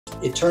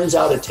It turns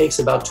out it takes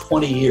about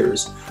 20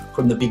 years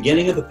from the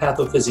beginning of the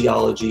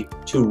pathophysiology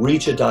to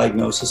reach a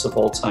diagnosis of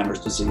Alzheimer's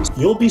disease.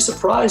 You'll be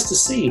surprised to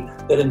see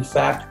that, in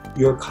fact,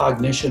 your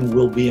cognition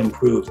will be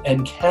improved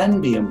and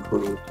can be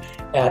improved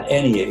at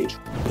any age.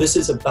 This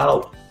is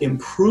about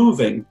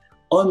improving,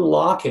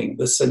 unlocking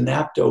the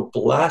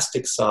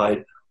synaptoblastic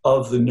side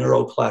of the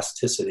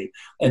neuroplasticity.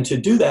 And to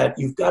do that,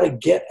 you've got to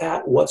get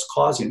at what's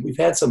causing it. We've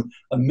had some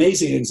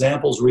amazing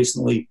examples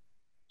recently,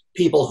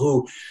 people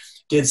who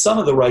did some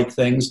of the right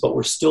things, but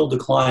were still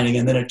declining,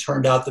 and then it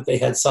turned out that they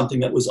had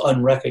something that was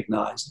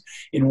unrecognized.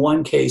 In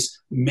one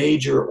case,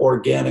 major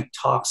organic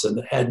toxin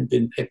that hadn't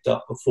been picked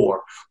up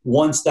before.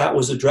 Once that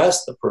was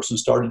addressed, the person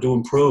started to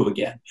improve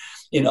again.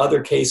 In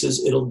other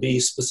cases, it'll be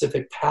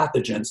specific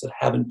pathogens that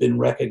haven't been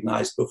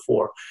recognized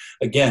before.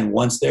 Again,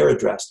 once they're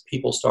addressed,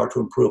 people start to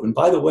improve. And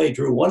by the way,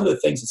 Dhru, one of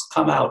the things that's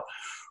come out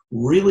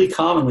really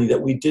commonly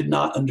that we did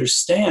not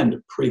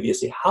understand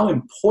previously, how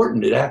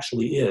important it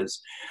actually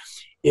is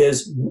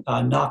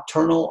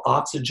nocturnal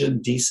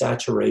oxygen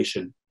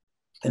desaturation.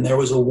 And there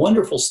was a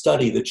wonderful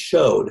study that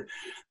showed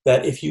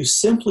that if you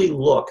simply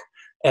look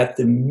at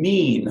the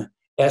mean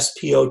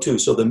SpO2,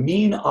 so the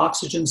mean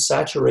oxygen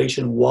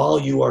saturation while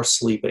you are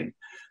sleeping,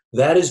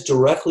 that is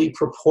directly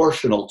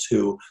proportional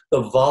to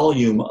the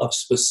volume of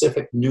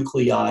specific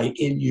nuclei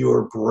in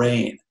your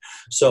brain.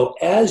 So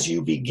as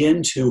you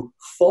begin to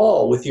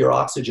fall with your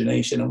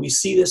oxygenation, and we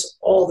see this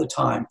all the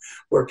time,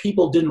 where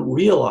people didn't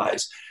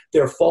realize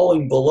they're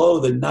falling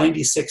below the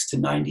 96 to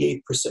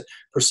 98%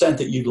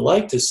 that you'd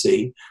like to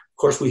see. Of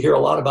course, we hear a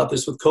lot about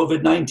this with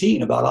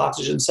COVID-19, about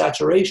oxygen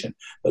saturation,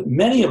 but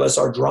many of us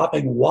are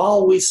dropping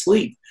while we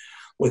sleep.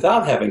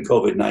 Without having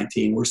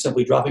COVID-19, we're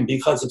simply dropping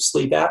because of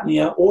sleep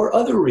apnea or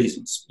other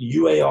reasons.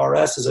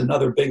 UARS is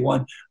another big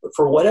one, but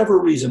for whatever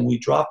reason, we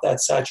drop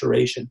that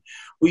saturation.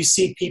 We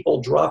see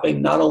people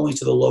dropping not only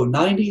to the low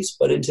 90s,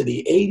 but into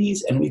the 80s,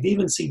 and we've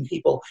even seen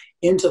people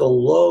into the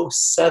low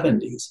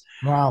 70s.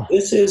 Wow.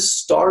 This is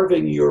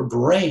starving your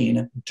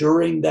brain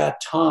during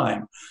that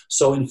time.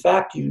 So in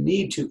fact, you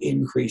need to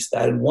increase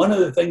that. And one of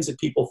the things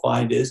that people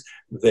find is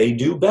they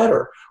do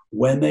better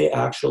when they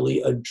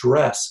actually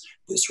address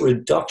this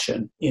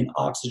reduction in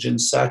oxygen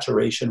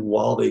saturation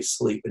while they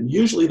sleep. And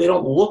usually they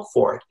don't look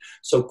for it.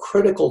 So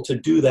critical to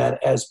do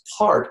that as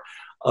part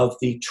of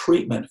the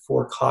treatment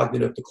for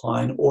cognitive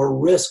decline or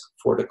risk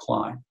for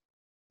decline.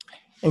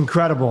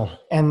 Incredible.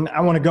 And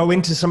I want to go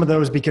into some of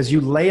those because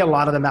you lay a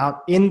lot of them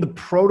out in the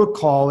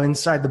protocol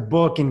inside the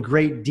book in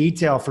great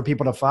detail for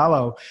people to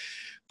follow.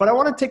 But I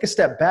want to take a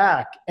step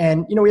back.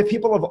 And, we have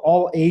people of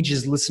all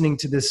ages listening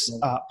to this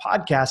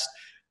podcast.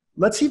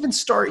 Let's even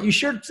start. You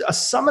shared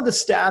some of the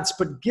stats,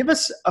 but give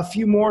us a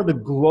few more of the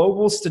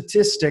global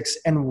statistics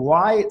and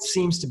why it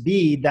seems to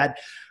be that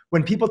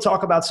when people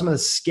talk about some of the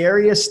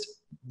scariest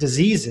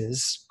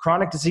diseases,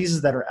 chronic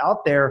diseases that are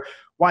out there,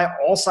 why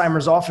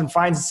Alzheimer's often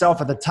finds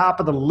itself at the top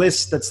of the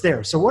list that's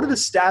there. So what are the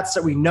stats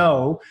that we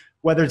know,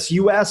 whether it's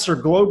US or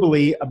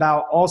globally,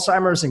 about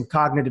Alzheimer's and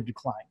cognitive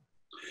decline?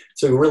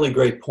 It's a really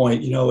great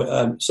point.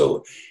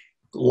 So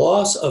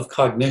loss of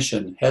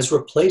cognition has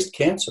replaced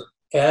cancer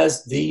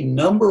as the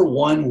number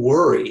one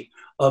worry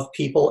of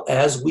people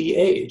as we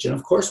age. And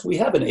of course, we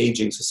have an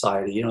aging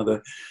society.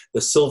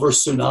 The silver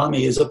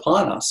tsunami is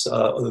upon us.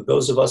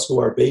 Those of us who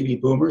are baby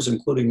boomers,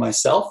 including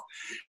myself,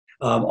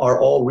 are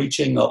all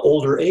reaching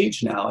older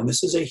age now. And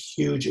this is a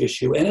huge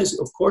issue and is,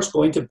 of course,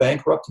 going to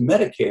bankrupt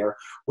Medicare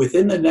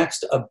within the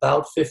next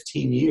about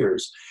 15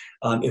 years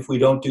if we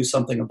don't do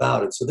something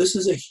about it. So this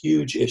is a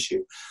huge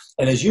issue.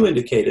 And as you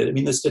indicated,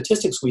 the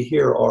statistics we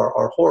hear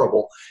are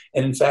horrible.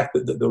 And in fact,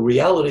 the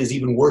reality is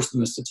even worse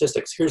than the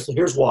statistics.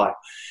 Here's why.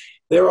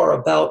 There are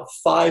about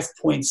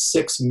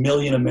 5.6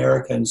 million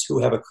Americans who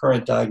have a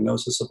current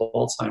diagnosis of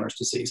Alzheimer's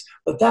disease.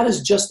 But that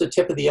is just the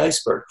tip of the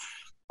iceberg.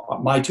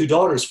 My two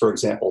daughters, for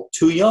example,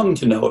 too young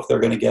to know if they're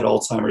going to get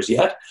Alzheimer's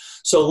yet.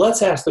 So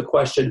let's ask the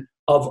question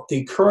of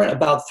the current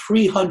about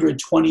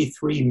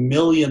 323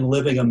 million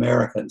living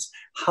Americans.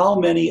 How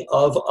many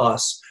of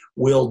us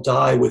will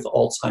die with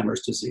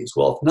Alzheimer's disease?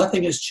 Well, if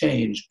nothing has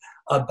changed,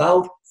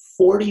 about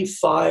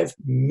 45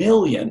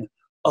 million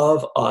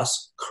of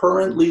us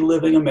currently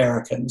living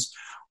Americans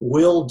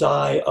will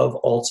die of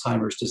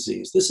Alzheimer's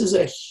disease. This is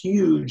a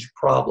huge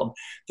problem.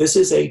 This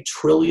is a $1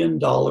 trillion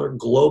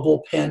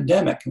global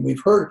pandemic. And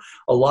we've heard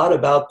a lot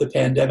about the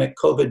pandemic,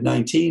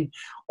 COVID-19.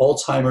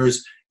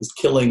 Alzheimer's is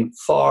killing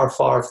far,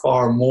 far,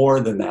 far more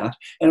than that.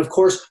 And of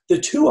course, the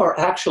two are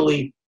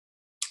actually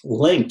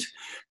linked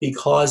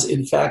because,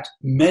 in fact,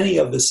 many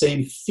of the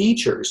same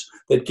features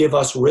that give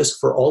us risk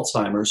for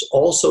Alzheimer's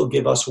also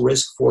give us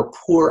risk for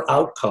poor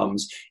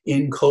outcomes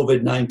in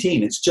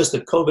COVID-19. It's just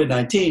that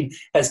COVID-19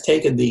 has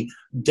taken the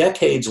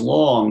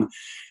decades-long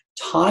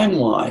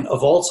timeline of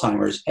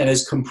Alzheimer's and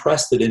has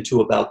compressed it into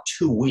about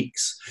 2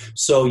 weeks.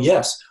 So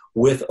yes,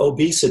 With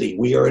obesity,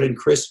 we are at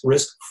increased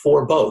risk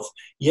for both.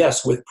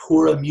 Yes, with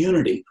poor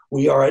immunity,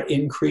 we are at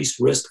increased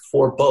risk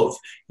for both.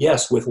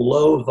 Yes, with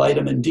low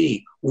vitamin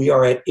D, we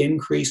are at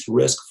increased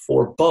risk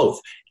for both.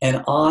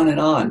 And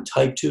on,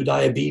 type 2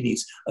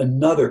 diabetes,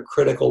 another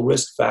critical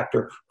risk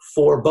factor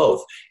for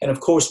both. And of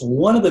course,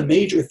 one of the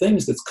major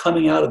things that's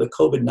coming out of the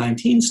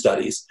COVID-19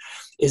 studies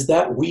is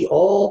that we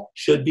all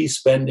should be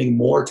spending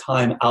more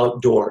time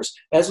outdoors.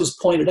 As was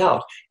pointed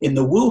out in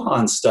the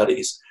Wuhan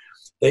studies,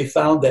 they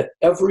found that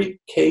every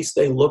case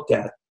they looked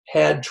at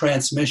had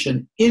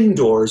transmission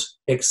indoors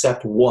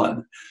except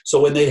one.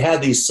 So when they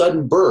had these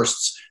sudden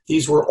bursts,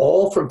 these were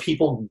all from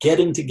people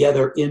getting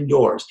together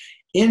indoors.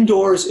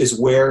 Indoors is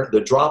where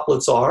the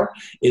droplets are.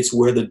 It's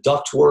where the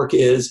ductwork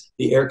is,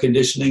 the air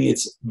conditioning.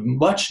 It's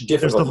much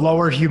difficult. There's the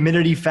lower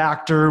humidity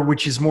factor,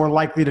 which is more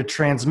likely to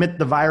transmit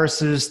the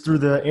viruses through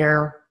the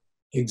air.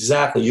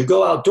 Exactly. You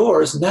go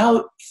outdoors,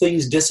 now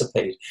things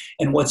dissipate.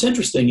 And what's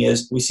interesting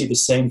is we see the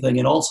same thing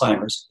in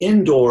Alzheimer's.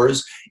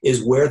 Indoors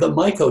is where the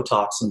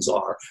mycotoxins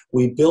are.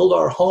 We build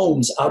our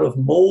homes out of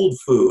mold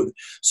food.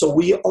 So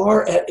we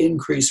are at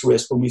increased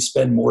risk when we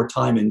spend more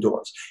time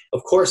indoors.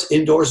 Of course,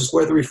 indoors is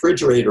where the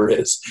refrigerator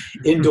is.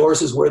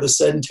 Indoors is where the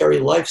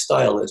sedentary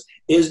lifestyle is.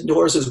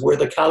 Indoors is where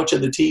the couch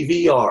and the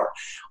TV are.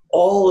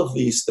 All of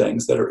these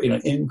things that are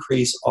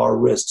increase our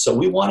risk. So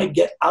we want to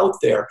get out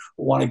there.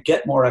 We want to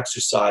get more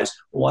exercise.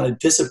 We want to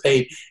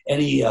dissipate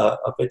any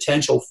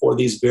potential for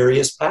these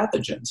various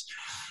pathogens.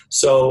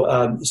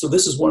 So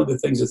this is one of the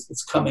things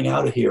that's coming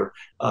out of here.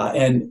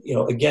 And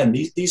again,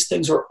 these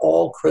things are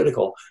all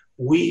critical.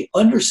 We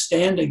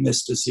understanding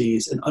this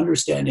disease and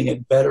understanding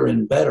it better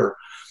and better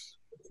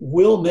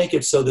will make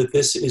it so that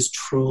this is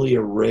truly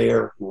a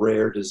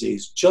rare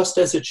disease, just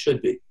as it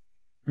should be.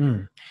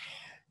 Mm.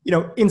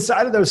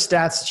 Inside of those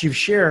stats that you've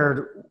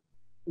shared,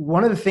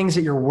 one of the things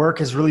that your work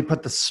has really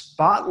put the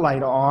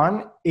spotlight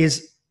on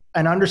is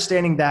an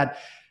understanding that,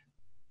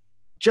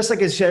 just like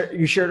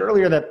you shared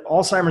earlier, that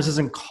Alzheimer's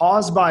isn't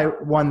caused by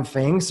one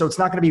thing, so it's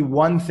not going to be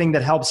one thing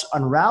that helps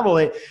unravel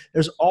it.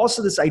 There's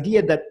also this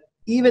idea that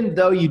even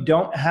though you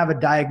don't have a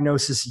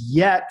diagnosis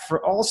yet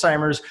for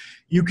Alzheimer's,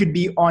 you could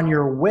be on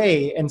your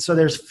way. And so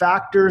there's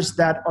factors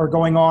that are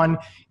going on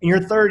in your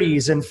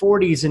 30s and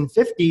 40s and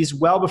 50s,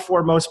 well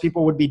before most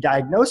people would be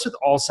diagnosed with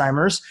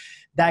Alzheimer's,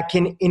 that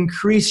can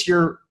increase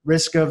your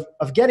risk of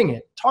getting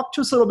it. Talk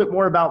to us a little bit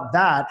more about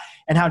that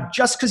and how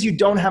just because you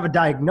don't have a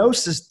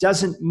diagnosis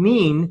doesn't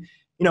mean,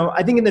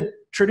 I think in the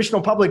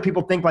traditional public,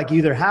 people think like you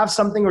either have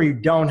something or you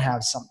don't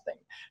have something.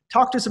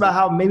 Talk to us about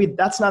how maybe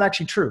that's not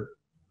actually true.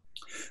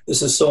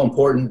 This is so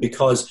important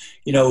because,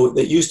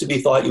 it used to be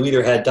thought you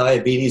either had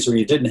diabetes or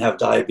you didn't have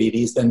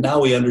diabetes. Then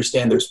now we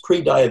understand there's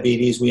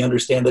pre-diabetes. We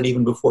understand that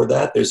even before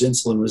that, there's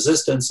insulin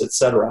resistance, et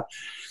cetera.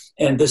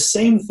 And the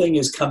same thing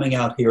is coming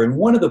out here. And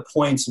one of the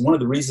points, one of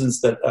the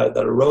reasons that I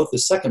wrote the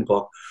second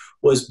book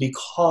was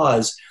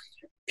because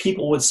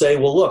people would say,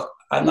 well, look,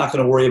 I'm not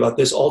going to worry about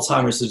this.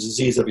 Alzheimer's is a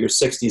disease of your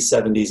 60s,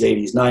 70s,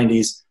 80s,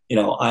 90s.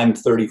 I'm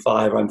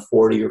 35, I'm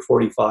 40 or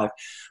 45.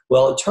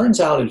 Well, it turns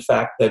out, in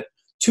fact, that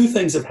two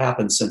things have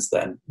happened since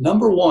then.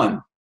 Number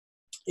one,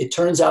 it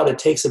turns out it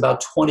takes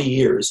about 20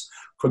 years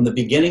from the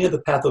beginning of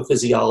the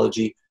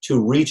pathophysiology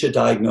to reach a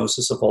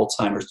diagnosis of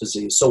Alzheimer's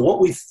disease. So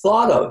what we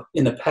thought of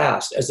in the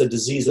past as a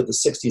disease of the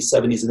 60s,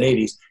 70s, and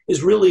 80s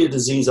is really a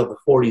disease of the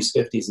 40s,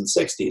 50s, and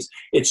 60s.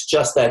 It's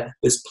just that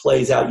this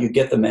plays out, you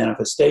get the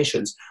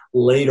manifestations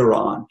later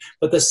on.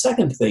 But the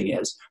second thing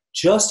is,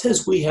 just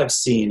as we have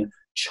seen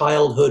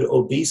childhood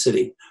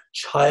obesity,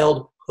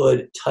 childhood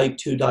type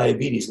 2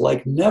 diabetes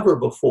like never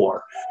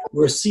before,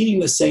 we're seeing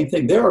the same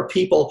thing. There are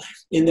people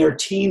in their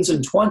teens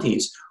and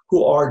 20s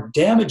who are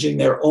damaging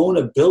their own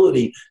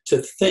ability to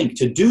think,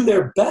 to do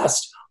their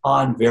best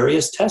on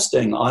various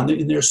testing,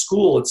 in their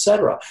school,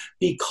 etc.,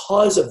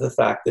 because of the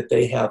fact that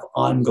they have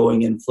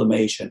ongoing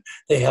inflammation.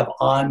 They have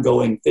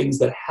ongoing things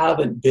that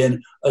haven't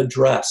been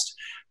addressed.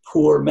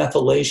 Poor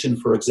methylation,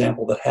 for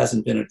example, that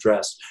hasn't been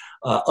addressed.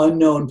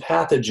 Unknown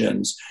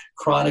pathogens,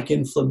 chronic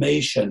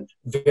inflammation,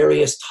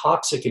 various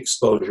toxic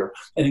exposure.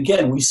 And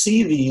again, we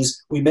see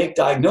these, we make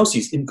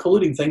diagnoses,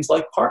 including things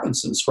like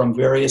Parkinson's from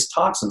various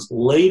toxins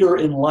later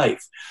in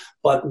life.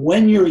 But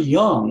when you're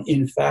young,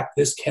 in fact,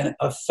 this can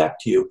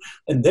affect you.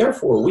 And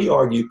therefore, we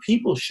argue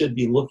people should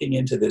be looking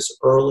into this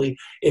early.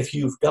 If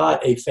you've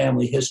got a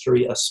family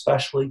history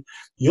especially,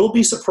 you'll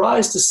be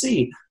surprised to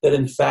see that,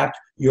 in fact,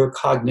 your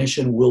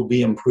cognition will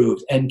be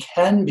improved and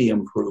can be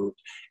improved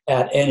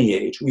at any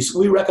age.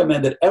 We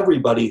recommend that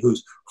everybody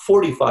who's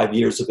 45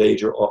 years of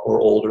age or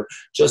older,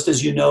 just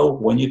as you know,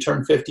 when you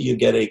turn 50, you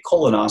get a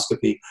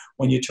colonoscopy.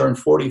 When you turn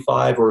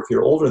 45, or if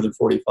you're older than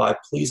 45,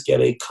 please get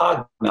a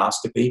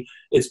cognoscopy.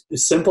 It's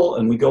simple,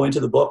 and we go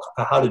into the book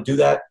how to do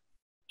that.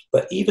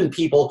 But even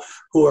people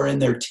who are in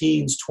their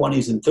teens,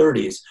 20s, and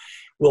 30s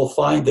will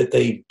find that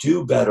they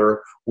do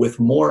better with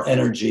more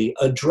energy,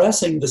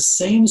 addressing the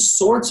same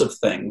sorts of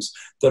things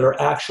that are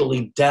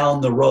actually down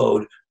the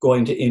road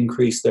going to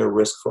increase their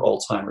risk for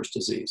Alzheimer's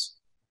disease.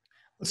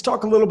 Let's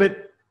talk a little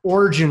bit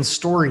origin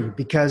story,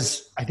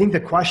 because I think the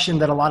question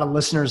that a lot of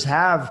listeners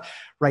have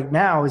right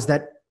now is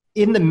that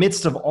in the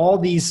midst of all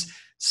these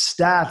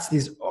stats,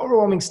 these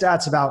overwhelming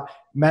stats about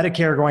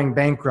Medicare going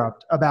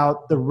bankrupt,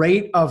 about the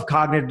rate of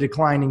cognitive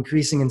decline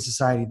increasing in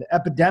society, the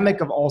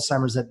epidemic of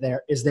Alzheimer's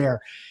that is there.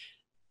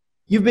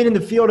 You've been in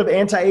the field of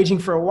anti-aging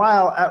for a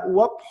while. At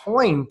what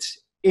point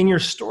in your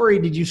story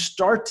did you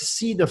start to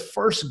see the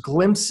first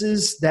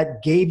glimpses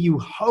that gave you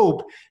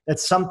hope that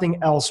something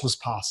else was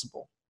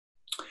possible?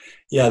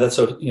 Yeah, that's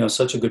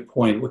such a good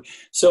point.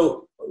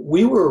 So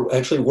we were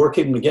actually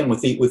working again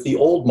with the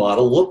old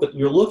model. But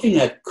you're looking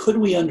at, could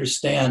we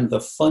understand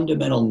the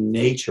fundamental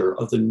nature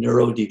of the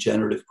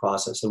neurodegenerative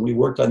process? And we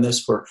worked on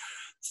this for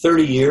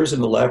 30 years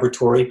in the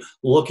laboratory,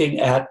 looking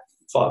at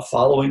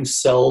following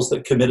cells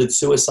that committed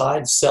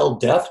suicide, cell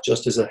death,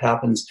 just as it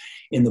happens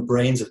in the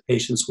brains of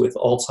patients with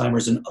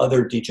Alzheimer's and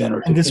other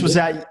degenerative. And this was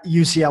at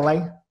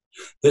UCLA?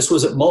 This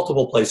was at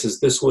multiple places.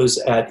 This was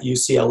at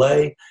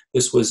UCLA.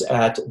 This was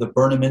at the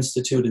Burnham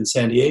Institute in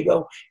San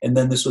Diego. And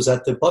then this was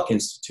at the Buck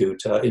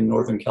Institute in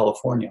Northern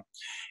California.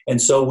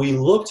 And so we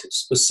looked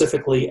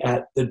specifically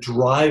at the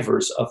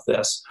drivers of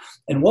this.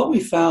 And what we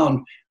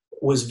found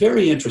was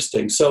very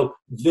interesting. So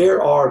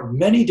there are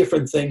many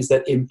different things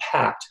that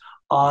impact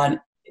on,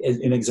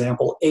 an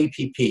example,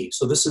 APP.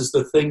 So this is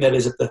the thing that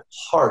is at the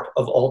heart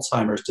of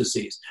Alzheimer's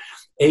disease.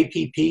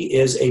 APP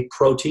is a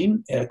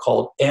protein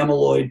called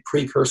amyloid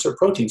precursor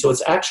protein. So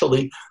it's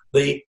actually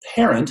the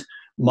parent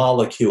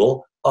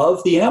molecule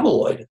of the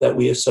amyloid that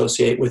we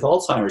associate with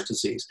Alzheimer's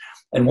disease.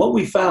 And what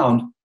we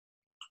found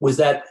was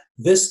that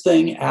this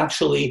thing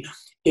actually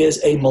is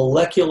a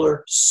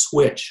molecular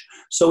switch.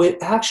 So it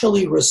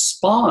actually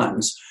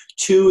responds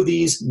to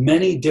these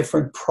many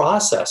different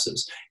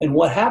processes. And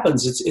what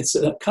happens, it's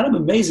kind of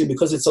amazing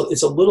because it's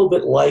a little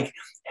bit like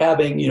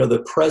having,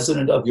 the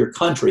president of your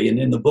country. And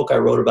in the book I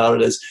wrote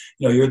about it as,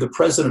 you're the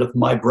president of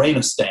my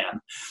brainistan.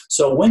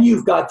 So when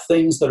you've got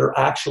things that are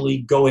actually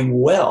going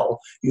well,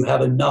 you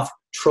have enough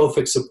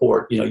trophic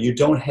support. You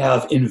don't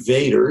have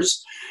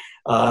invaders.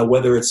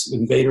 Whether it's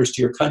invaders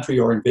to your country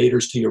or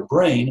invaders to your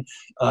brain,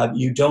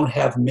 you don't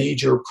have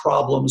major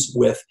problems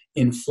with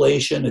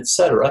inflation,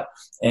 etc.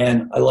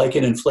 And I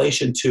liken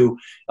inflation to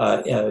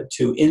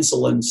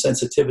insulin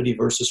sensitivity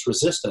versus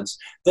resistance.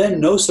 Then,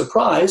 no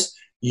surprise,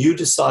 you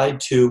decide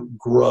to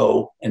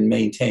grow and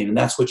maintain. And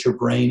that's what your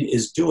brain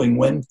is doing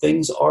when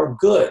things are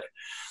good.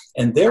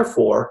 And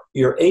therefore,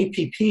 your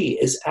APP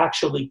is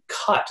actually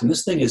cut. And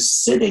this thing is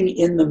sitting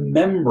in the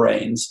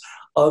membranes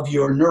of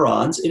your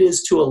neurons. It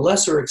is to a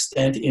lesser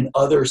extent in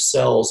other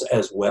cells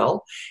as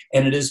well.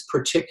 And it is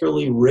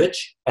particularly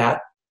rich at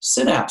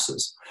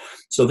synapses.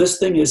 So this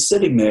thing is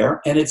sitting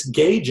there and it's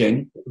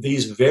gauging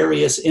these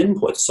various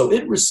inputs. So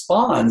it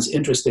responds,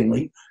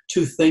 interestingly,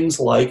 to things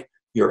like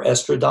your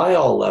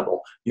estradiol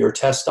level, your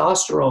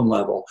testosterone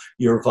level,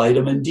 your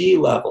vitamin D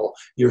level,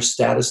 your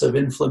status of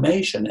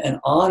inflammation, and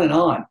on and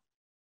on.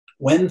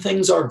 When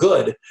things are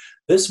good,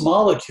 this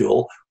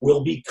molecule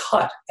will be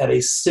cut at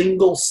a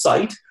single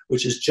site,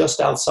 which is just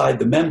outside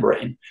the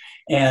membrane.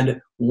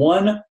 And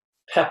one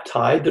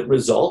peptide that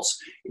results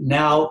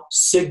now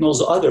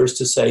signals others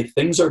to say,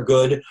 things are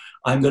good,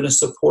 I'm going to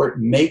support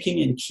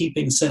making and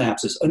keeping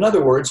synapses. In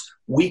other words,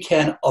 we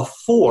can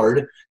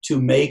afford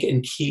to make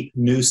and keep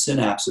new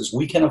synapses.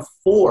 We can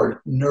afford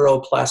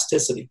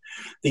neuroplasticity.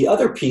 The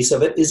other piece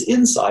of it is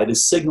inside,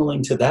 is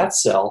signaling to that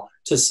cell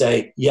to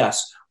say,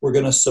 yes, we're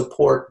going to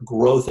support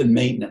growth and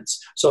maintenance.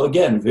 So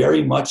again,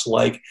 very much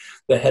like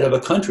the head of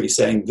a country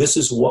saying, this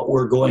is what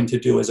we're going to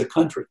do as a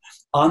country.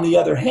 On the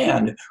other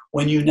hand,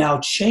 when you now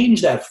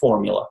change that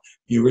formula,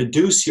 you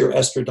reduce your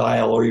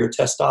estradiol or your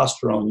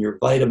testosterone, your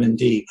vitamin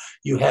D,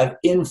 you have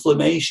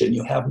inflammation,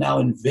 you have now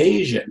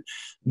invasion.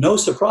 No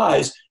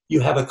surprise, you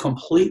have a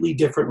completely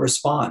different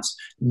response.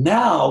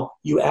 Now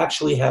you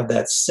actually have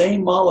that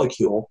same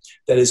molecule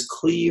that is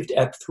cleaved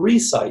at 3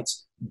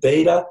 sites,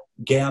 beta,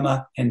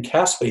 gamma, and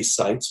caspase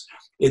sites.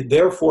 It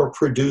therefore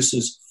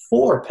produces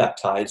 4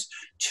 peptides,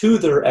 2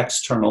 that are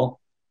external,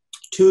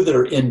 2 that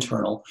are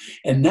internal.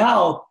 And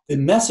now the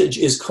message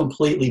is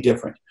completely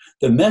different.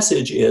 The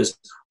message is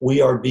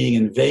we are being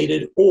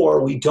invaded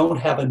or we don't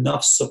have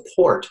enough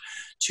support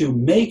to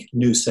make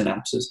new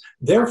synapses.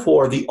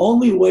 Therefore, the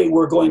only way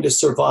we're going to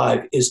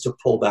survive is to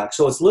pull back.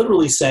 So it's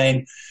literally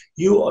saying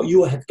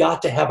you have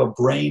got to have a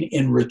brain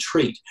in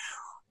retreat.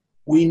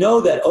 We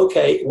know that,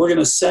 okay, we're going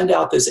to send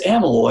out this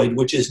amyloid,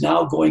 which is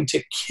now going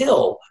to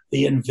kill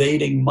the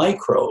invading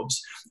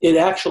microbes. It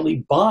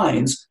actually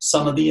binds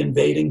some of the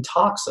invading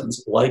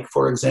toxins, like,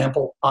 for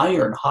example,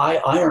 iron, high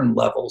iron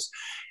levels.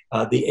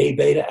 The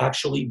A-beta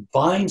actually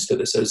binds to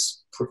this,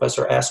 as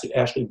Professor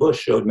Ashley Bush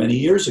showed many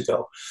years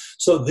ago.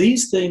 So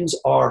these things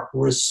are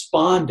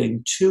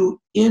responding to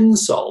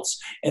insults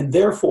and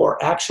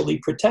therefore actually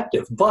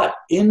protective. But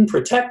in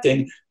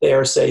protecting, they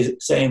are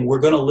saying we're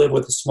going to live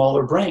with a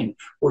smaller brain.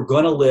 We're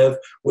going to live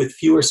with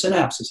fewer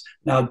synapses.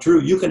 Now,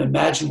 Dhru, you can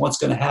imagine what's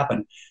going to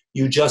happen.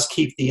 You just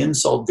keep the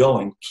insult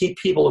going. Keep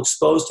people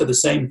exposed to the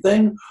same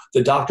thing.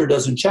 The doctor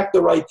doesn't check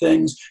the right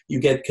things. You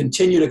get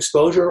continued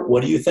exposure.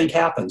 What do you think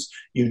happens?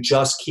 You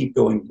just keep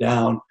going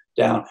down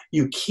down.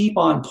 You keep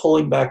on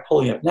pulling back,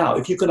 pulling up. Now,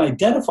 if you can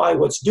identify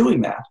what's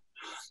doing that,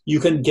 you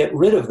can get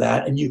rid of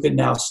that, and you can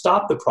now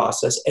stop the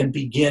process and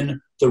begin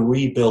the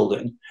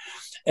rebuilding.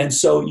 And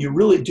so you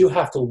really do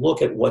have to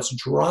look at what's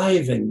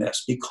driving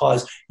this,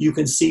 because you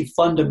can see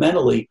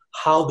fundamentally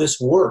how this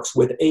works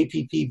with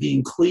APP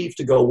being cleaved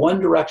to go one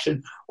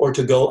direction or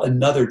to go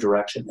another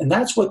direction. And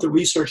that's what the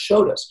research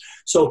showed us.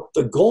 So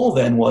the goal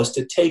then was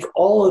to take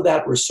all of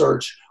that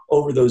research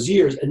over those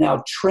years and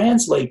now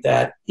translate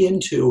that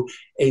into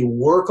a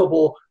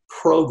workable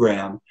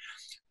program.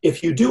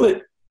 If you do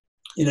it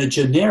in a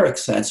generic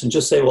sense and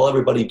just say, well,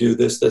 everybody do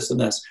this, this, and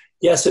this,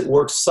 yes, it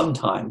works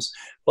sometimes,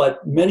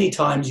 but many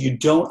times you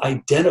don't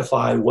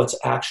identify what's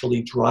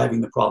actually driving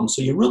the problem.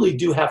 So you really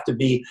do have to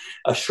be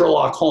a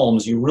Sherlock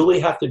Holmes. You really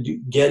have to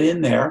get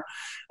in there,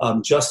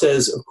 just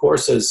as, of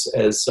course, as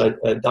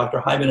Dr.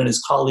 Hyman and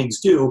his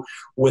colleagues do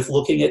with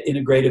looking at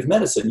integrative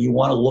medicine. You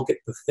want to look at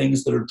the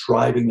things that are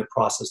driving the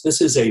process. This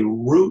is a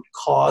root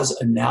cause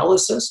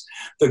analysis.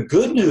 The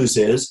good news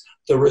is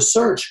the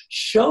research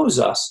shows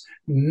us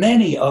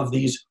many of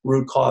these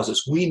root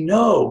causes. We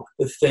know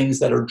the things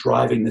that are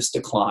driving this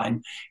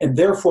decline, and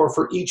therefore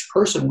for each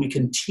person we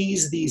can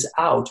tease these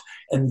out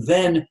and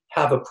then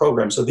have a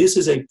program. So this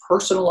is a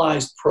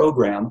personalized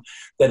program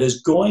that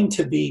is going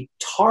to be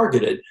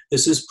targeted.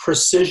 This is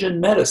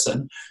precision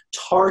medicine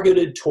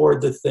targeted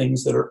toward the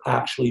things that are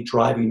actually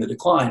driving the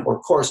decline. Or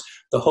of course,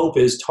 the hope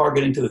is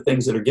targeting to the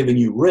things that are giving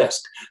you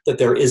risk, that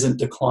there isn't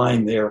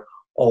decline there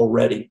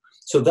already.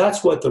 So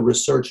that's what the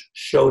research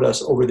showed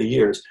us over the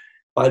years.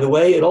 By the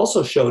way, it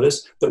also showed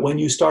us that when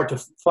you start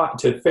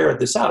to ferret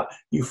this out,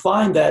 you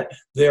find that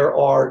there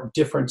are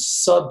different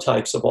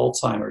subtypes of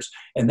Alzheimer's,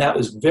 and that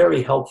was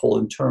very helpful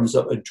in terms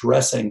of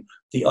addressing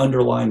the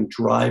underlying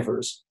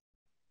drivers.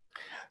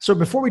 So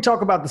before we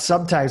talk about the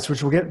subtypes,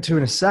 which we'll get to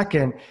in a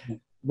second,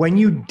 when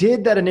you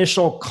did that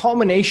initial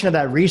culmination of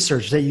that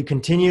research that you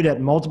continued at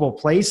multiple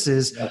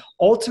places,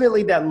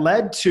 ultimately that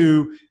led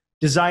to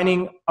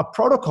designing a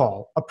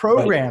protocol, a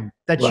program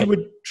that you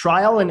would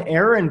trial and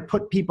error and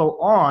put people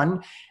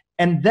on.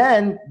 And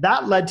then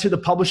that led to the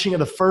publishing of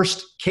the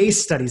first case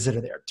studies that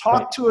are there.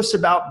 Talk to us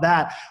about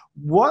that.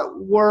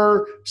 What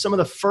were some of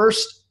the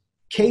first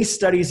case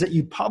studies that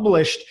you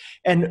published,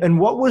 and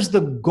what was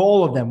the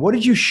goal of them? What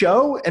did you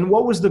show, and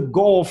what was the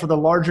goal for the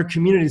larger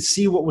community to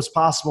see what was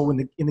possible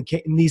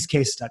in these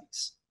case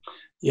studies?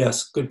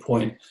 Yes, good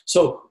point.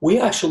 So we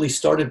actually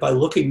started by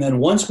looking then,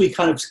 once we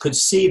kind of could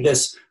see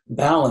this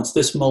balance,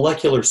 this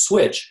molecular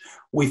switch,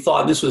 we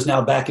thought, and this was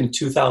now back in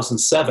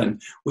 2007,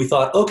 we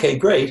thought, okay,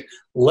 great,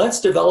 let's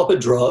develop a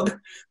drug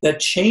that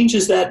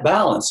changes that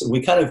balance. And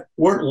we kind of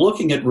weren't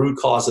looking at root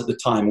cause at the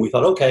time. We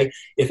thought, okay,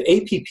 if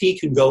APP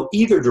can go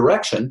either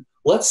direction,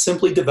 let's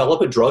simply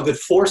develop a drug that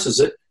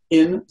forces it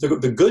in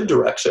the good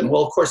direction.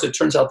 Well, of course, it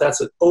turns out that's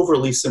an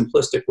overly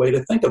simplistic way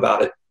to think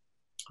about it.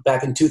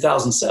 Back in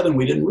 2007,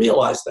 we didn't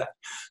realize that.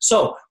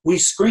 So we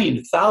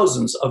screened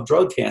thousands of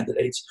drug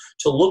candidates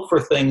to look for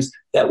things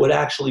that would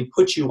actually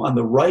put you on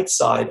the right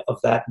side of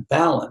that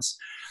balance.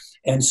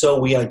 And so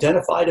we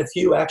identified a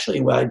few,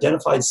 actually. We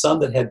identified some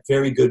that had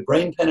very good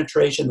brain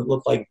penetration, that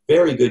looked like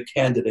very good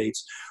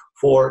candidates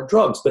for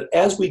drugs. But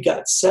as we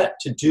got set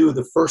to do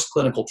the first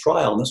clinical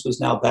trial, and this was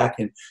now back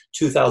in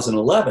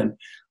 2011,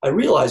 I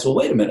realized, well,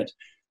 wait a minute,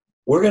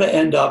 we're going to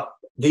end up,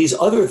 these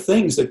other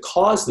things that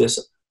cause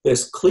this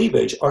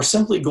cleavage are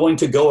simply going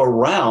to go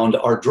around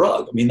our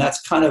drug. I mean,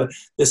 that's kind of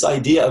this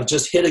idea of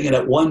just hitting it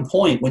at one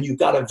point when you've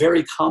got a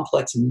very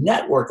complex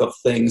network of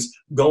things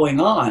going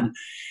on.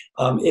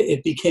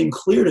 It became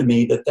clear to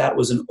me that that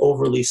was an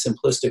overly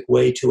simplistic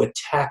way to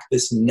attack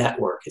this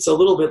network. It's a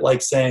little bit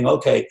like saying,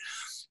 okay,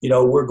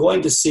 we're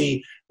going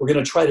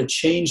to try to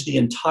change the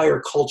entire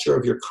culture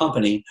of your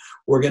company.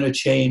 We're going to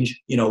change,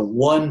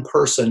 one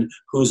person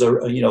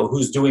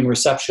who's doing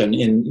reception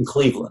in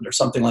Cleveland or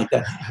something like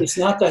that. It's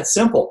not that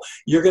simple.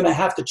 You're going to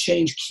have to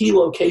change key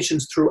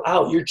locations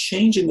throughout. You're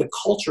changing the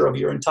culture of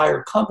your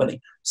entire company.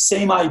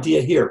 Same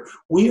idea here.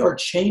 We are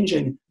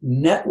changing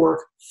network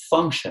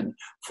function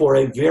for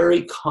a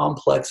very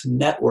complex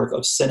network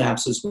of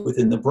synapses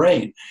within the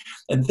brain.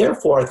 And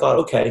therefore I thought,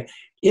 okay,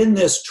 in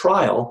this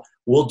trial,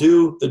 we'll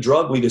do the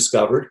drug we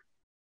discovered,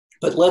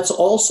 but let's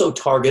also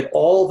target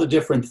all the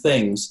different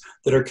things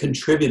that are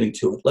contributing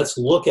to it. Let's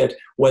look at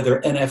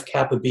whether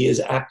NF-kappa B is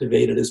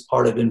activated as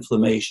part of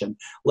inflammation.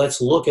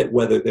 Let's look at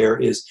whether there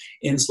is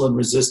insulin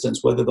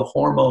resistance, whether the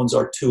hormones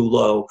are too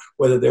low,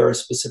 whether there are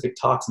specific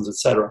toxins,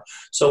 etc.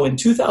 So in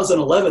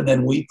 2011,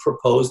 then we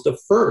proposed the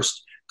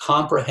first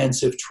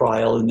comprehensive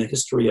trial in the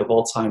history of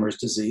Alzheimer's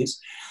disease.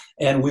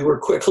 And we were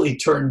quickly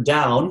turned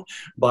down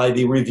by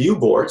the review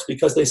boards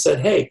because they said,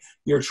 hey,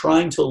 you're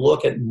trying to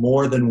look at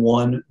more than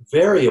one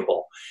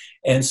variable.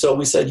 And so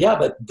we said, yeah,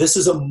 but this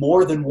is a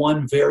more than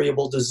one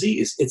variable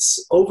disease.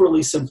 It's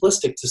overly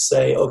simplistic to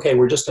say, okay,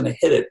 we're just going to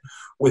hit it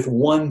with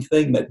one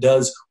thing that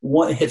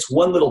hits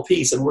one little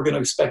piece and we're going to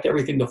expect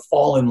everything to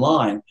fall in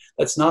line.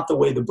 That's not the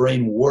way the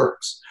brain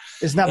works.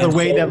 It's not the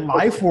way that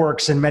life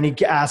works in many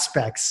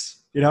aspects.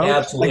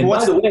 Absolutely. Like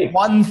what's by the way,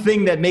 one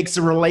thing that makes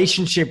a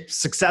relationship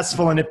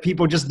successful? And if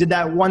people just did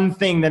that one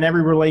thing, then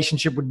every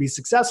relationship would be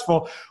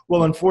successful.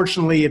 Well,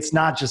 unfortunately, it's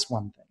not just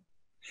one thing.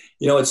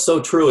 It's so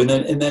true.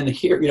 And then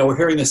here, we're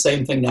hearing the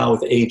same thing now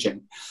with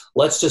aging.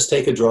 Let's just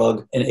take a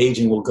drug and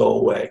aging will go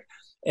away.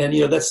 And,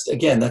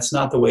 that's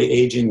not the way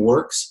aging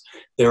works.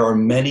 There are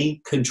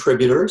many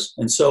contributors.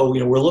 And so,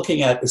 we're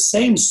looking at the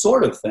same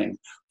sort of thing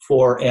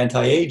for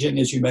anti-aging,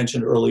 as you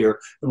mentioned earlier.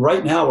 And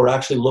right now, we're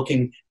actually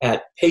looking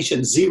at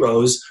patient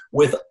zeros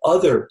with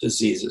other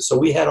diseases. So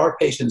we had our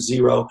patient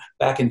zero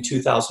back in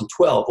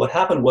 2012. What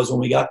happened was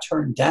when we got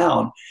turned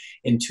down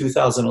in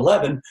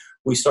 2011,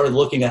 we started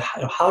looking at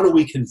how do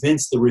we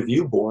convince the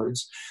review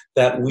boards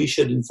that we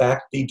should, in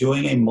fact, be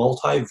doing a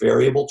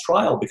multivariable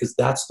trial, because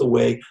that's the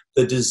way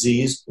the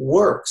disease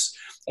works.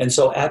 And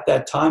so at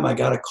that time, I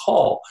got a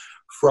call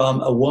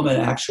from a woman,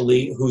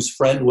 actually, whose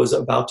friend was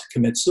about to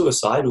commit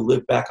suicide, who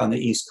lived back on the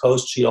East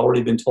Coast. She'd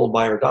already been told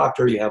by her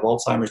doctor, you have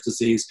Alzheimer's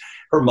disease.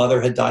 Her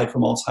mother had died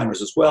from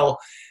Alzheimer's as well.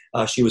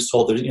 She was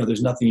told that,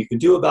 there's nothing you can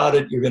do about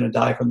it. You're going to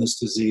die from this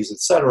disease,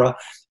 etc.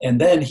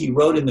 And then he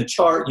wrote in the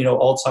chart,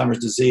 Alzheimer's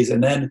disease.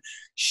 And then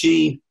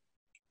she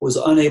was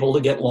unable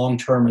to get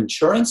long-term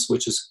insurance,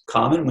 which is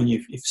common when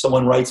if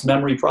someone writes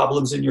memory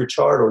problems in your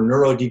chart or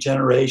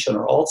neurodegeneration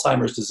or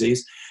Alzheimer's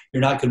disease,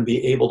 you're not going to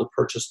be able to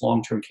purchase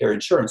long-term care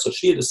insurance. So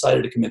she had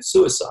decided to commit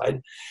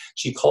suicide.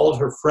 She called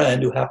her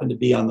friend, who happened to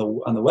be on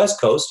the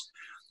West Coast,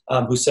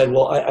 who said,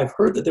 well, I've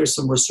heard that there's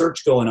some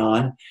research going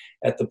on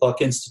at the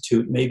Buck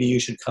Institute. Maybe you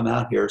should come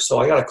out here. So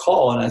I got a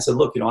call and I said,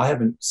 look, I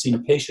haven't seen a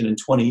patient in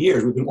 20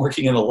 years. We've been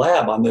working in a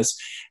lab on this.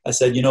 I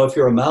said, if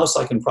you're a mouse,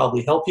 I can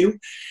probably help you.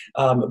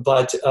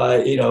 But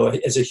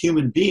as a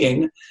human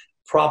being,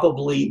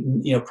 probably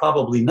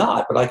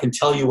not. But I can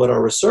tell you what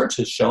our research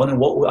has shown,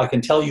 and I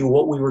can tell you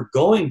what we were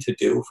going to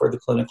do for the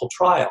clinical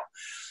trial.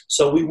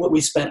 So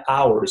we spent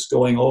hours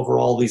going over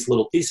all these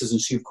little pieces,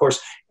 and she, of course,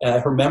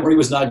 her memory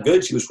was not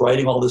good. She was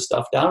writing all this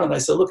stuff down, and I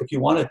said, look, if you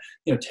want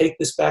to, take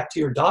this back to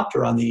your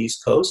doctor on the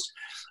East Coast,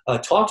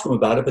 talk to him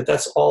about it. But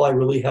that's all I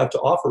really have to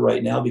offer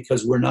right now,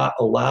 because we're not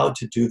allowed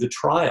to do the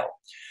trial.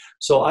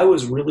 So I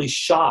was really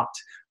shocked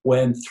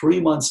when 3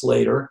 months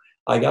later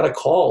I got a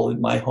call in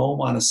my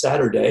home on a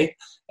Saturday,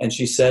 and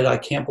she said, I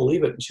can't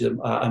believe it. She said,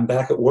 I'm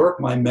back at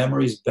work. My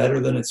memory's better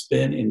than it's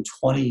been in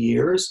 20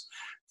 years.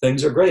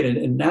 Things are great.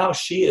 And now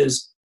she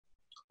is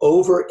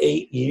over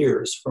 8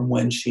 years from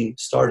when she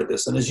started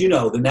this. And as you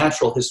know, the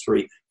natural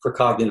history for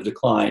cognitive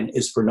decline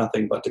is for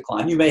nothing but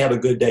decline. You may have a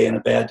good day and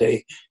a bad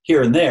day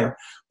here and there,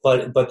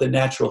 but the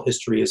natural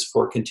history is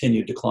for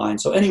continued decline.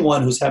 So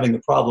anyone who's having the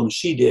problem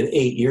she did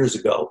 8 years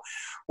ago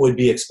would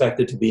be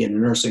expected to be in a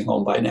nursing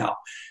home by now.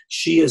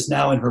 She is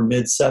now in her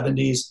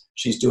mid-70s.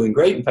 She's doing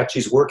great. In fact,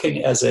 she's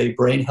working as a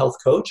brain health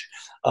coach.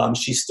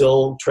 She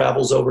still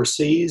travels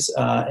overseas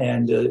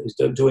and is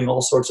doing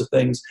all sorts of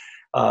things,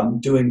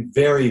 doing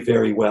very,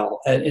 very well.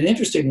 And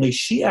interestingly,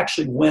 she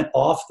actually went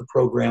off the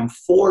program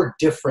 4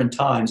 different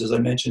times, as I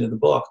mentioned in the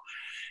book.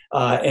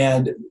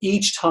 And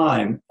each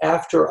time,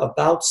 after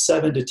about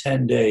 7 to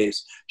 10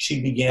 days,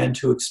 she began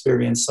to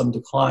experience some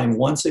decline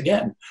once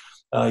again.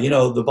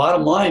 The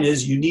bottom line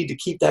is you need to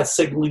keep that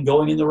signaling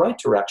going in the right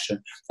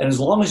direction. And as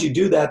long as you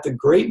do that, the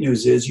great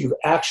news is you've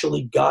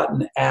actually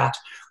gotten at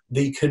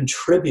the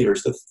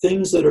contributors, the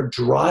things that are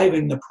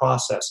driving the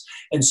process.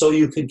 And so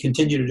you can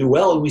continue to do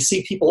well. And we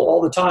see people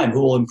all the time who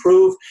will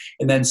improve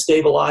and then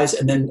stabilize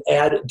and then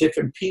add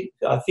different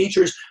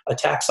features,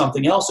 attack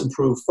something else,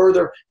 improve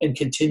further, and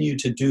continue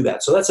to do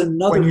that. So that's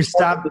another. When you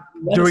stop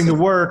doing the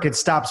work, it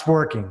stops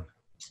working.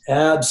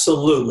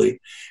 Absolutely.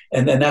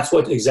 And then that's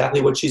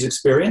exactly what she's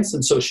experienced.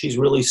 And so she's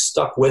really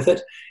stuck with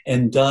it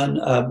and done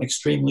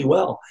extremely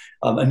well.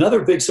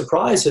 Another big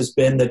surprise has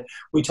been that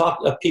we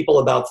talked to people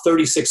about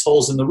 36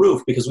 holes in the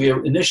roof, because we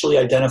initially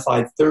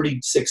identified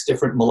 36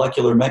 different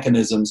molecular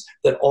mechanisms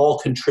that all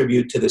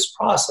contribute to this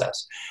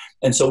process.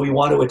 And so we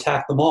want to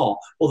attack them all.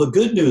 Well, the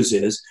good news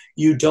is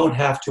you don't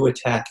have to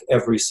attack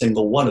every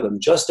single one of them.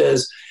 Just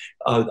as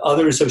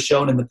others have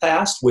shown in the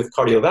past with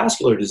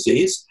cardiovascular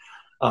disease,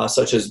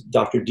 such as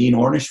Dr. Dean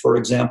Ornish, for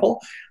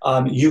example,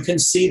 you can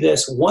see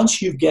this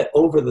once you get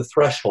over the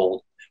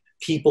threshold,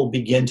 people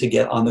begin to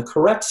get on the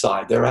correct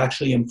side. They're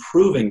actually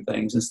improving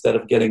things instead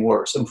of getting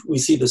worse. And we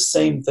see the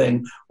same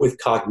thing with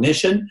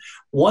cognition.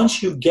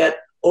 Once you get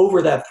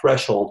over that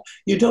threshold,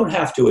 you don't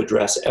have to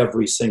address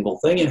every single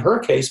thing. In her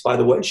case, by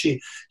the way,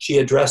 she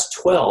addressed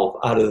 12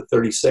 out of the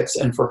 36,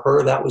 and for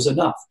her, that was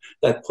enough.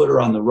 That put her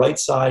on the right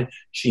side.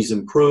 She's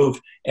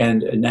improved,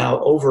 and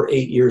now over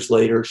 8 years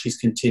later, she's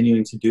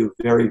continuing to do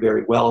very,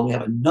 very well. And we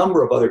have a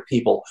number of other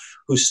people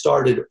who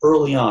started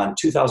early on,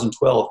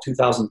 2012,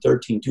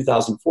 2013,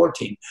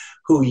 2014,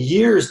 who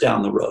years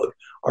down the road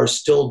are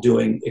still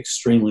doing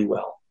extremely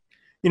well.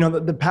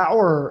 The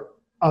power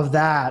of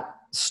that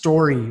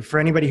story for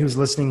anybody who's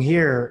listening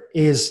here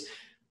is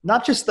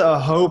not just the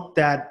hope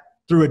that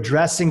through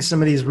addressing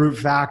some of these root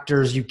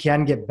factors, you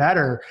can get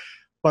better,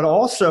 but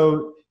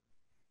also,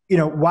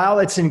 while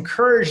it's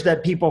encouraged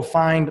that people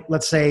find,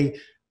 let's say,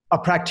 a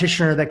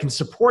practitioner that can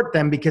support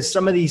them, because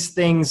some of these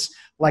things,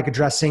 like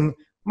addressing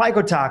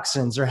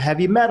mycotoxins or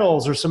heavy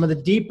metals or some of the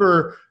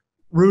deeper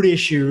root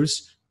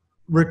issues,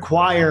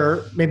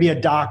 require maybe a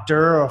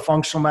doctor or a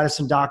functional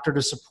medicine doctor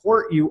to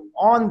support you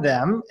on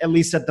them, at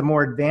least at the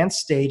more advanced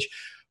stage.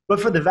 But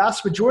for the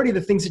vast majority of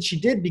the things that she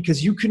did,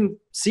 because you couldn't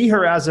see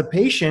her as a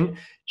patient,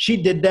 she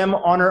did them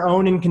on her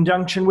own in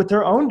conjunction with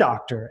her own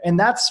doctor. And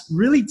that's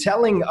really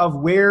telling of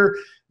where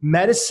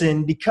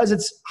medicine, because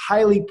it's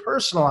highly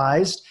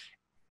personalized,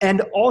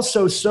 and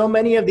also so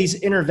many of these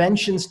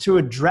interventions to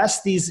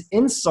address these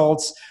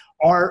insults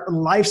are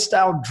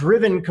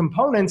lifestyle-driven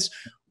components,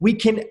 we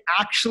can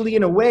actually,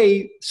 in a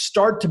way,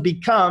 start to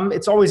become,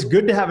 it's always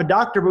good to have a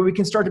doctor, but we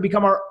can start to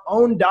become our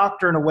own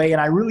doctor in a way.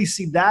 And I really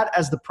see that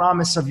as the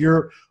promise of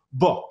your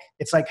book.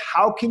 It's like,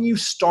 how can you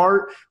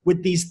start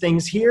with these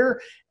things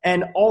here?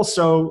 And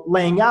also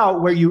laying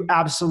out where you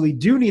absolutely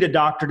do need a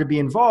doctor to be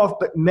involved,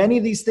 but many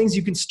of these things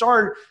you can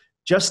start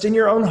just in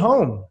your own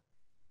home.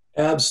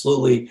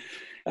 Absolutely.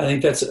 I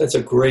think that's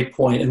a great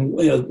point. And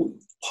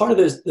part of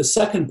the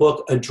second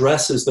book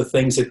addresses the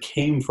things that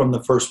came from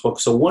the first book.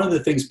 So one of the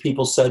things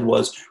people said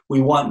was,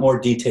 we want more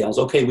details.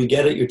 Okay, we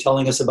get it. You're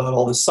telling us about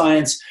all the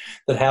science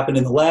that happened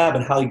in the lab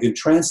and how you could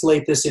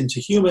translate this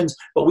into humans,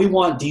 but we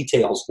want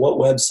details. What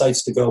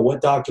websites to go,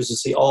 what doctors to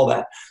see, all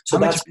that. So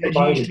how much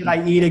veggies should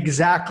I eat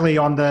exactly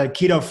on the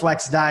Keto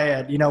Flex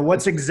diet?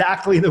 What's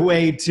exactly the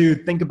way to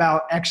think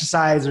about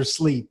exercise or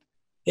sleep?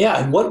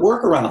 Yeah, and what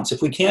workarounds?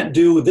 If we can't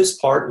do this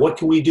part, what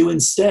can we do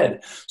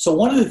instead? So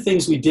one of the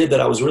things we did that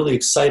I was really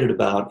excited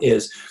about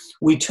is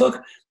we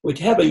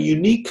have a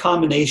unique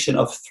combination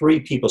of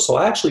three people. So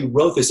I actually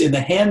wrote this in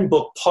the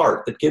handbook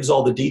part that gives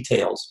all the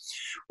details.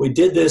 We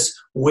did this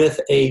with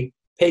a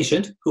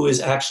patient who is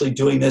actually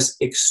doing this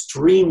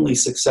extremely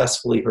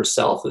successfully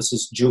herself. This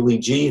is Julie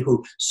G.,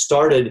 who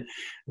started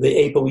the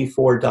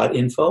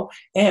apoe4.info,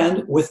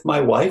 and with my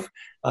wife,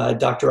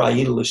 Dr.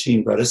 Aida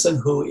Lasheen Bredesen,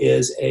 who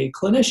is a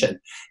clinician.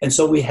 And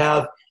so we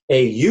have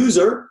a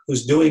user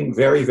who's doing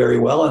very, very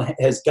well and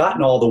has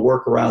gotten all the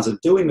workarounds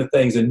of doing the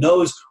things and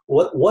knows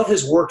what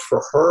has worked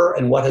for her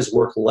and what has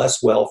worked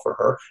less well for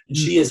her. And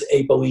she is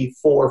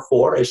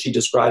ApoE44, as she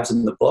describes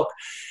in the book,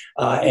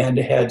 and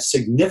had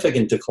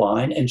significant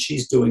decline. And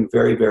she's doing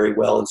very, very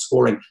well and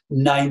scoring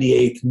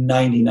 98th,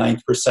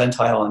 99th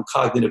percentile on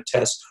cognitive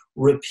tests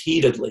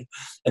repeatedly.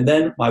 And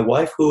then my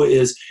wife, who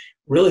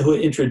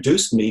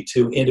introduced me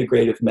to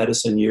integrative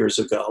medicine years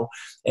ago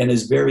and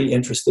is very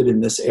interested in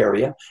this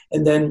area.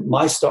 And then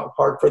my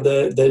part for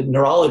the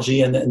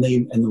neurology and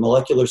the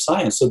molecular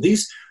science. So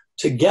these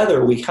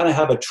together, we kind of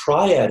have a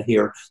triad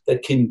here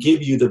that can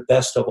give you the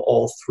best of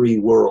all three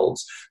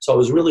worlds. So I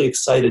was really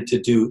excited to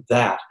do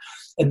that.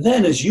 And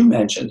then, as you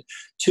mentioned,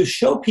 to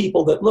show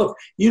people that, look,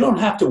 you don't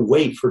have to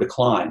wait for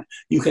decline.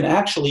 You can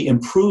actually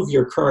improve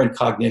your current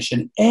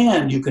cognition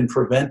and you can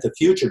prevent the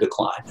future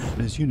decline.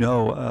 As you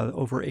know,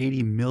 over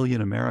 80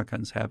 million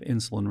Americans have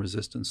insulin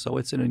resistance. So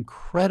it's an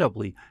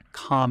incredibly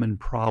common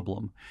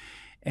problem.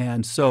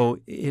 And so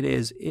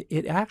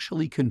it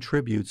actually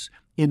contributes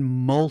in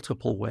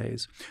multiple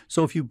ways.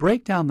 So if you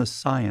break down the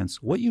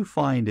science, what you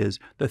find is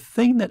the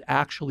thing that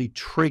actually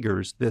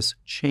triggers this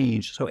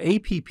change. So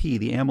APP,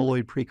 the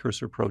amyloid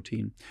precursor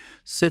protein,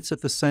 sits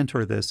at the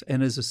center of this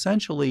and is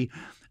essentially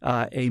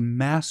a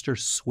master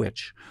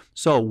switch.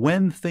 So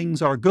when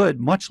things are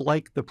good, much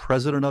like the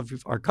president of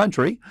our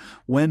country,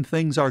 when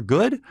things are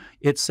good,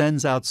 it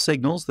sends out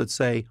signals that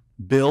say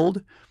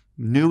build,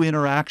 new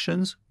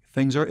interactions.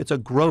 It's a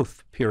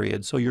growth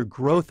period. So your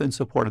growth and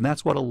support, and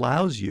that's what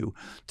allows you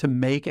to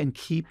make and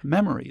keep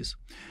memories.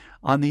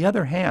 On the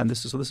other hand,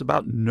 this is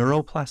about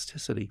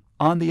neuroplasticity.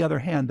 On the other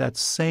hand, that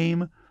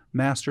same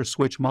master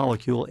switch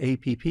molecule,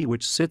 APP,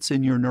 which sits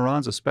in your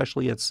neurons,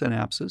 especially at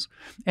synapses,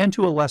 and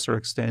to a lesser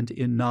extent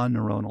in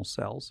non-neuronal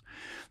cells.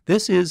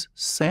 This is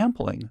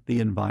sampling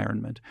the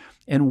environment.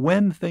 And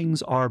when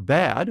things are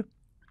bad,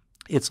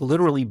 it's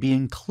literally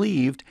being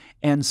cleaved,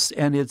 and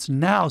it's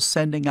now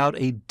sending out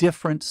a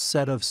different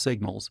set of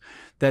signals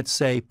that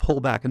say pull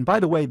back. And by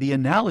the way, the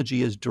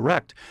analogy is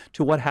direct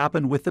to what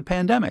happened with the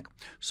pandemic.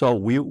 So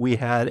we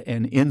had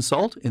an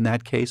insult, in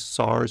that case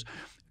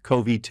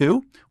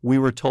SARS-CoV-2. We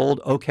were told,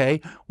 okay,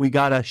 we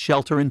got a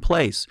shelter in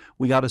place.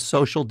 We got a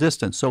social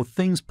distance. So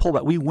things pulled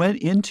back. We went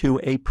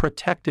into a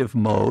protective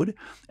mode.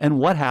 And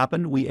what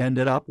happened? We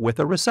ended up with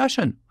a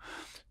recession.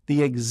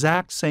 The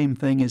exact same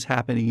thing is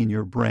happening in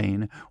your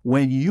brain.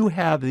 When you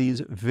have these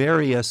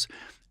various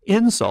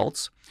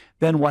insults,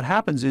 then what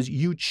happens is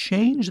you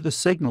change the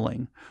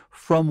signaling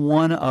from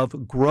one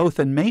of growth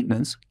and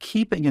maintenance,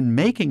 keeping and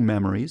making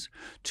memories,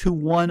 to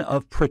one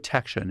of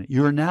protection.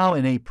 You're now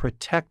in a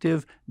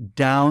protective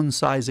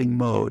downsizing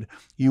mode.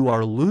 You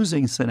are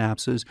losing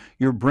synapses.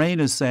 Your brain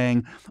is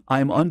saying,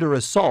 I'm under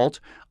assault.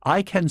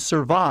 I can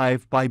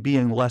survive by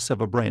being less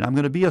of a brain. I'm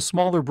going to be a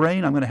smaller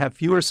brain. I'm going to have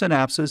fewer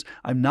synapses.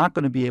 I'm not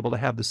going to be able to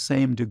have the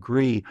same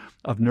degree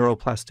of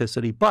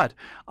neuroplasticity, but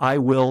I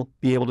will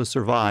be able to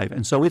survive.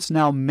 And so it's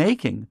now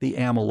making the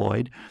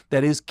amyloid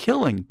that is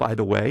killing, by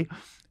the way,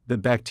 the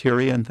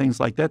bacteria and things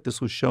like that.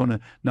 This was shown a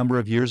number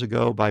of years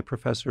ago by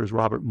Professors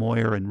Robert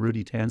Moyer and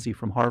Rudy Tanzi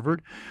from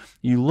Harvard.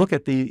 You look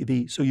at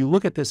so you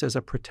look at this as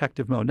a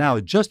protective mode. Now,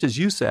 just as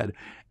you said,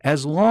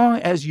 as long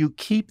as you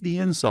keep the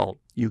insult,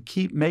 you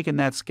keep making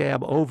that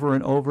scab over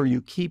and over,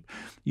 you keep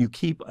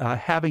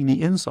having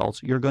the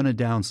insults, you're going to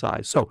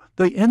downsize. So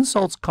the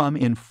insults come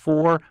in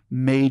 4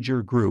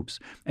 major groups,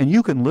 and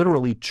you can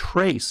literally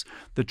trace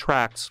the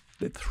tracks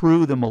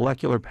through the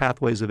molecular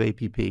pathways of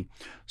APP.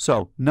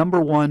 So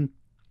number 1,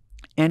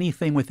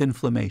 anything with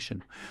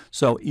inflammation.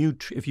 So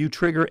if you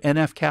trigger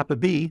NF-kappa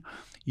B,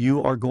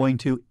 you are going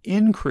to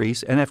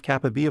increase.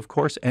 NF-kappa B, of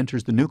course,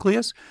 enters the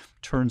nucleus,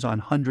 turns on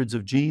hundreds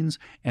of genes,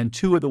 and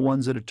 2 of the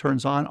ones that it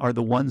turns on are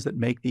the ones that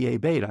make the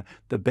A-beta,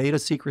 the beta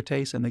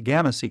secretase and the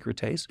gamma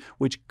secretase,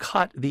 which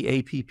cut the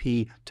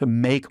APP to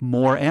make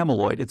more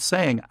amyloid. It's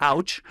saying,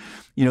 ouch,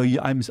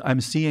 I'm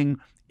seeing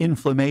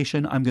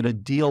inflammation, I'm going to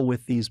deal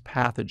with these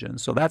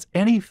pathogens. So that's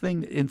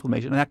anything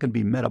inflammation. And that can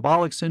be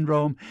metabolic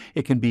syndrome.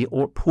 It can be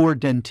poor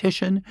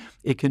dentition.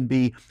 It can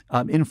be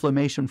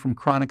inflammation from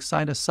chronic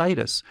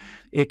sinusitis.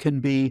 It can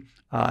be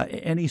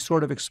any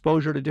sort of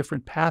exposure to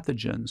different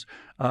pathogens,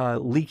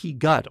 leaky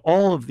gut,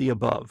 all of the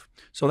above.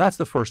 So that's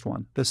the first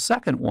one. The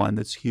second one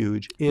that's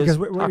huge is because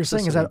what you're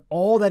saying is that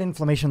all that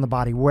inflammation in the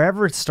body,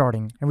 wherever it's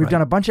starting, and we've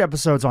done a bunch of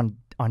episodes on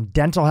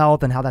dental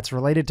health and how that's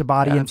related to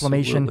body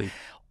inflammation.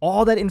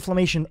 All that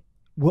inflammation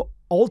will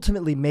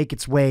ultimately make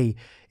its way.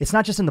 It's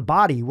not just in the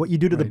body. What you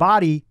do to the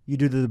body, you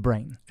do to the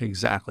brain.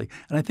 Exactly.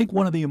 And I think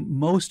one of the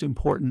most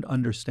important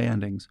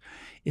understandings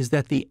is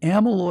that the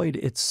amyloid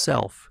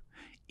itself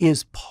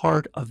is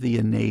part of the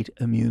innate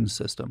immune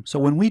system. So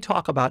when we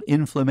talk about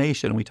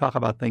inflammation, we talk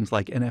about things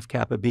like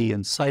NF-kappa B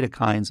and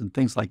cytokines and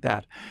things like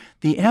that.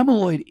 The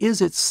amyloid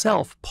is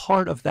itself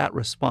part of that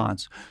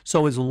response.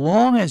 So as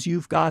long as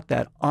you've got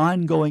that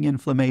ongoing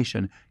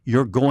inflammation,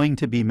 you're going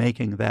to be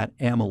making that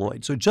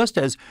amyloid. So just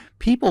as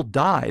people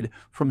died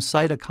from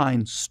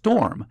cytokine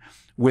storm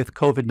with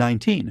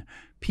COVID-19,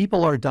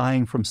 people are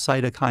dying from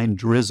cytokine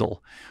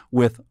drizzle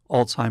with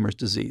Alzheimer's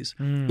disease.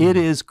 It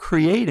is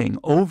creating,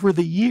 over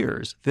the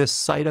years, this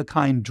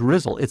cytokine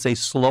drizzle. It's a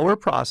slower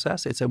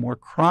process. It's a more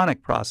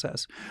chronic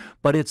process,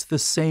 but it's the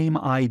same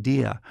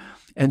idea.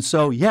 And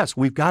so, yes,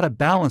 we've got to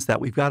balance that.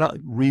 We've got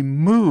to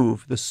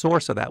remove the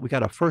source of that. We've got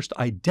to first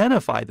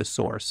identify the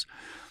source.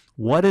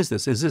 What is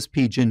this? Is this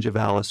P.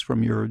 gingivalis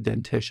from your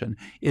dentition?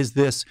 Is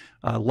this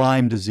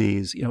Lyme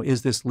disease?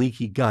 Is this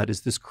leaky gut?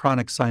 Is this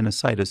chronic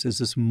sinusitis? Is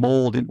this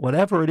mold?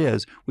 Whatever it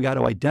is, we got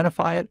to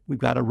identify it. We've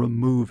got to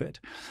remove it.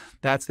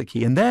 That's the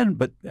key. And then,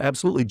 but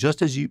absolutely,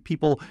 just as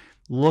people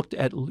looked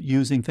at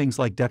using things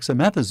like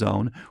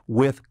dexamethasone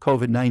with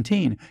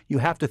COVID-19, you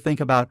have to think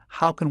about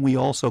how can we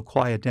also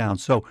quiet down.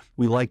 So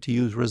we like to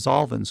use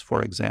resolvins,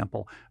 for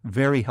example.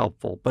 Very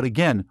helpful. But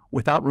again,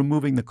 without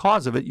removing the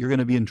cause of it, you're going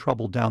to be in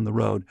trouble down the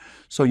road.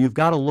 So you've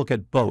got to look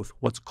at both,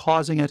 what's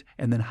causing it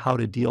and then how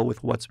to deal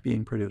with what's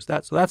being produced.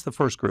 So that's the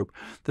first group.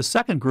 The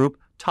second group,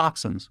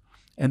 toxins.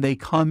 And they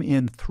come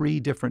in 3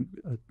 different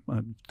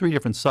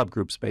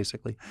subgroups,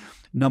 basically.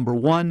 Number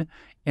 1,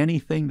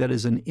 anything that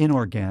is an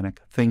inorganic,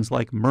 things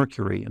like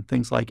mercury and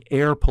things like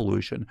air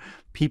pollution.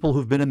 People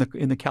who've been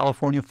in the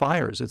California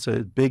fires, it's a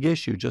big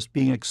issue, just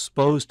being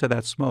exposed to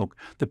that smoke.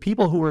 The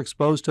people who were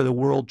exposed to the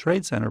World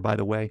Trade Center, by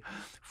the way,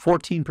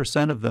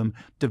 14% of them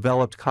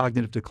developed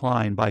cognitive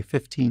decline by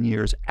 15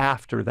 years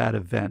after that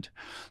event.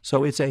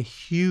 So it's a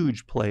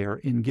huge player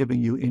in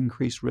giving you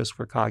increased risk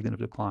for cognitive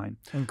decline.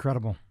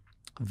 Incredible.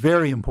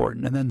 Very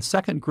important. And then the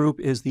second group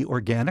is the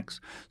organics.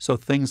 So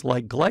things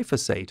like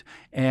glyphosate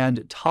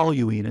and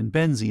toluene and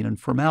benzene and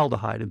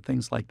formaldehyde and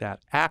things like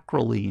that.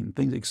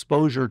 Acrolein,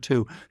 exposure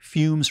to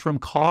fumes from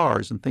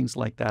cars and things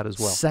like that as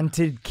well.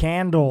 Scented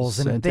candles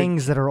and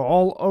things that are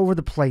all over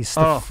the place.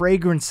 The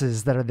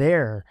fragrances that are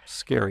there.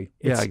 Scary.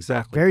 It's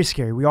exactly. Very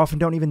scary. We often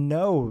don't even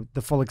know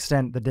the full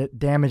extent, the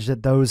damage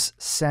that those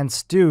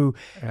scents do,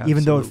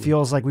 even though it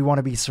feels like we want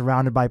to be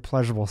surrounded by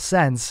pleasurable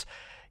scents.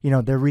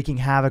 They're wreaking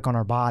havoc on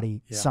our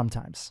body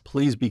sometimes.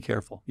 Please be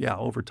careful.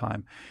 Over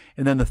time.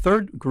 And then the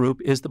third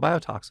group is the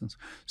biotoxins.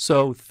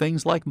 So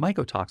things like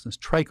mycotoxins,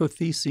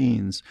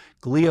 trichothecenes,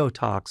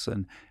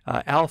 gliotoxin,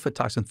 alpha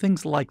toxin,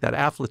 things like that,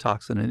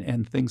 aflatoxin,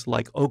 and things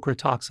like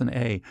ochratoxin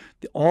A.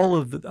 All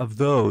of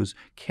those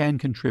can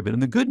contribute.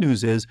 And the good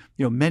news is,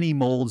 many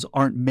molds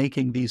aren't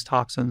making these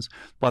toxins,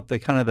 but the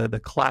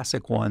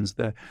classic ones,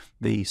 the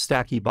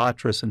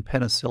Stachybotrys and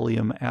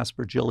Penicillium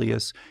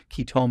aspergillus,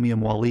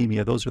 Chaetomium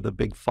wallemia, those are the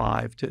big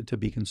 5 to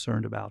be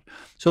concerned about.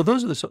 So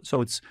those are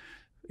so it's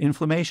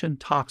inflammation,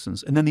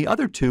 toxins. And then the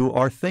other 2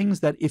 are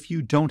things that if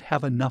you don't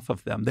have enough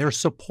of them, they're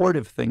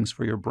supportive things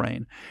for your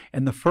brain.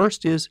 And the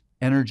first is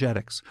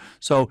energetics.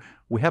 So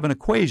we have an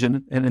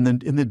equation, and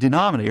in the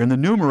denominator, in the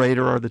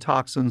numerator are the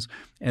toxins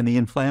and the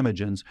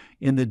inflammagens.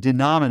 In the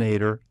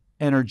denominator,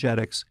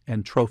 energetics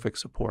and trophic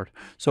support.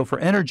 So for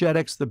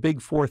energetics, the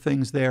big 4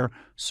 things there: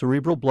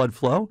 cerebral blood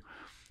flow,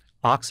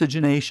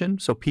 oxygenation,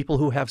 so people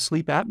who have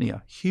sleep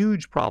apnea,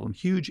 huge problem,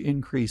 huge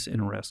increase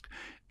in risk.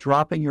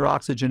 dropping your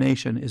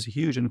oxygenation is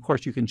huge. And of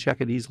course, you can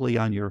check it easily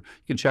you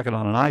can check it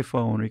on an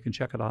iPhone, or you can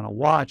check it on a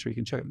watch, or you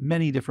can check it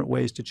many different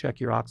ways to check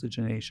your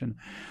oxygenation.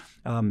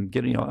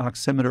 Get an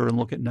oximeter and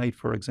look at night,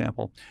 for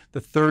example. The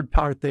third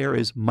part there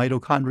is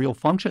mitochondrial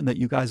function that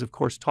you guys, of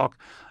course, talk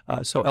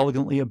so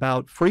elegantly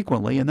about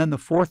frequently. And then the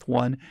fourth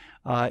one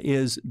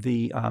is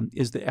the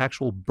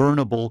actual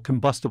burnable,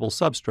 combustible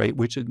substrate,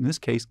 which in this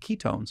case,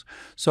 ketones.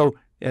 So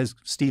as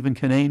Stephen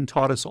Kinane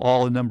taught us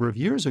all a number of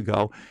years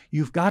ago,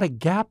 you've got a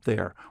gap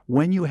there.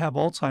 When you have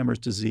Alzheimer's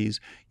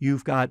disease,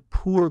 you've got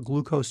poor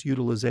glucose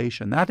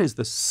utilization. That is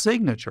the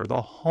signature,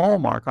 the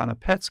hallmark on a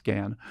PET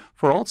scan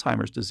for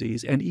Alzheimer's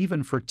disease, and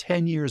even for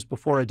 10 years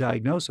before a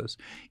diagnosis,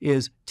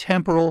 is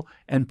temporal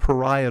and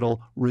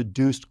parietal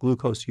reduced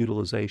glucose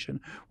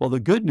utilization. Well, the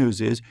good news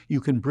is you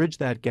can bridge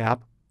that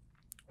gap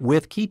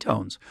with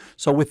ketones.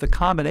 So with the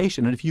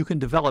combination, and if you can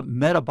develop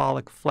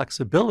metabolic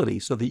flexibility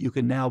so that you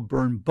can now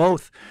burn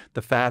both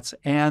the fats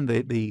and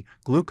the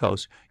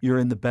glucose, you're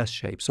in the best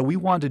shape. So we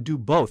want to do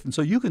both. And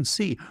so you can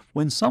see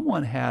when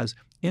someone has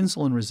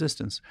insulin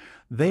resistance,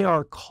 they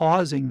are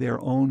causing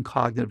their own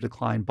cognitive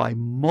decline by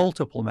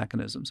multiple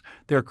mechanisms.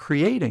 They're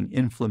creating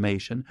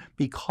inflammation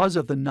because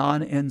of the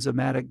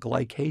non-enzymatic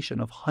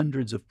glycation of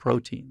hundreds of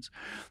proteins.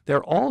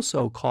 They're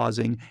also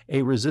causing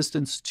a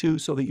resistance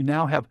so that you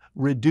now have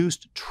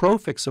reduced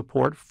trophic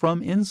support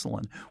from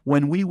insulin.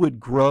 When we would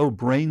grow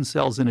brain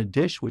cells in a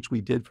dish, which we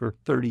did for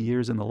 30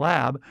 years in the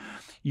lab,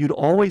 you'd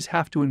always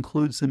have to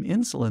include some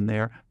insulin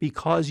there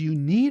because you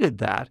needed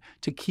that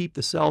to keep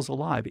the cells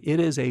alive. It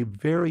is a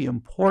very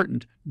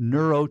important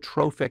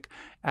neurotrophic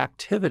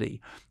activity.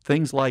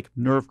 Things like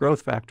nerve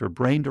growth factor,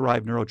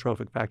 brain-derived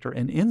neurotrophic factor,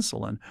 and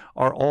insulin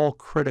are all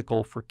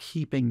critical for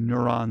keeping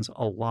neurons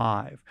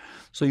alive.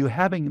 So you're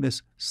having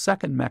this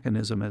second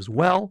mechanism as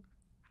well.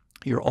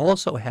 You're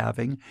also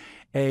having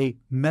a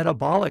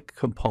metabolic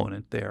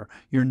component there.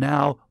 You're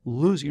not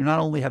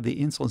only have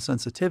the insulin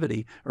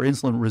sensitivity or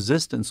insulin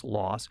resistance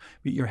loss,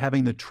 but you're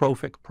having the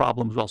trophic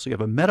problem as well. So you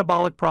have a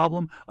metabolic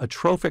problem, a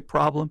trophic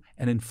problem,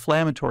 an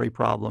inflammatory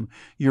problem.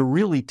 You're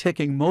really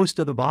ticking most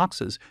of the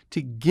boxes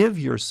to give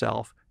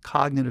yourself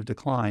cognitive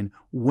decline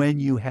when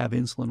you have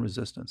insulin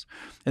resistance.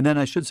 And then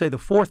I should say the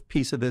fourth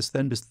piece of this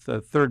then, the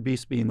third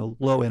piece being the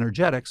low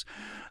energetics,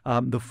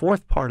 the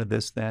fourth part of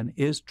this then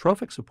is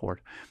trophic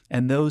support.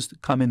 And those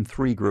come in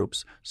three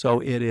groups. So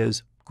it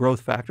is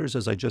growth factors,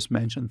 as I just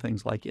mentioned,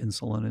 things like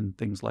insulin and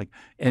things like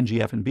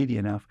NGF and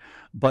BDNF.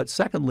 But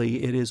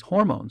secondly, it is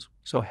hormones.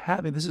 So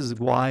this is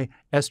why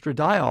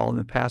estradiol in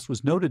the past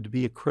was noted to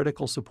be a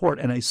critical support.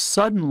 And a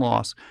sudden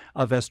loss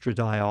of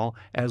estradiol,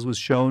 as was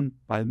shown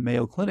by the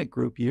Mayo Clinic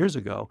group years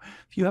ago,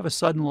 if you have a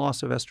sudden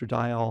loss of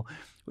estradiol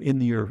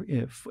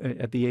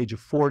at the age of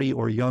 40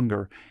 or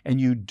younger, and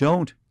you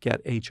don't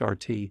get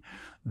HRT,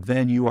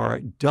 then you are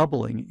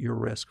doubling your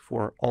risk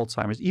for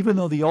Alzheimer's. Even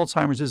though the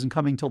Alzheimer's isn't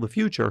coming till the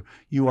future,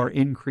 you are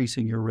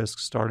increasing your risk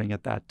starting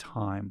at that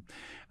time.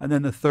 And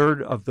then the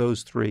third of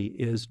those three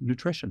is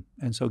nutrition.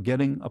 And so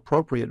getting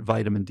appropriate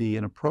vitamin D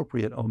and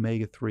appropriate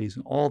omega-3s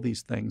and all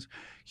these things,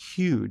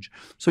 huge.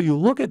 So you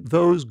look at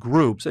those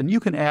groups, and you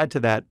can add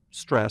to that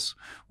stress,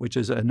 which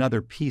is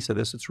another piece of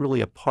this. It's really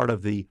a part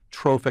of the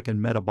trophic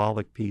and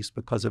metabolic piece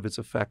because of its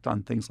effect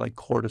on things like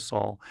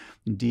cortisol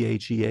and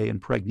DHEA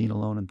and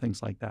pregnenolone and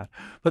things like that.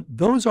 But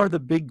those are the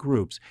big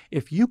groups.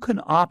 If you can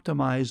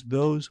optimize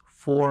those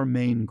four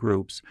main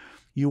groups,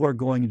 you are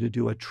going to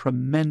do a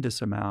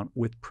tremendous amount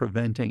with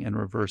preventing and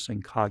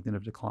reversing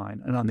cognitive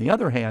decline. And on the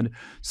other hand,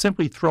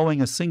 simply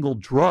throwing a single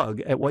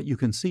drug at what you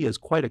can see is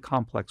quite a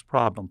complex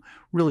problem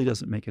really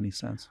doesn't make any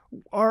sense.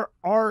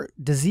 Our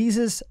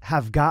diseases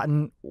have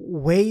gotten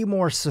way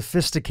more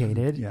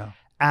sophisticated. Yeah.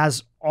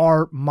 As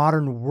our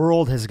modern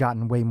world has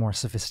gotten way more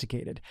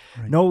sophisticated.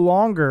 Right. No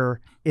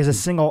longer is a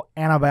single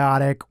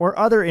antibiotic or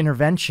other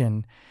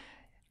intervention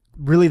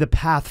really the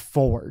path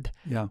forward.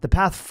 Yeah. The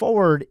path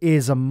forward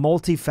is a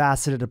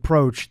multifaceted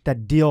approach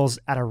that deals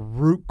at a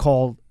root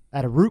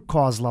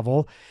cause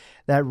level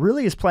that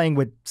really is playing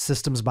with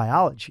systems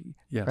biology.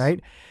 Yes.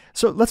 Right?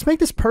 So let's make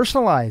this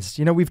personalized.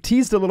 We've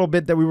teased a little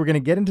bit that we were going to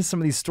get into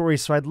some of these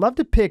stories. So I'd love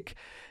to pick,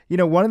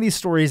 one of these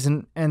stories,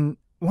 and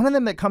one of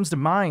them that comes to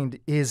mind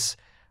is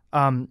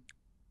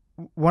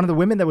one of the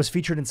women that was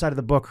featured inside of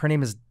the book. Her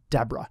name is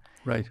Deborah.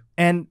 Right.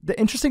 And the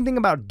interesting thing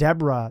about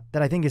Deborah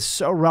that I think is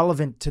so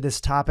relevant to this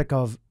topic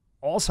of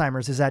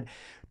Alzheimer's is that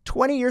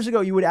 20 years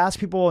ago, you would ask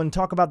people and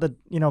talk about the,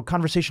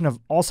 conversation of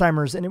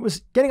Alzheimer's, and it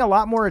was getting a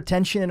lot more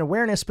attention and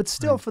awareness, but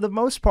still, for the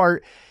most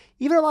part,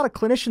 even a lot of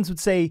clinicians would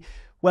say,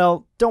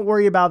 well, don't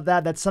worry about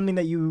that. That's something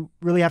that you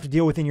really have to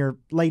deal with in your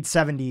late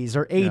 70s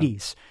or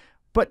 80s. Yeah.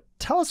 But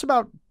tell us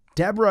about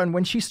Deborah and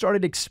when she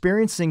started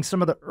experiencing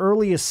some of the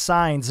earliest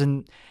signs.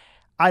 And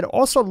I'd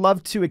also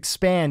love to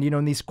expand,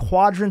 in these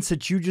quadrants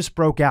that you just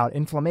broke out,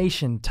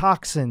 inflammation,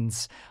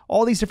 toxins,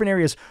 all these different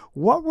areas.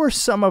 What were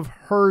some of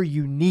her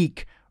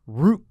unique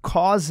root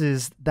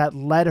causes that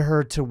led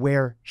her to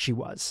where she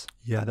was?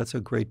 Yeah, that's a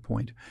great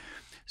point.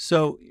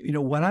 So,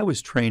 when I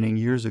was training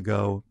years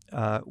ago,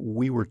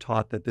 we were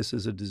taught that this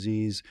is a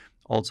disease,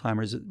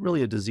 Alzheimer's is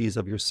really a disease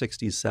of your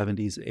 60s,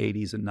 70s,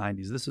 80s, and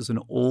 90s. This is an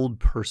old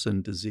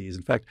person disease.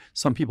 In fact,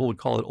 some people would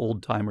call it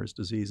old-timers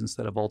disease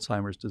instead of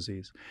Alzheimer's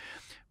disease.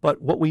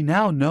 But what we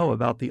now know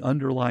about the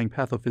underlying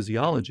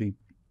pathophysiology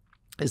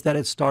is that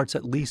it starts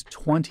at least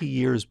 20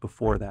 years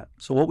before that.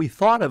 So what we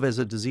thought of as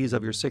a disease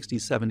of your 60s,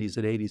 70s,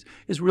 and 80s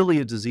is really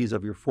a disease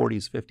of your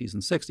 40s, 50s,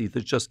 and 60s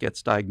that just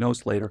gets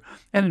diagnosed later.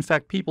 And in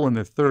fact, people in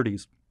their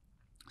 30s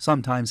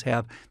sometimes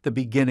have the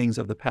beginnings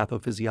of the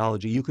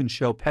pathophysiology. You can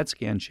show PET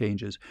scan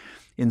changes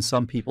in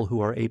some people who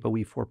are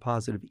ApoE4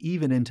 positive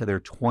even into their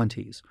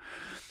 20s.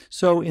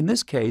 So in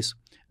this case,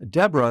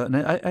 Deborah, and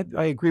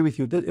I agree with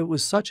you, that it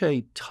was such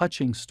a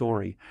touching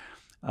story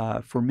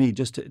for me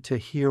just to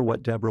hear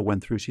what Deborah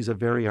went through. She's a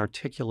very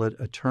articulate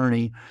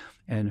attorney,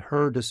 and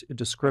her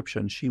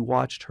description, she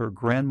watched her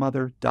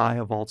grandmother die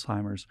of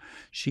Alzheimer's.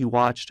 She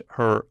watched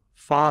her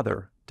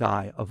father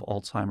die of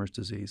Alzheimer's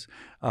disease,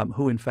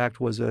 who in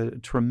fact was a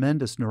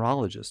tremendous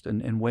neurologist.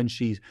 And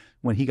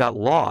when he got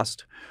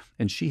lost,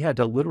 and she had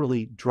to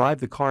literally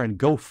drive the car and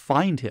go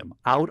find him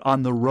out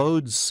on the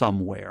road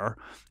somewhere,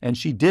 and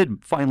she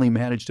did finally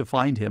manage to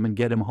find him and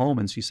get him home.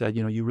 And she said,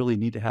 you really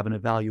need to have an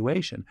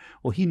evaluation.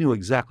 Well, he knew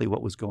exactly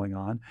what was going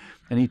on,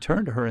 and he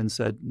turned to her and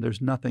said,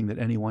 "There's nothing that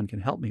anyone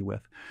can help me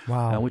with."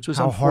 Wow, which was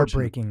how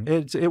heartbreaking.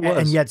 It was,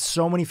 and yet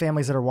so many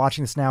families that are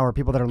watching this now, or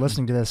people that are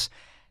listening to this,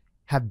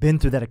 have been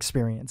through that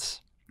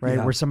experience, right?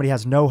 Yeah. Where somebody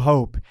has no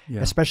hope,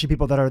 Yeah. especially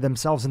people that are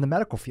themselves in the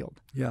medical field.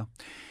 Yeah.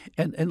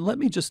 And let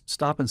me just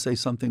stop and say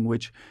something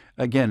which,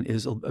 again,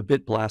 is a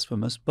bit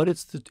blasphemous, but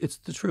it's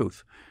the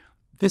truth.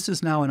 This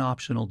is now an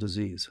optional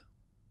disease.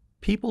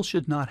 People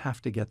should not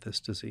have to get this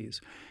disease.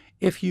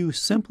 If you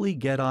simply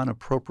get on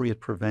appropriate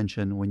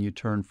prevention when you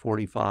turn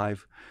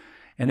 45,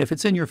 and if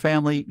it's in your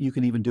family, you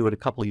can even do it a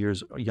couple of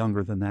years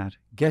younger than that.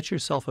 Get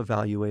yourself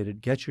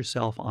evaluated, get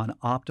yourself on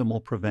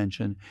optimal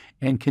prevention,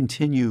 and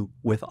continue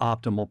with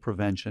optimal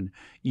prevention.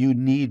 You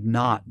need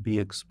not be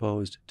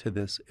exposed to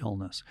this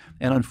illness.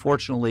 And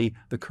unfortunately,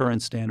 the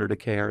current standard of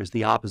care is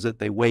the opposite.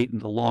 They wait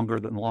until longer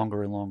and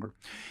longer and longer.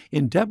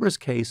 In Deborah's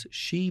case,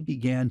 she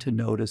began to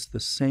notice the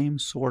same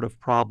sort of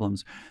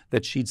problems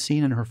that she'd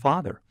seen in her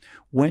father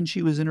when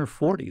she was in her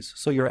 40s.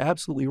 So you're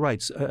absolutely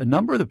right. A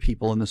number of the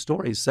people in the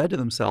stories said to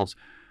themselves,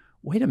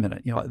 wait a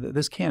minute,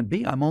 this can't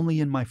be. I'm only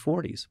in my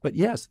 40s. But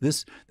yes,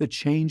 the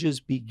changes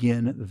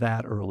begin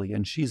that early.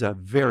 And she's a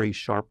very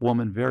sharp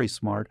woman, very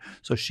smart.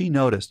 So she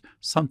noticed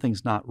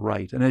something's not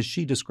right. And as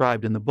she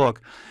described in the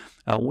book,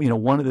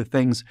 one of the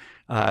things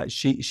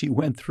she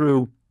went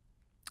through,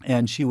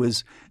 and she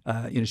was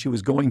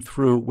going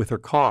through with her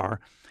car,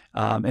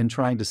 and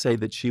trying to say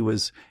that she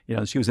was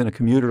in a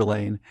commuter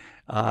lane,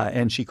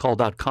 and she called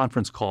out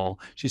conference call.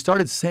 She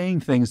started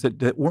saying things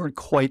that weren't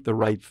quite the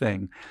right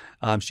thing.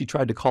 She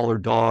tried to call her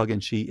dog,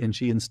 and she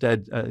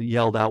instead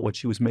yelled out what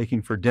she was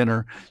making for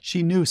dinner.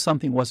 She knew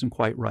something wasn't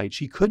quite right.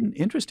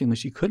 Interestingly,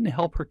 she couldn't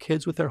help her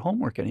kids with their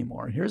homework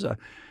anymore. And here's a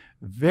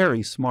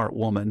very smart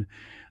woman,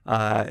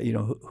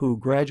 who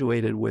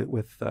graduated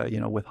with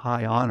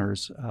high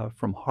honors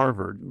from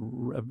Harvard.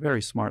 A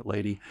very smart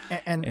lady.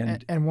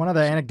 And one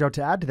other anecdote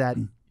to add to that,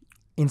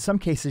 in some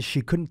cases,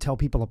 she couldn't tell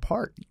people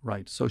apart.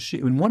 Right. So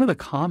and one of the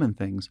common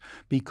things,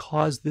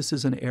 because this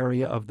is an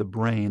area of the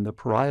brain, the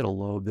parietal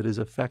lobe, that is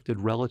affected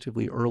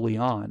relatively early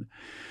on,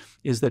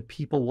 is that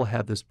people will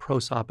have this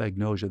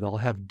prosopagnosia. They'll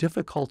have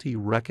difficulty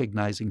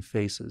recognizing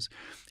faces.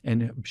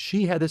 And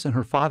she had this, and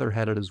her father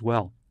had it as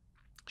well.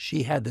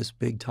 She had this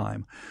big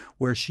time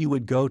where she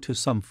would go to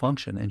some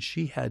function and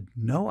she had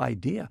no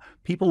idea.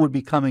 People would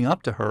be coming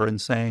up to her and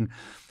saying,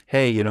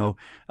 hey,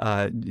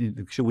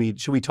 should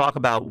we talk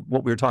about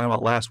what we were talking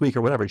about last week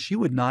or whatever? She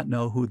would not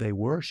know who they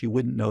were. She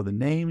wouldn't know the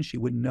names. She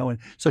wouldn't know. And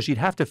so she'd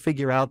have to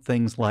figure out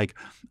things like,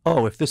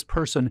 oh, if this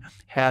person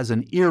has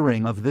an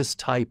earring of this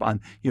type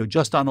on,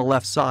 just on the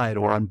left side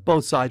or on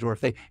both sides, or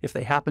if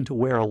they happen to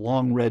wear a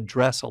long red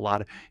dress a lot,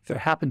 if they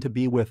happen to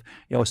be with,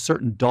 a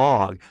certain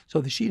dog.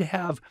 So that she'd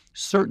have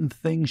certain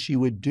things she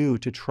would do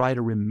to try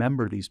to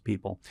remember these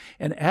people.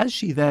 And as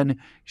she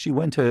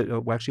went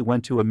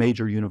to a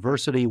major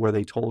university where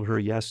they told her,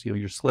 yes,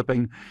 you're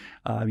slipping,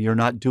 you're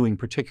not doing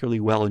particularly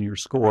well in your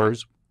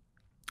scores.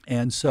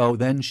 And so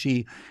then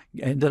she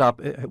ended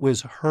up, it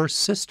was her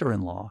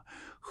sister-in-law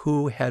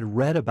who had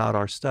read about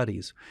our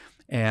studies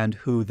and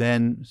who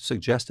then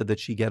suggested that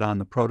she get on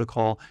the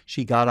protocol.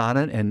 She got on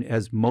it, and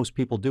as most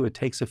people do, it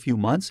takes a few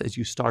months as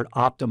you start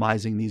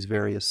optimizing these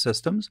various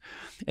systems.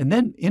 And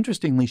then,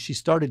 interestingly, she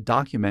started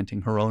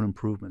documenting her own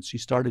improvements. She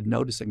started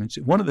noticing. And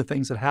one of the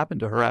things that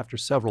happened to her after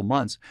several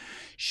months,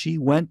 she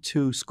went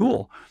to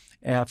school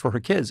for her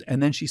kids.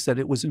 And then she said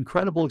it was an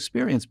incredible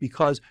experience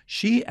because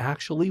she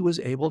actually was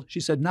able, she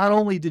said, not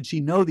only did she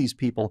know these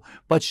people,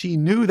 but she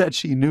knew that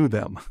she knew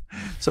them.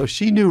 So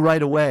she knew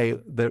right away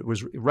that it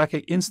was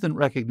instant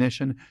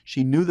recognition.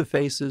 She knew the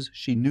faces,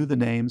 she knew the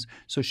names.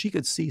 So she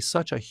could see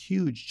such a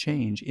huge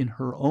change in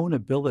her own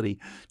ability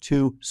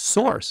to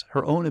source,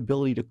 her own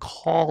ability to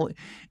call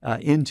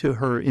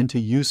into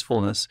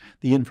usefulness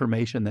the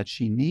information that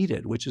she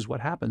needed, which is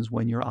what happens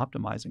when you're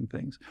optimizing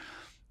things.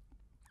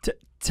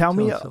 Tell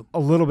me a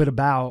little bit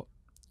about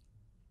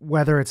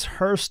whether it's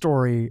her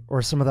story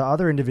or some of the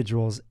other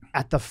individuals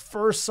at the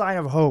first sign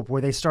of hope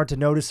where they start to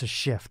notice a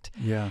shift.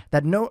 Yeah.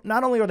 That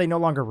not only are they no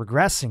longer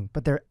regressing,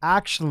 but they're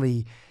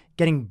actually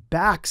getting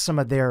back some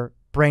of their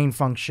brain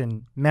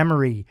function,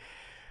 memory.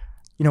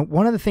 You know,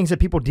 one of the things that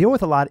people deal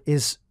with a lot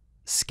is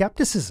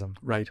skepticism.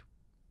 Right.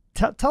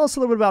 Tell us a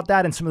little bit about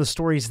that and some of the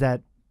stories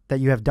that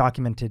you have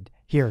documented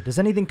here. Does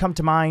anything come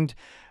to mind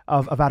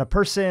about a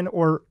person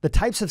or the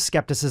types of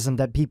skepticism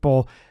that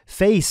people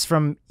face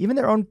from even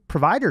their own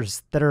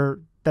providers that are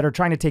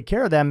trying to take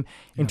care of them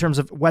in terms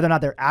of whether or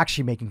not they're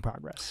actually making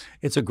progress?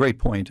 It's a great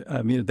point.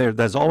 I mean,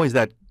 there's always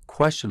that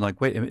question,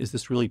 like, wait, is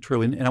this really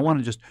true? And I want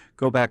to just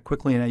go back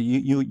quickly. And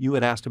you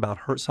had asked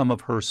about some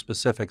of her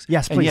specifics.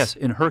 Yes, please. And yes,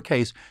 in her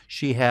case,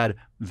 she had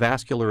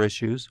vascular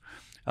issues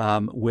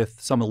with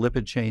some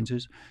lipid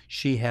changes.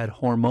 She had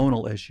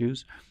hormonal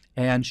issues.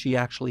 And she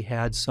actually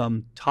had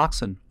some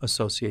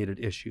toxin-associated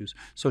issues.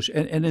 So,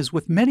 and as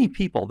with many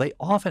people, they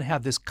often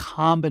have this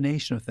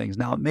combination of things.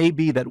 Now, it may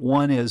be that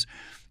one is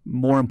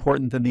more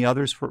important than the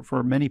others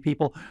for many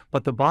people,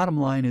 but the bottom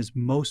line is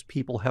most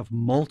people have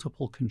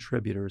multiple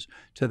contributors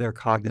to their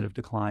cognitive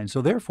decline.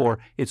 So therefore,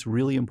 it's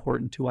really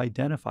important to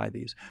identify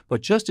these.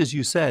 But just as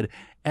you said,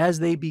 as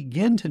they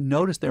begin to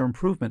notice their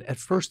improvement, at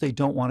first they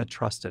don't want to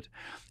trust it.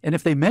 And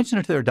if they mention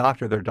it to their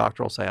doctor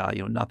will say,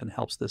 nothing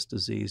helps this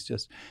disease.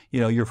 Just,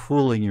 you're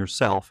fooling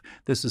yourself.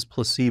 This is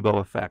placebo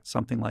effect,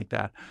 something like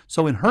that.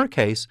 So in her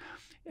case,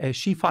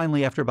 she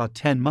finally, after about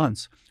 10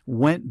 months,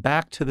 went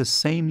back to the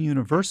same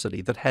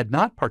university that had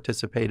not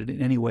participated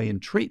in any way in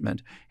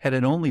treatment, had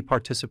only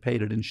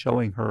participated in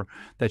showing her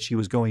that she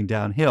was going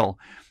downhill.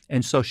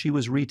 And so she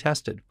was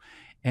retested.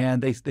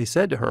 And they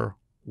said to her,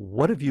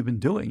 what have you been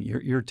doing?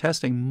 You're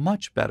testing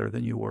much better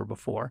than you were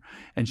before.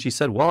 And she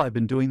said, well, I've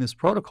been doing this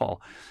protocol.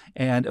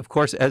 And of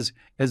course, as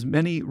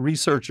many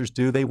researchers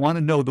do, they want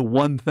to know the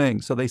one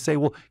thing. So they say,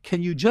 well,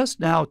 can you just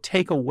now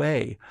take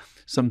away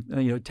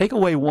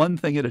one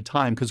thing at a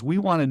time, because we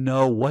want to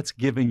know what's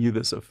giving you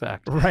this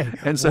effect. Right.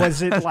 And so,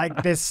 was it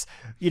like this,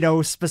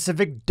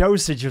 specific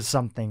dosage of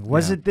something?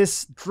 Was it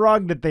this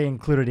drug that they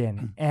included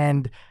in?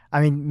 And I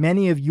mean,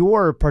 many of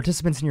your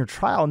participants in your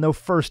trial know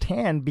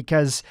firsthand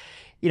because,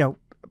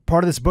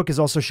 part of this book is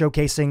also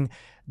showcasing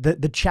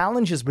the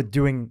challenges with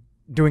doing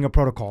a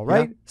protocol,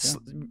 right? Yeah.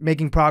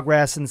 Making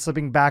progress and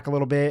slipping back a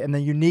little bit, and the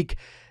unique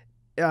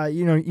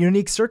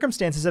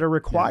circumstances that are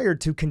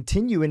required to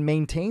continue and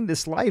maintain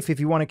this life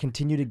if you want to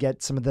continue to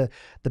get some of the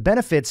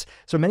benefits.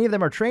 So many of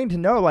them are trained to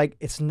know, like,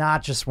 it's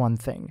not just one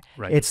thing.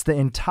 Right. It's the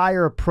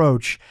entire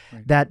approach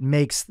that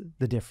makes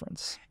the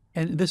difference.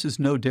 And this is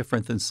no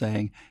different than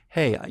saying,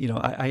 hey,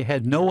 I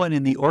had no one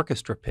in the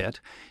orchestra pit.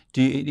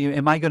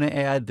 Am I going to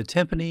add the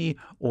timpani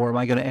or am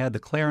I going to add the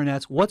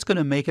clarinets? What's going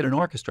to make it an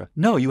orchestra?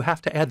 No, you have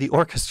to add the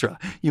orchestra.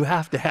 You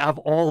have to have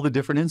all the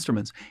different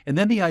instruments. And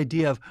then the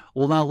idea of,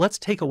 well, now let's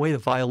take away the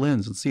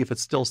violins and see if it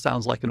still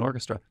sounds like an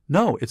orchestra.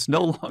 No, it's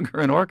no longer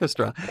an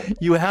orchestra.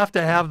 You have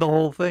to have the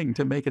whole thing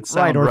to make it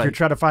sound right. Or if you're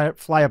trying to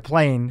fly a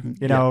plane,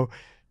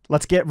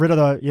 let's get rid of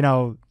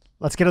the,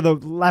 let's get rid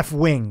of the left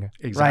wing,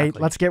 right?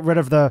 Let's get rid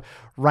of the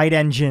right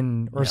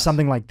engine or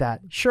something like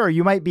that. Sure,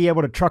 you might be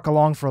able to truck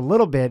along for a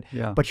little bit,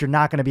 but you're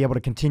not going to be able to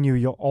continue.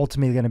 You're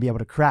ultimately going to be able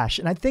to crash.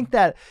 And I think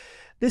that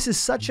this is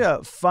such a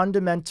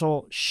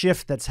fundamental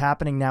shift that's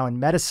happening now in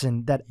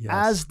medicine that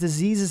as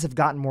diseases have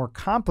gotten more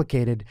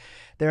complicated,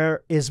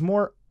 there is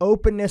more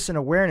openness and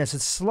awareness.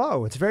 It's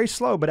slow. It's very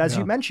slow. But as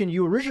you mentioned,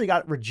 you originally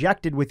got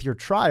rejected with your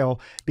trial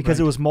because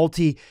it was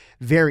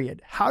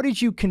multivariate. How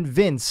did you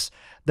convince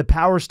the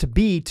powers to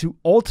be to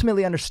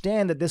ultimately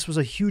understand that this was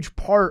a huge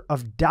part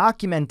of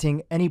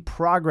documenting any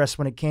progress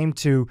when it came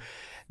to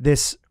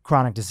this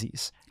chronic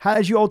disease? How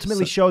did you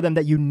ultimately show them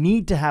that you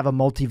need to have a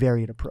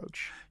multivariate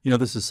approach?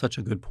 This is such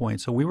a good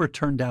point. So we were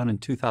turned down in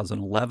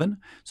 2011.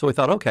 So we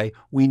thought, okay,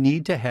 we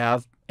need to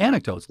have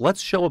anecdotes.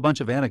 Let's show a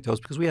bunch of anecdotes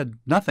because we had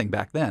nothing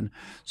back then.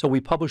 So we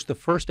published the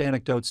first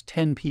anecdotes,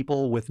 10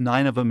 people with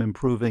 9 of them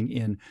improving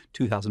in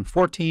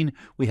 2014.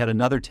 We had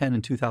another 10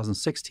 in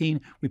 2016.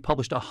 We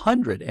published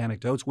 100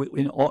 anecdotes.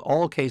 In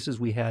all cases,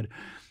 we had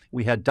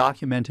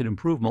documented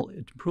approval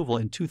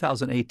in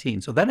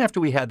 2018. So then after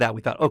we had that,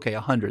 we thought, okay,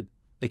 100.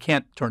 They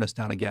can't turn us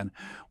down again.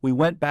 We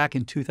went back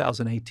in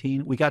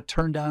 2018. We got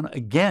turned down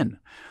again.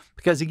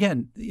 Because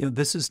again,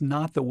 this is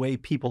not the way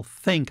people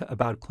think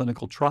about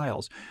clinical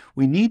trials.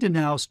 We need to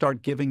now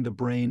start giving the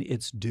brain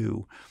its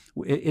due.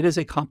 It is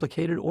a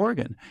complicated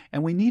organ,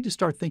 and we need to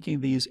start thinking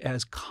of these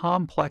as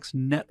complex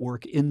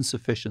network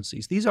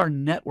insufficiencies. These are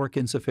network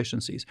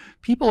insufficiencies.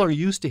 People are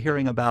used to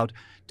hearing about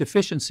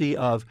deficiency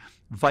of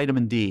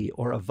vitamin D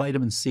or of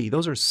vitamin C.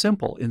 Those are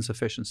simple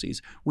insufficiencies.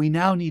 We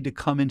now need to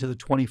come into the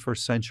 21st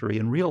century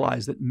and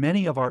realize that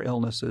many of our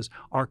illnesses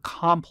are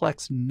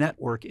complex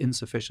network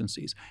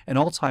insufficiencies, and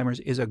Alzheimer's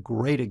is a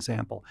great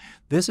example.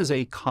 This is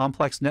a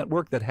complex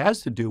network that has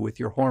to do with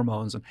your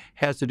hormones and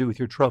has to do with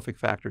your trophic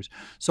factors.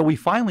 So we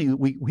finally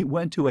we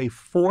went to a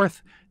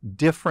fourth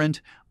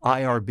different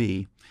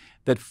IRB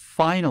that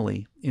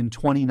finally in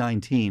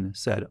 2019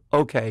 said,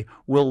 okay,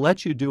 we'll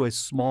let you do a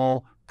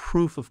small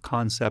proof of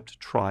concept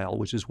trial,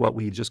 which is what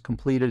we just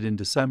completed in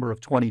December of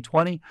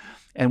 2020,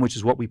 and which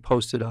is what we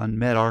posted on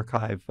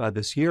medRxiv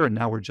this year. And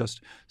now we're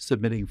just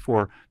submitting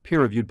for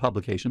peer-reviewed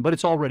publication. But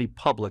it's already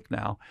public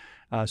now,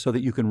 so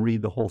that you can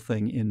read the whole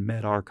thing in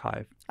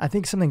medRxiv. I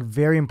think something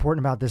very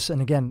important about this,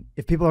 and again,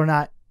 if people are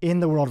not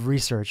in the world of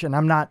research, and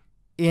I'm not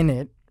in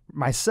it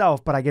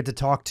myself, but I get to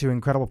talk to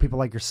incredible people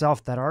like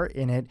yourself that are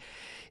in it,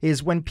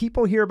 is when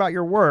people hear about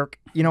your work,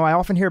 I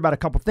often hear about a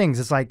couple things.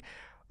 It's like,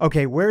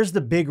 okay, where's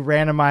the big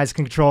randomized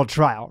controlled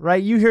trial,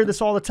 right? You hear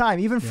this all the time,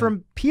 even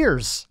from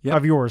peers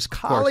of yours,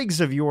 colleagues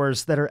of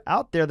yours that are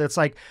out there that's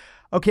like,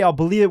 okay, I'll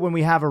believe it when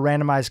we have a big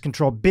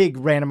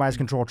randomized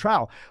controlled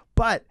trial.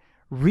 But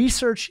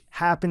research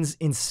happens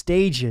in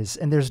stages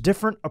and there's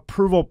different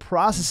approval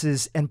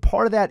processes. And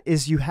part of that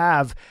is you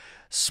have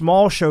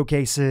small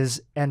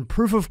showcases and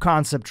proof of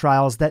concept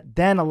trials that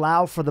then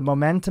allow for the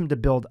momentum to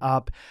build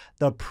up,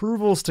 the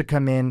approvals to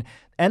come in,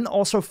 and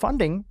also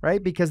funding,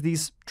 right? Because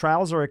these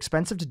trials are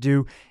expensive to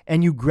do,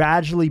 and you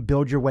gradually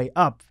build your way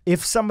up.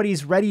 If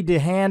somebody's ready to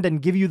hand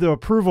and give you the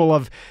approval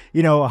of,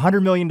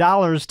 $100 million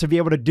to be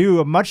able to do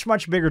a much,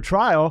 much bigger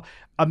trial,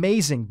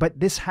 amazing. But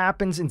this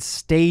happens in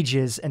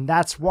stages, and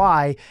that's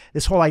why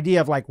this whole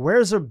idea of like,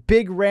 where's a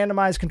big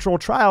randomized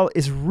controlled trial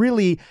is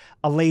really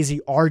a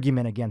lazy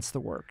argument against the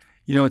work.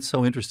 It's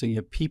so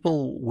interesting.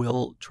 People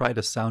will try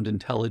to sound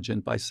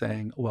intelligent by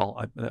saying,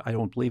 well, I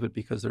don't believe it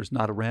because there's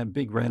not a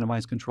big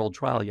randomized controlled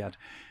trial yet.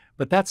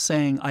 But that's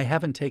saying I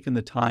haven't taken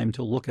the time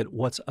to look at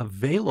what's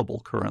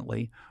available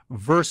currently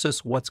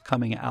versus what's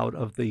coming out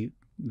of the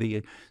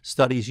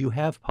studies you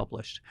have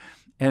published.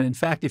 And in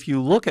fact, if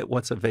you look at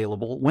what's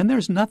available, when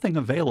there's nothing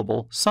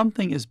available,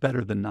 something is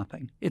better than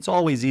nothing. It's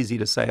always easy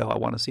to say, oh, I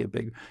want to see a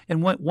big.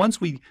 And once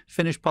we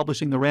finish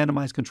publishing the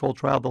randomized controlled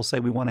trial, they'll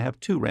say we want to have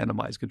 2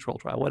 randomized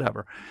controlled trial,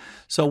 whatever.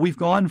 So we've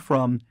gone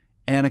from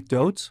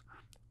anecdotes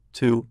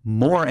to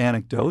more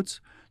anecdotes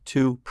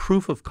to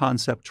proof of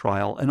concept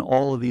trial, and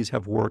all of these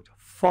have worked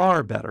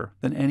far better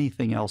than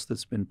anything else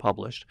that's been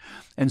published.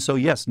 And so,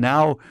 yes,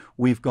 now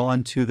we've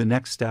gone to the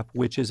next step,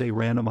 which is a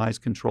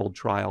randomized controlled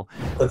trial.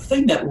 The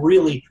thing that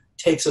really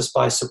takes us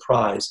by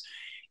surprise,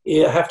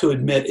 I have to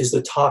admit, is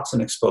the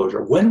toxin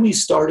exposure. When we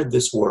started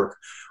this work,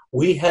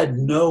 we had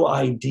no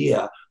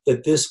idea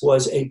that this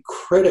was a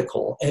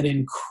critical and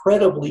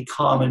incredibly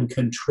common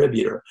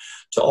contributor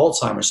to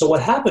Alzheimer's. So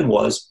what happened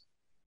was,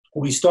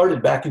 we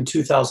started back in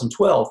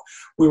 2012,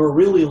 we were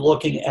really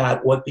looking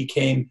at what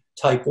became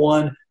type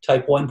 1,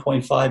 type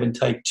 1.5, and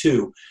type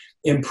 2,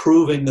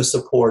 improving the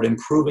support,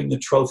 improving the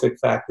trophic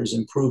factors,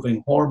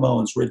 improving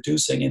hormones,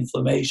 reducing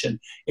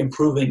inflammation,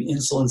 improving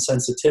insulin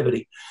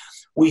sensitivity.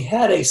 We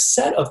had a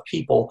set of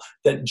people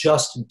that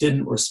just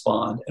didn't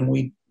respond, and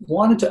we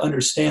wanted to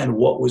understand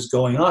what was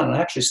going on. And I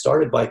actually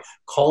started by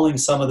calling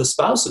some of the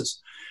spouses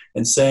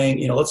and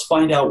saying, let's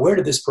find out, where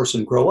did this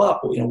person grow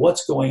up?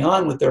 What's going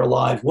on with their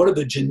lives? What are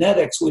the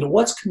genetics?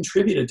 What's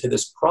contributed to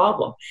this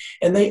problem?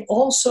 And they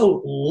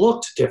also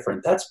looked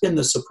different. That's been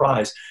the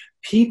surprise.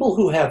 People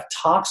who have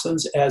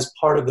toxins as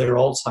part of their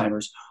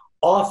Alzheimer's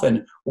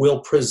often will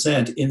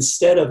present,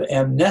 instead of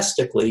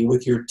amnestically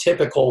with your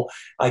typical,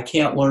 I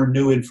can't learn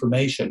new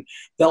information,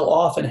 they'll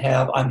often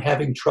have, I'm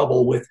having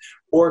trouble with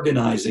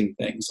organizing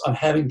things. I'm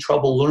having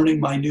trouble learning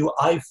my new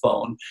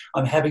iPhone.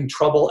 I'm having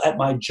trouble at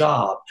my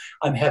job.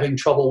 I'm having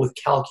trouble with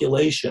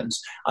calculations.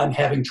 I'm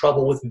having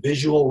trouble with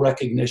visual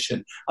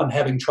recognition. I'm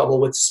having trouble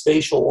with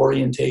spatial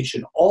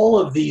orientation. All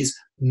of these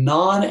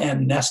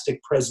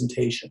non-amnestic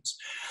presentations.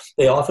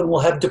 They often will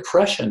have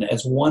depression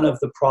as one of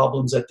the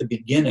problems at the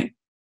beginning.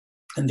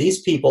 And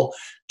these people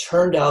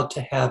turned out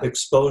to have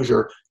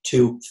exposure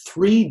to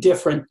 3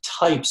 different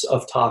types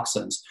of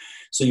toxins.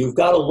 So you've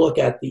got to look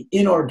at the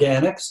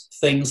inorganics,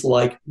 things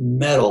like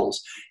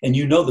metals. And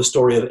you know the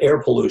story of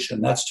air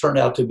pollution. That's turned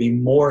out to be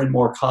more and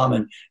more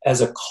common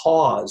as a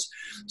cause.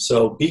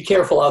 So be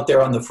careful out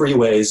there on the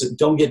freeways.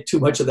 Don't get too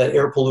much of that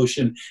air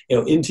pollution,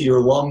 into your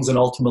lungs and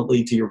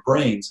ultimately to your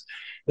brains.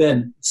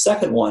 Then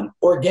second one,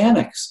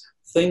 organics,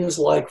 things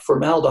like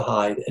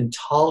formaldehyde and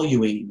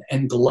toluene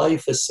and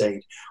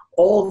glyphosate.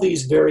 All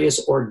these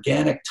various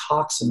organic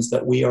toxins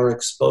that we are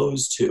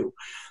exposed to.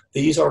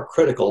 These are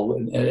critical.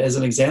 And as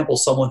an example,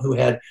 someone who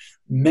had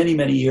many,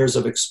 many years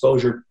of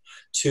exposure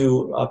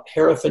to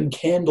paraffin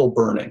candle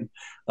burning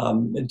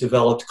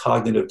developed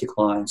cognitive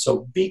decline.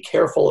 So be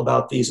careful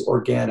about these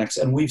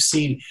organics. And we've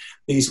seen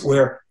these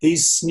where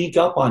these sneak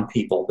up on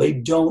people. They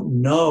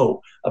don't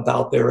know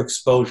about their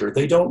exposure.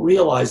 They don't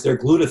realize their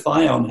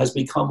glutathione has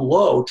become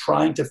low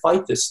trying to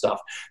fight this stuff.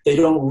 They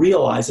don't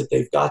realize that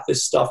they've got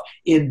this stuff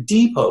in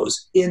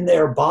depots in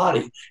their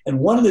body. And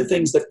one of the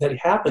things that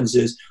happens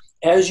is,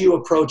 as you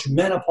approach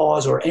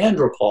menopause or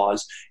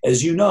andropause,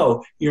 as you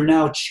know, you're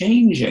now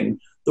changing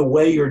the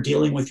way you're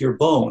dealing with your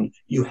bone.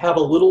 You have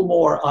a little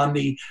more on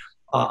the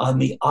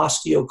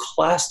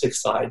osteoclastic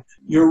side.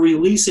 You're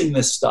releasing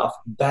this stuff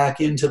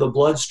back into the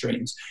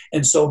bloodstreams.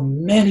 And so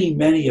many,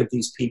 many of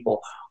these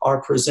people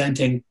are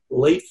presenting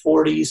late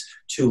 40s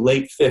to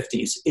late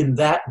 50s. In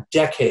that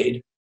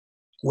decade,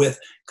 with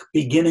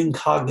beginning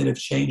cognitive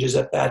changes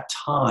at that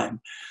time.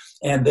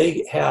 And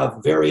they have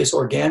various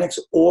organics,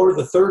 or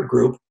the third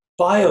group,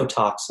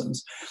 biotoxins.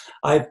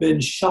 I've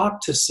been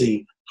shocked to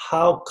see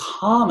how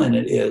common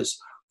it is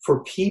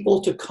for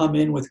people to come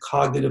in with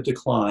cognitive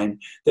decline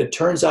that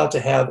turns out to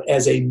have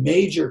as a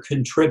major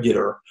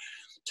contributor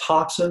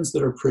toxins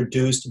that are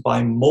produced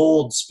by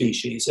mold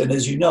species. And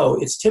as you know,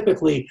 it's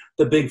typically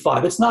the big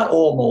five. It's not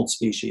all mold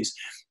species.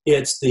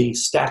 It's the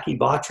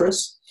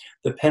Stachybotrys,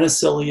 the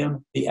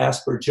Penicillium, the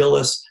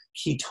Aspergillus,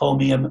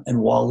 Chaetomium, and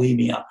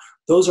Wallemia.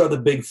 Those are the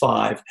big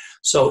five.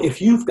 So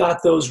if you've got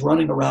those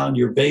running around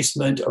your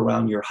basement,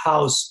 around your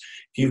house,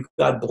 if you've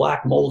got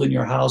black mold in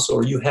your house,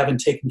 or you haven't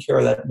taken care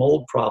of that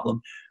mold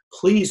problem,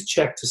 please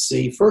check to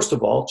see, first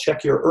of all,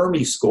 check your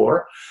ERMI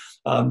score.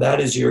 That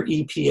is your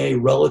EPA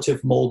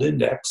Relative Mold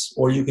Index,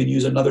 or you can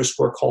use another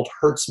score called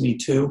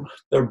HERTS-Me2.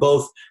 They're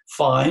both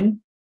fine,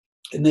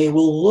 and they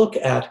will look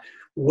at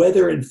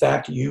whether in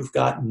fact you've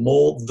got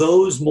mold,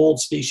 those mold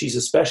species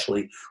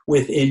especially,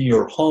 within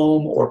your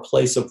home or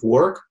place of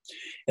work,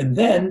 and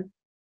then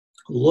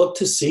look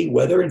to see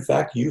whether in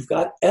fact you've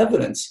got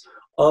evidence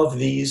of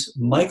these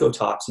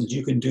mycotoxins.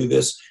 You can do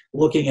this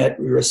looking at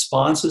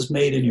responses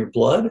made in your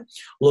blood,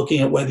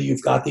 looking at whether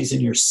you've got these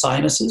in your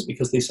sinuses,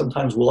 because they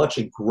sometimes will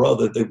actually grow,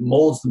 the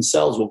molds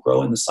themselves will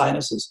grow in the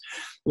sinuses.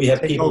 We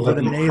have people over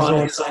the having nasal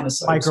chronic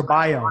sinusitis.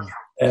 microbiome.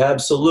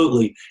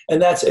 Absolutely.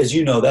 And that's, as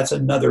you know, that's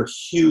another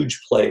huge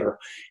player.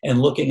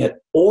 And looking at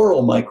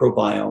oral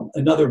microbiome,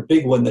 another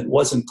big one that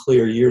wasn't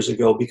clear years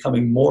ago,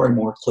 becoming more and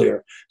more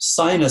clear.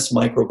 Sinus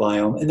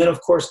microbiome, and then,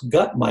 of course,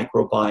 gut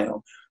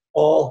microbiome,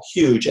 all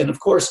huge. And, of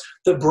course,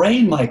 the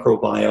brain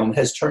microbiome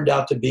has turned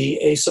out to be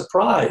a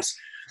surprise.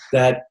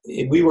 That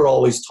we were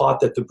always taught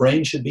that the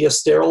brain should be a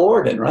sterile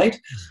organ, right?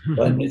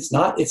 But it's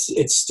not.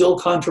 It's still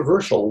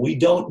controversial. We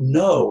don't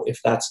know if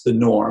that's the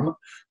norm.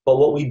 But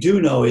what we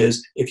do know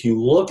is if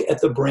you look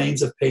at the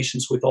brains of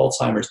patients with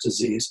Alzheimer's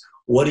disease,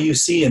 what do you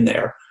see in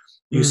there?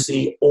 You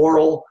see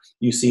oral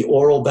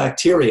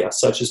bacteria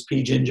such as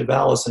P.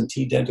 gingivalis and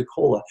T.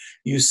 denticola.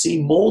 You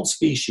see mold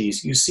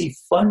species. You see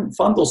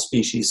fungal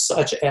species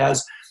such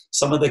as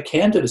some of the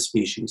Candida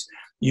species.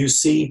 You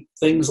see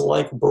things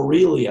like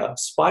Borrelia,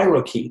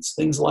 spirochetes,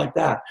 things like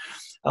that.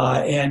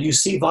 And you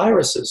see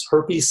viruses,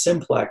 herpes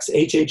simplex,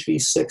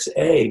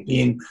 HHV6A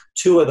being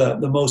two of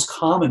the most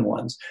common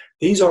ones.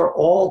 These are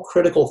all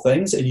critical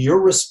things, and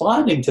you're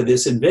responding to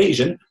this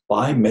invasion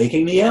by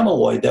making the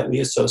amyloid that we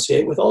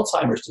associate with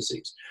Alzheimer's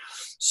disease.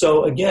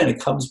 So again, it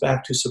comes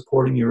back to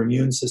supporting your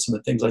immune system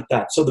and things like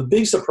that. So the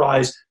big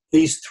surprise,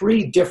 these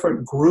three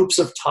different groups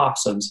of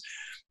toxins,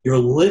 you're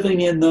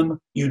living in them,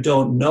 you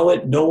don't know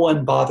it, no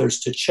one bothers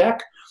to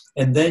check,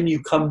 and then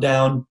you come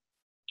down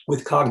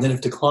with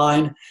cognitive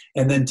decline,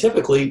 and then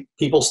typically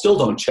people still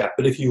don't check.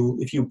 But if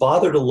you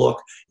bother to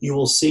look, you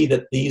will see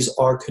that these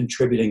are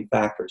contributing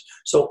factors.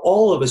 So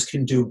all of us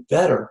can do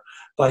better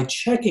by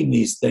checking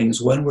these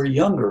things when we're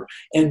younger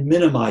and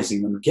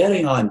minimizing them.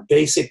 Getting on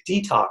basic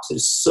detox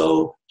is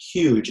so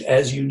huge,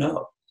 as you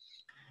know.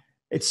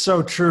 It's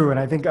so true. And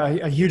I think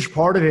a huge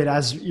part of it,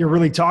 as you're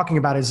really talking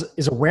about,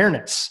 is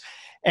awareness.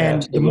 And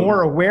Absolutely. The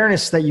more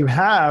awareness that you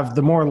have,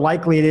 the more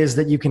likely it is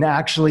that you can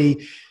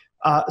actually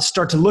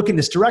start to look in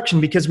this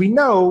direction, because we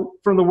know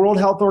from the World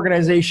Health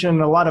Organization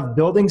and a lot of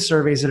building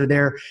surveys that are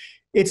there,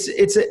 it's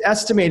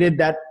estimated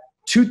that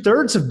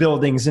 2/3 of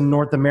buildings in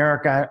North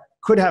America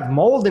could have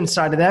mold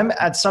inside of them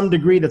at some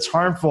degree that's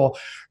harmful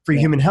for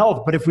human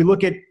health. But if we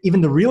look at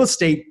even the real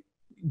estate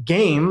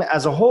game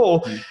as a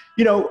whole,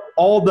 you know,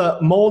 all the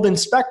mold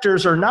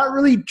inspectors are not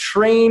really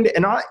trained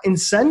and not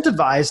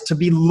incentivized to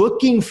be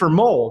looking for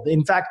mold.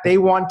 In fact, they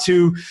want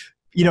to,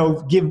 you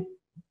know,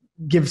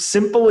 give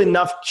simple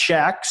enough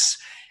checks,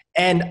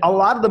 and a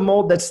lot of the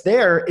mold that's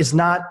there is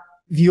not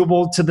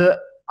viewable to the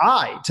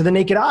eye, to the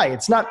naked eye.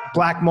 It's not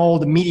black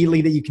mold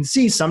immediately that you can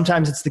see.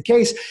 Sometimes it's the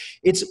case.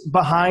 It's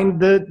behind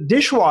the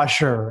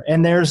dishwasher,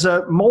 and there's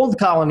a mold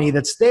colony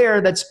that's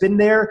there, that's been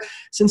there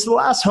since the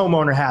last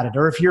homeowner had it.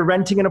 Or if you're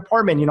renting an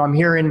apartment, you know, I'm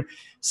here in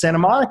Santa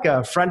Monica,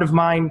 a friend of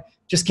mine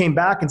just came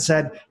back and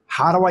said,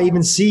 how do I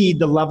even see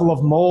the level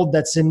of mold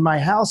that's in my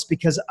house?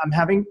 Because I'm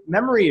having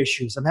memory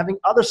issues. I'm having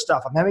other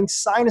stuff. I'm having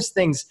sinus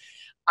things.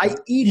 I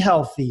eat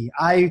healthy.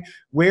 I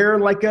wear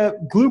like a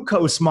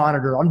glucose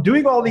monitor. I'm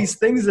doing all these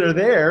things that are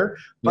there,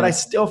 but I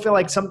still feel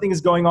like something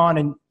is going on.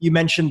 And you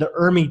mentioned the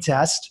ERMI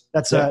test.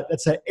 That's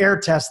an air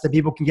test that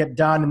people can get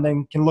done and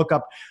then can look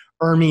up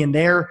ERMI in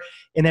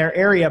their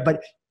area.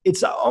 But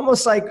it's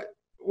almost like,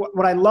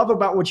 what I love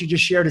about what you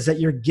just shared is that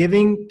you're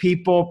giving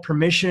people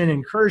permission and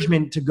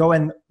encouragement to go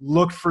and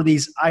look for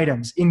these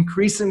items.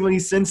 Increasingly,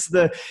 since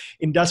the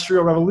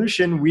Industrial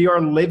Revolution, we are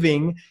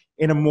living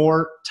in a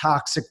more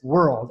toxic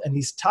world. And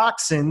these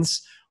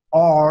toxins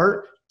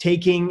are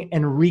taking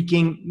and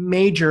wreaking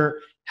major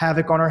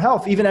havoc on our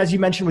health. Even as you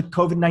mentioned with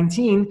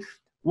COVID-19,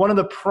 one of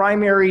the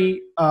primary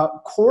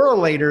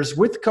correlators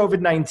with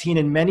COVID-19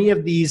 in many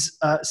of these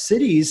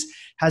cities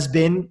has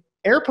been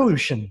air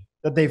pollution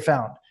that they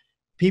found.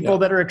 people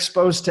that are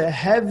exposed to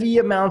heavy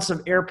amounts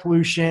of air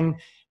pollution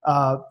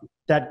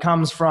that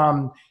comes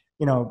from,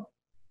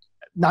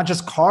 not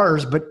just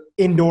cars, but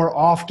indoor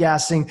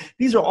off-gassing.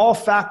 These are all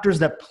factors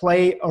that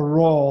play a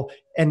role.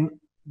 And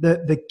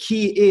the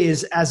key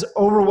is, as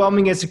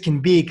overwhelming as it can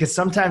be, because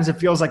sometimes it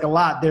feels like a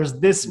lot, there's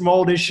this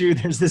mold issue,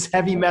 there's this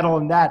heavy metal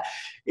and that,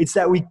 it's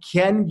that we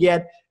can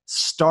get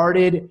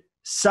started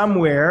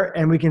somewhere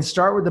and we can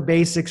start with the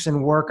basics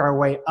and work our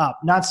way up.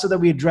 Not so that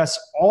we address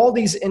all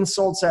these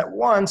insults at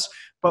once,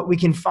 but we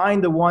can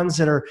find the ones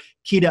that are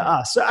key to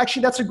us. So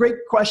actually, that's a great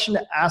question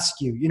to ask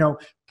you.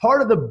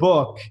 Part of the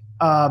book,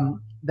 the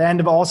End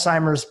of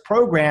Alzheimer's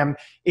program,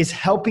 is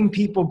helping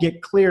people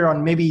get clear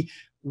on maybe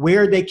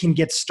where they can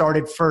get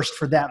started first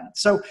for them.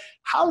 So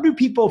how do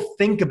people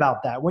think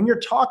about that? When you're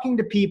talking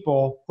to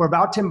people who are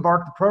about to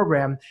embark the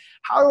program,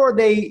 how are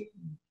they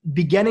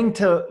beginning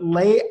to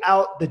lay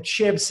out the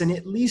chips and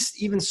at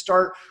least even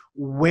decide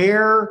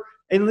where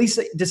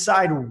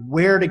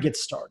to get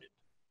started?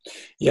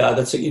 Yeah,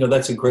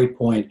 that's a great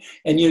point.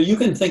 And you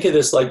can think of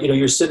this like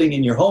you're sitting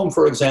in your home,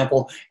 for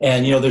example,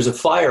 and there's a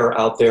fire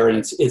out there and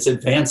it's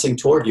advancing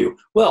toward you.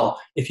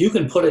 Well, if you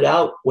can put it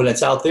out when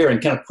it's out there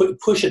and kind of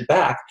push it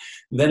back,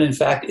 then in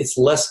fact it's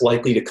less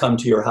likely to come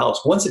to your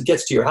house. Once it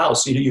gets to your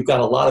house, you've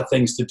got a lot of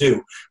things to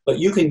do, but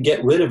you can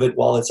get rid of it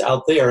while it's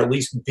out there. At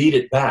least beat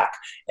it back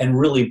and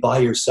really buy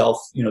yourself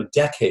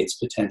decades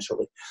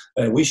potentially.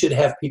 We should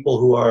have people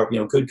who are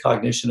good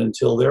cognition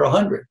until they're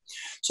 100.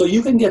 So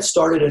you can get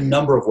started in a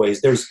number of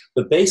ways. There's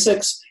the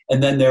basics,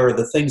 and then there are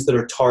the things that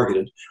are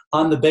targeted.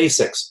 On the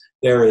basics,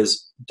 there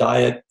is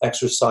diet,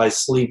 exercise,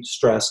 sleep,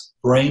 stress,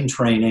 brain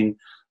training,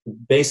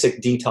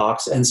 basic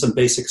detox, and some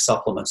basic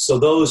supplements. So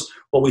those,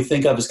 what we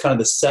think of as kind of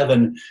the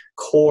 7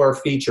 core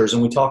features,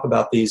 and we talk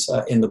about these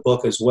in the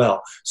book as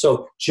well.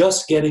 So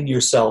just getting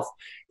yourself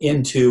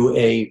into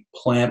a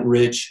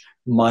plant-rich,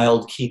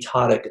 mild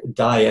ketotic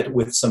diet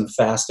with some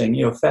fasting.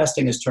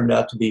 Fasting has turned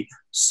out to be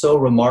so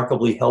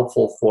remarkably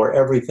helpful for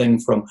everything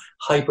from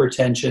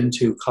hypertension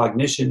to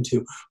cognition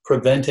to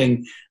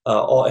preventing,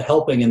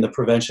 helping in the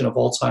prevention of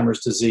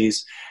Alzheimer's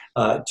disease,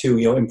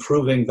 to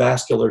improving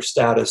vascular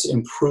status,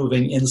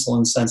 improving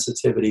insulin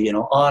sensitivity,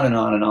 on and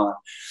on and on.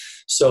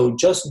 So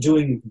just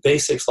doing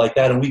basics like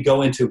that, and we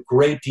go into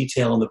great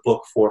detail in the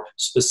book for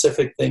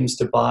specific things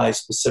to buy,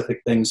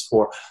 specific things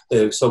for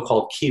the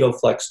so-called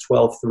KetoFlex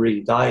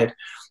 12-3 diet.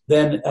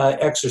 Then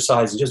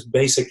exercise, just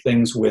basic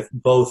things with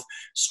both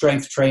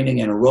strength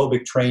training and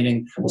aerobic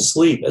training.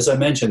 Sleep, as I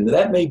mentioned,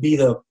 that may be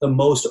the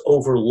most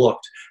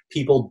overlooked.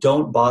 People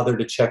don't bother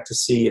to check to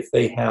see if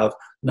they have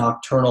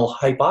nocturnal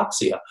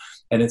hypoxia,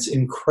 and it's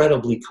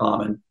incredibly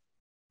common.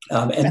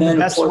 And then the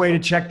best way to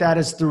check that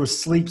is through a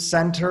sleep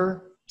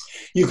center?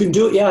 You can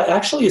do it. Yeah,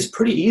 actually, it's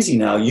pretty easy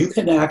now. You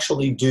can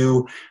actually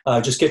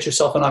just get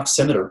yourself an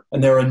oximeter.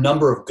 And there are a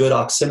number of good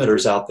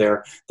oximeters out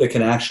there that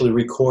can actually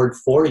record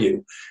for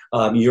you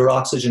your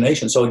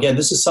oxygenation. So again,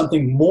 this is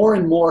something more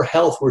and more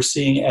health we're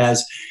seeing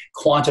as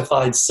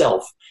quantified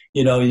self.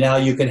 Now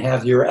you can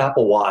have your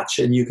Apple Watch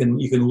and you can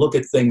look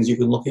at things. You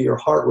can look at your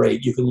heart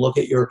rate. You can look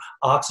at your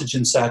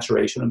oxygen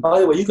saturation. And by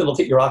the way, you can look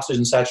at your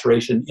oxygen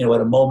saturation,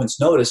 at a moment's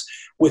notice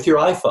with your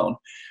iPhone.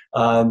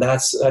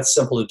 That's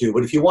simple to do.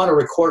 But if you want to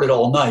record it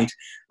all night,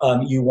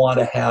 you want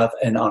to have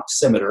an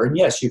oximeter. And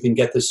yes, you can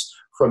get this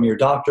from your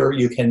doctor.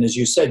 You can, as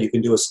you said, you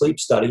can do a sleep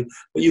study,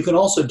 but you can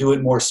also do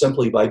it more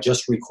simply by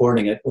just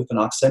recording it with an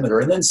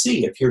oximeter and then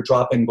see if you're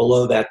dropping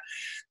below that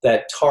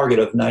target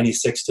of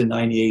 96 to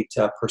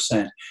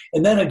 98%.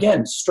 And then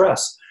again,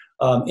 stress.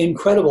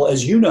 Incredible.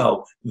 As you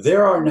know,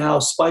 there are now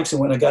spikes.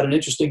 And when I got an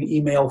interesting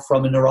email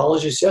from a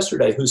neurologist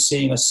yesterday who's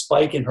seeing a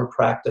spike in her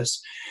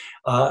practice,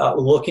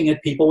 looking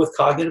at people with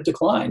cognitive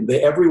decline.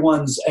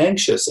 Everyone's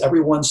anxious,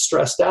 everyone's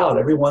stressed out,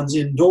 everyone's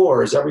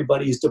indoors,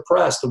 everybody's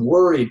depressed and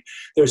worried.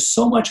 There's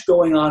so much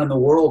going on in the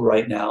world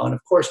right now. And of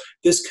course,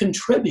 this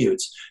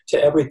contributes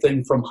to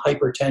everything from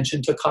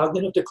hypertension to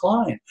cognitive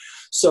decline.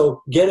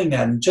 So getting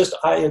that, and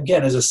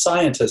again, as a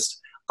scientist,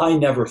 I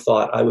never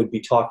thought I would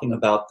be talking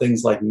about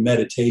things like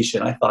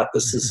meditation. I thought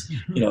this is,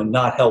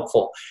 not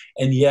helpful.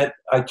 And yet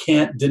I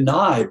can't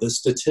deny the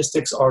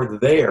statistics are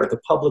there. The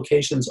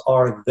publications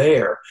are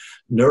there.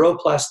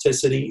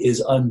 Neuroplasticity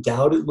is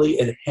undoubtedly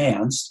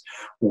enhanced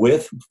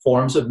with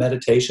forms of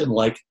meditation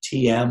like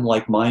TM,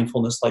 like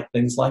mindfulness, like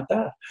things like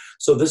that.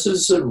 So this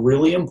is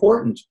really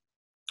important.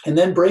 And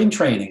then brain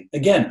training.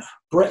 Again,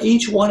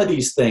 each one of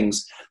these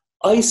things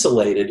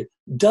isolated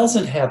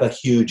doesn't have a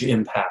huge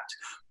impact.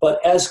 But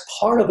as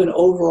part of an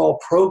overall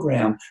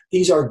program,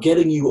 these are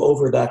getting you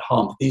over that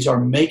hump. These are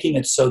making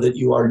it so that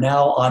you are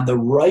now on the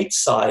right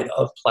side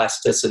of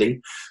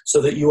plasticity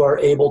so that you are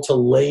able to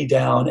lay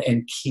down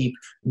and keep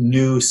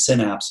new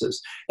synapses.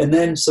 And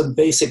then some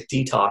basic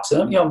detox.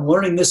 And I'm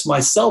learning this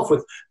myself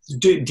with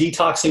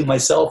detoxing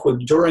myself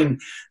during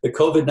the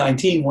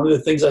COVID-19. One of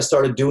the things I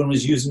started doing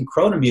was using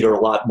Chronometer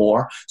a lot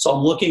more. So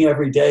I'm looking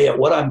every day at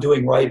what I'm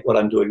doing right, what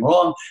I'm doing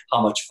wrong,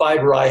 how much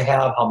fiber I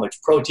have, how much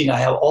protein I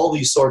have, all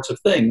these sorts of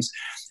things.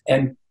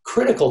 And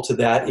critical to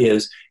that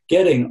is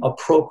getting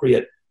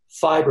appropriate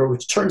fiber,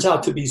 which turns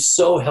out to be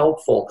so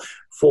helpful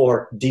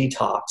for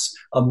detox,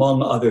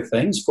 among other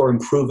things, for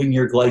improving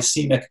your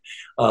glycemic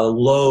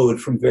load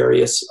from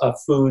various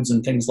foods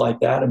and things like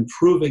that,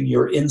 improving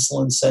your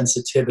insulin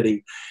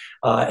sensitivity,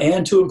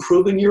 and to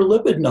improving your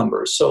lipid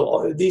numbers.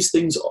 So these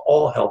things are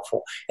all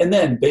helpful. And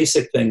then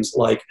basic things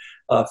like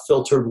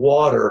filtered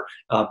water,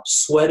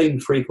 sweating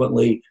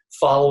frequently,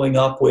 following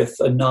up with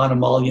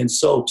non-emollient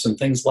soaps and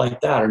things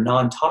like that, or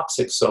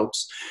non-toxic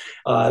soaps.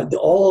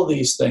 All of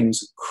these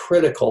things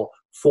critical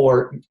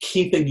for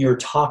keeping your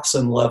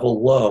toxin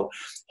level low.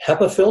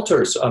 HEPA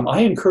filters. I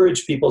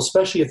encourage people,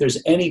 especially if there's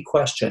any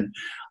question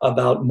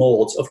about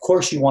molds. Of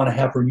course, you want to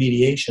have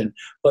remediation,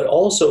 but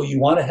also you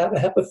want to have a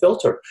HEPA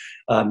filter.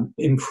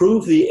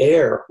 Improve the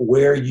air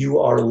where you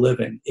are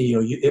living.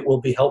 It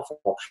will be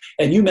helpful.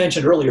 And you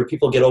mentioned earlier,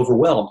 people get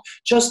overwhelmed.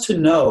 Just to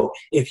know,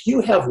 if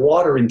you have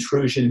water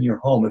intrusion in your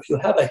home, if you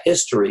have a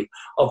history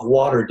of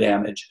water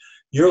damage,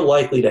 you're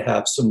likely to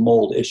have some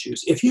mold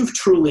issues. If you've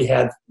truly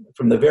had,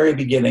 from the very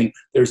beginning,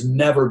 there's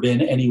never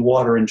been any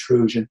water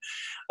intrusion,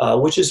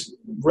 which is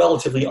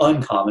relatively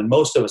uncommon.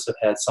 Most of us have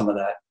had some of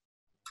that.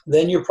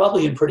 Then you're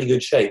probably in pretty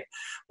good shape.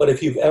 But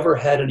if you've ever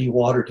had any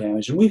water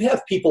damage, and we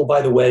have people,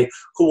 by the way,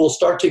 who will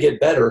start to get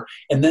better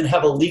and then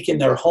have a leak in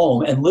their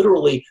home, and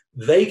literally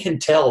they can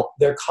tell,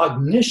 their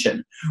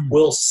cognition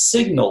will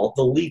signal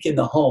the leak in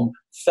the home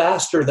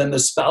faster than the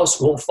spouse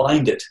will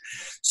find it,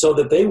 so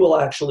that they will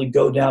actually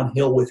go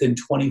downhill within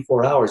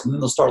 24 hours. And then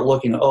they'll start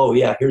looking, oh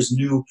yeah, here's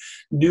new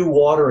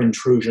water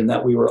intrusion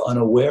that we were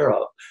unaware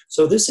of.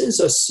 So this is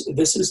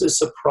a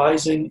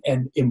surprising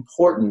and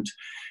important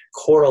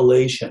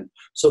correlation.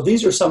 So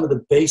these are some of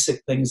the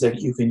basic things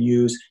that you can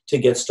use to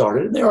get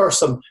started. And there are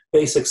some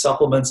basic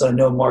supplements. I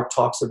know Mark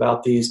talks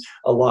about these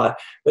a lot,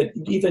 but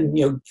even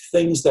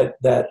things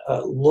that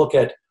look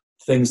at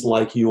things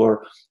like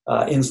your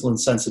insulin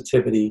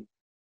sensitivity,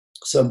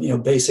 some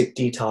basic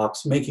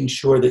detox, making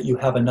sure that you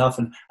have enough.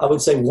 And I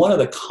would say one of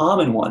the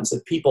common ones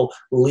that people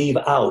leave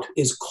out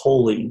is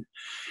choline.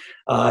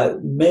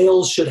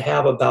 Males should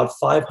have about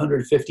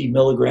 550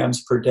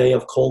 milligrams per day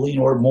of choline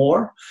or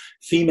more.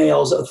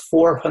 Females,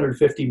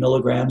 450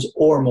 milligrams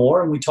or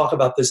more. And we talk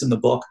about this in the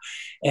book.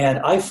 And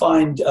I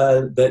find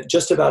that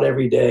just about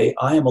every day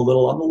I am a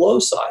little on the low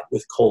side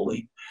with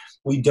choline.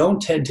 We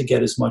don't tend to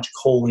get as much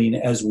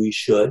choline as we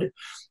should.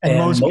 And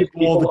most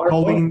people the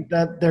choline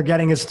that they're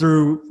getting is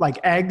through like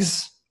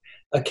eggs?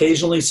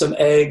 Occasionally some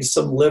eggs,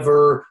 some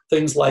liver,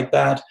 things like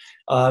that.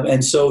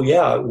 And so,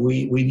 yeah,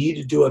 we need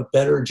to do a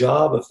better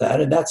job of that.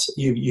 And that's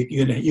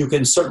you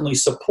can certainly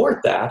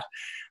support that,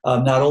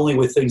 not only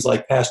with things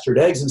like pastured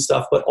eggs and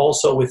stuff, but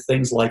also with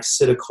things like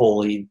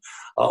citicoline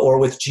or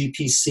with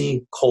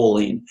GPC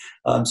choline.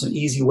 Some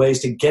easy ways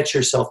to get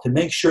yourself to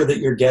make sure that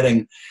you're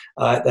getting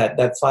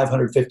that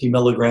 550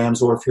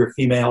 milligrams, or if you're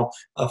female,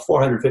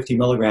 450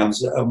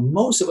 milligrams.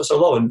 Most of us are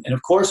low. And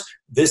of course,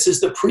 this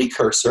is the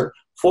precursor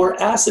for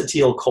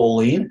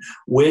acetylcholine,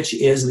 which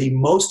is the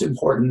most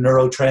important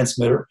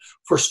neurotransmitter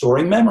for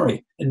storing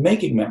memory and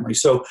making memory.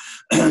 So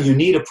you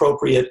need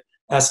appropriate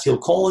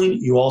acetylcholine.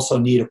 You also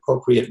need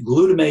appropriate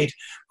glutamate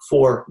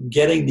for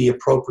getting the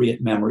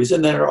appropriate memories.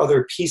 And there are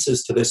other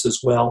pieces to this as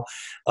well,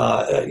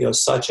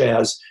 such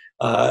as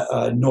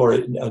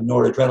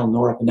noradrenal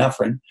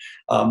norepinephrine,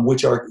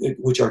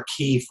 which are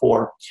key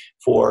for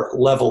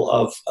level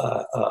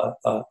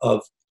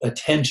of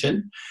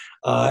attention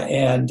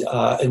and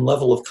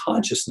level of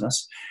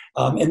consciousness.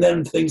 And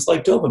then things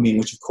like dopamine,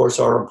 which of course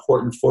are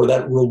important for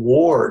that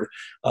reward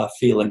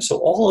feeling. So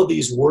all of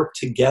these work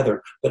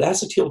together, but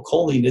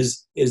acetylcholine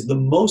is the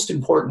most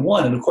important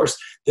one. And of course,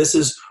 this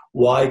is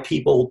why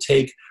people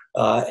take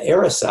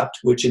Aricept,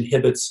 which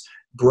inhibits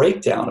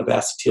breakdown of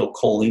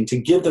acetylcholine, to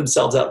give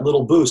themselves that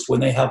little boost when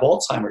they have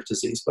Alzheimer's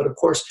disease. But of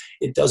course,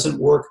 it doesn't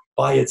work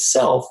by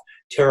itself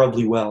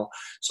terribly well.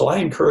 So I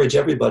encourage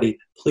everybody,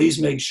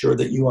 please make sure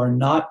that you are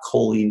not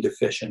choline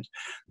deficient.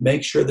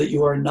 Make sure that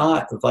you are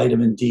not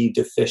vitamin D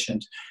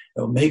deficient.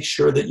 Make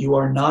sure that you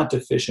are not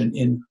deficient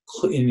in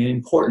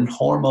important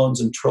hormones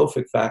and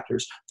trophic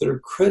factors that are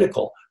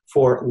critical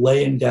for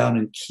laying down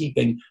and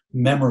keeping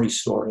memory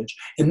storage.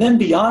 And then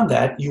beyond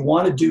that, you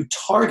want to do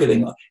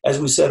targeting, as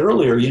we said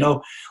earlier,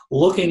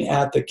 looking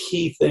at the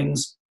key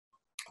things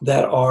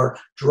that are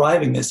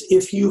driving this.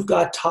 If you've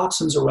got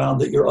toxins around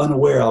that you're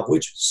unaware of,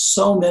 which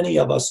so many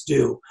of us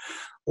do,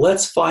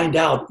 let's find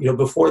out,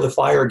 before the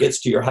fire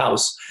gets to your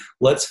house,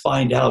 let's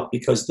find out,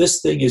 because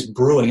this thing is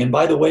brewing. And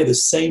by the way, the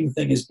same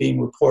thing is being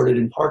reported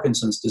in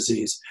Parkinson's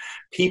disease.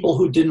 People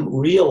who didn't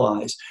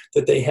realize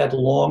that they had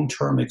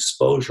long-term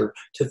exposure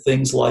to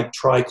things like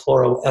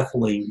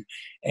trichloroethylene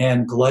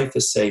and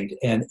glyphosate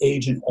and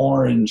Agent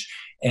Orange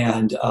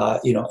and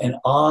and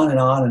on and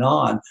on and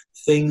on,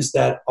 things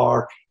that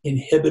are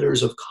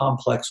inhibitors of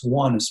complex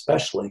 1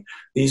 especially.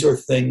 These are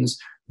things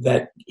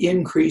that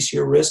increase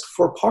your risk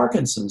for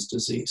Parkinson's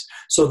disease.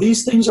 So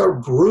these things are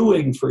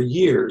brewing for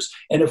years.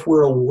 And if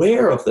we're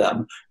aware of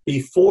them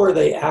before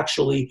they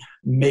actually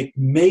make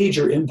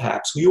major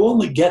impacts, you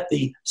only get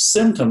the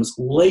symptoms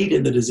late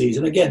in the disease.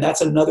 And again,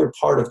 that's another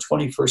part of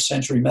 21st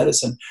century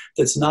medicine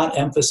that's not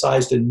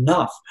emphasized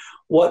enough.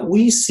 What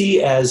we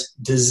see as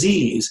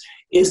disease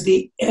is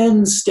the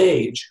end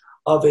stage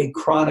of a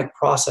chronic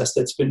process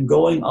that's been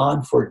going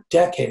on for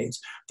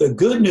decades. The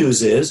good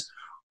news is,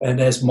 and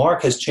as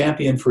Mark has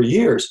championed for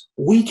years,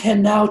 we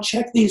can now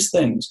check these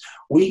things.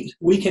 We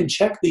can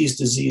check these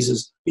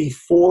diseases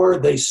before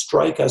they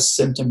strike us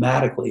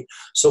symptomatically.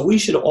 So we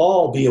should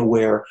all be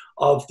aware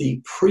of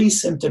the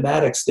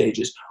pre-symptomatic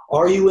stages.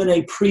 Are you in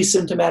a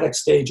pre-symptomatic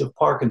stage of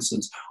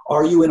Parkinson's?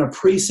 Are you in a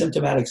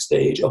pre-symptomatic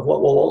stage of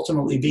what will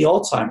ultimately be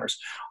Alzheimer's?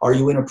 Are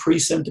you in a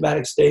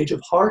pre-symptomatic stage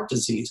of heart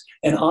disease?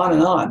 And on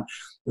and on.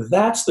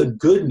 That's the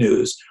good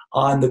news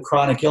on the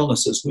chronic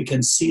illnesses. We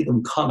can see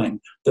them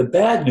coming. The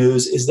bad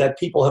news is that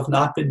people have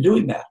not been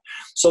doing that.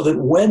 So that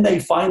when they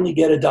finally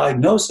get a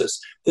diagnosis,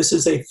 this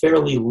is a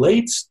fairly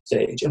late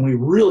stage. And we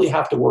really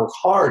have to work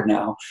hard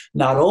now,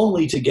 not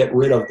only to get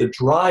rid of the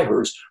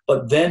drivers,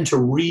 but then to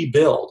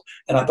rebuild.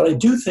 But I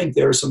do think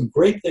there are some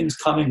great things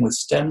coming with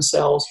stem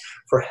cells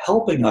for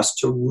helping us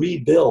to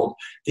rebuild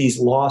these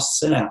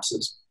lost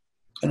synapses.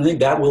 And I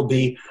think that will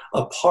be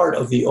a part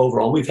of the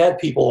overall. We've had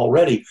people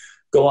already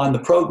go on the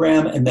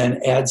program and then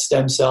add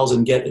stem cells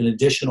and get an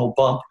additional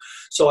bump.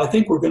 So I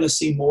think we're going to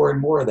see more and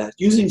more of that.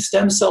 Using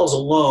stem cells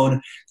alone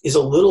is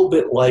a little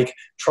bit like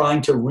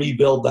trying to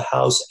rebuild the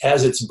house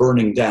as it's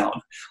burning down.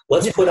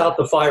 Let's put out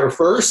the fire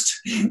first,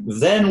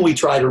 then we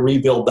try to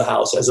rebuild the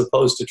house, as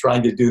opposed to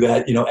trying to do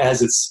that,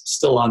 as it's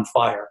still on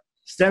fire.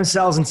 Stem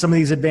cells and some of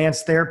these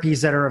advanced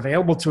therapies that are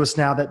available to us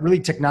now that really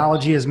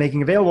technology is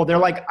making available, they're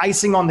like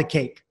icing on the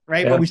cake, right?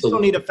 Absolutely. But we still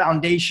need a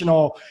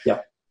foundational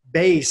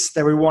base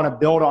that we want to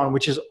build on,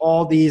 which is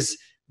all these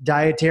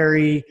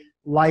dietary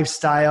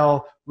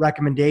lifestyle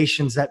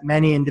recommendations that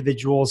many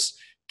individuals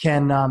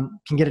can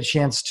get a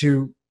chance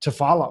to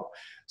follow.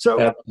 So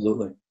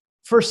absolutely,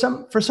 for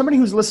somebody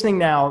who's listening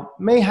now,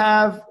 may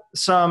have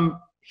some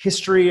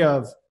history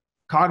of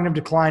cognitive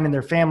decline in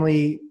their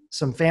family,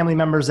 some family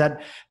members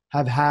that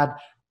have had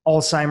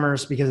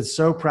Alzheimer's because it's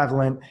so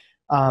prevalent,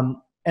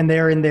 and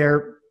they're in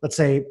their, let's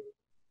say,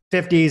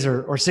 50s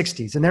or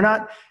 60s, and they're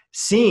not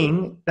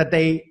seeing that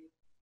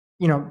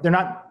they're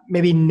not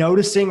maybe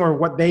noticing, or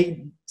what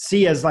they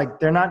see as like,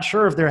 they're not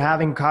sure if they're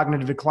having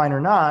cognitive decline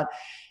or not.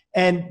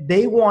 And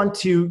they want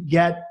to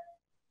get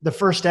the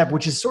first step,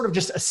 which is sort of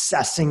just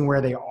assessing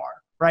where they are,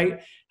 right?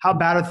 How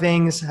bad are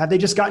things? Have they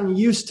just gotten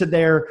used to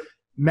their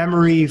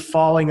memory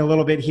falling a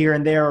little bit here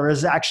and there, or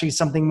is actually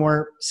something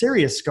more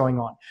serious going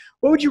on?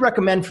 What would you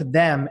recommend for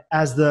them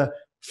as the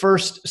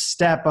first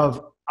step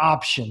of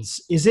options?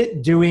 Is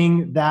it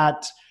doing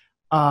that,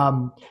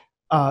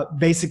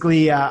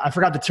 basically, I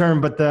forgot the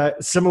term, but the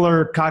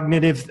similar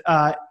cognitive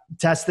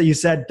test that you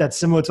said that's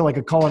similar to like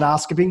a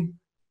colonoscopy?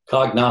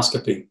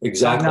 Cognoscopy,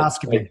 exactly.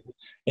 Cognoscopy. Right.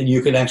 And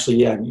you can actually,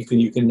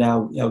 you can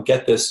now,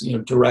 get this,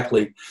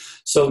 directly.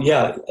 So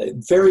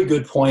very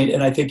good point.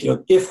 And I think,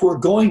 if we're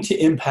going to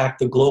impact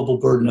the global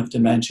burden of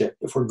dementia,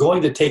 if we're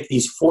going to take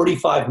these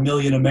 45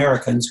 million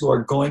Americans who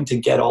are going to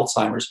get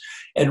Alzheimer's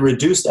and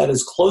reduce that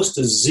as close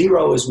to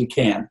zero as we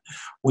can,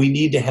 we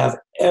need to have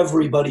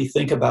everybody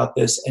think about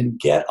this and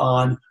get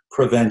on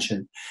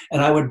prevention.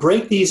 And I would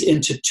break these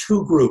into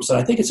two groups. And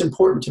I think it's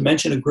important to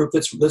mention a group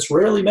that's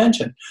rarely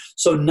mentioned.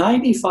 So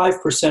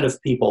 95%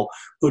 of people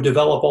who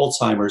develop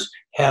Alzheimer's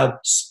have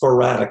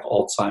sporadic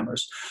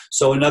Alzheimer's.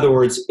 So in other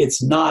words,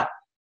 it's not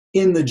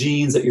in the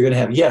genes that you're going to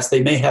have. Yes,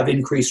 they may have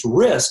increased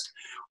risk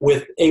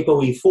with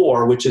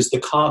ApoE4, which is the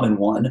common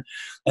one.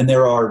 And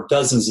there are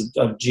dozens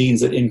of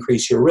genes that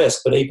increase your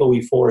risk, but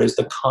ApoE4 is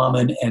the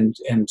common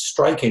and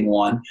striking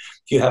one.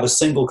 If you have a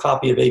single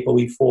copy of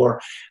ApoE4,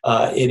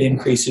 it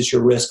increases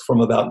your risk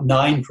from about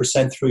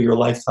 9% through your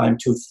lifetime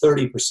to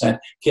 30%. If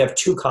you have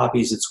two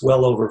copies, it's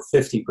well over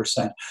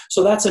 50%.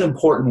 So that's an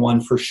important one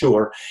for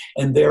sure.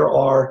 And there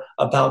are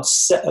about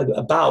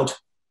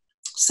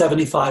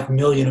 75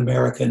 million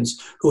Americans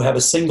who have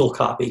a single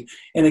copy.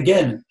 And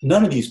again,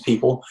 none of these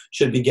people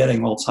should be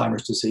getting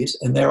Alzheimer's disease.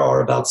 And there are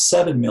about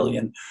 7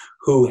 million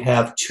who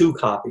have two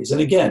copies.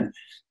 And again,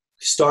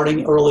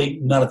 starting early,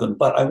 none of them.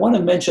 But I want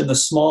to mention the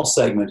small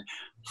segment.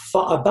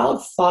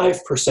 About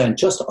 5%,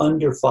 just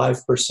under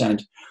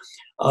 5%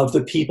 of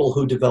the people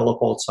who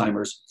develop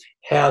Alzheimer's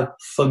have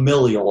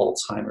familial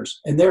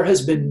Alzheimer's. And there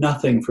has been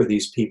nothing for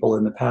these people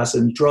in the past,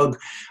 and drug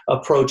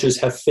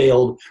approaches have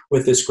failed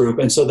with this group.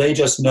 And so they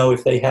just know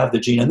if they have the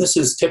gene. And this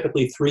is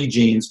typically 3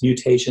 genes,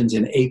 mutations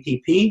in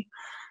APP,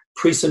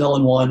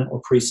 presenilin 1,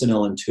 or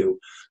presenilin 2.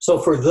 So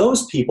for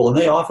those people, and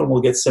they often will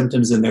get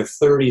symptoms in their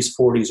 30s,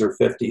 40s, or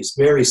 50s,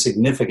 very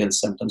significant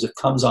symptoms. It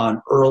comes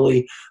on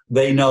early.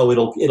 They know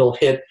it'll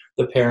hit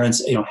the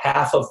parents.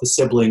 Half of the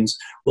siblings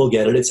will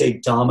get it. It's a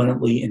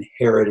dominantly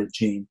inherited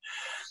gene.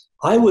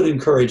 I would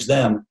encourage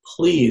them,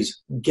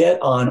 please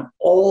get on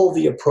all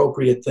the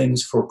appropriate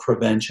things for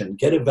prevention.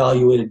 Get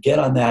evaluated, get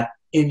on that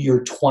in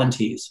your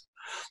 20s.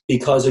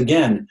 Because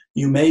again,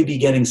 you may be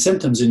getting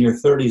symptoms in your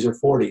 30s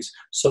or 40s.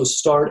 So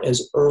start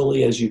as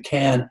early as you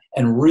can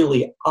and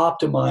really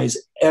optimize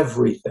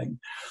everything.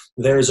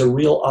 There's a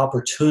real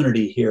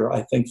opportunity here,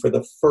 I think, for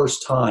the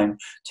first time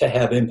to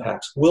have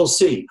impacts. We'll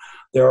see.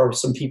 There are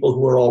some people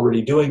who are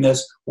already doing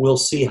this. We'll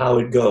see how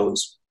it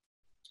goes.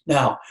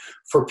 Now,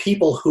 for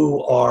people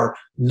who are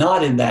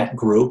not in that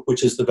group,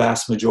 which is the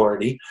vast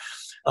majority,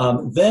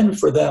 then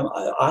for them,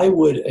 I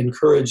would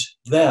encourage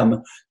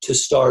them to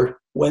start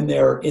when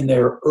they're in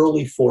their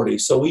early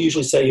 40s. So we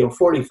usually say,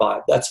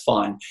 45, that's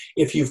fine.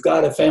 If you've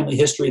got a family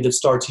history that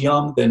starts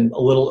young, then a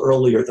little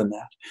earlier than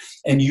that.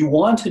 And you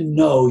want to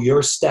know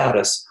your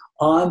status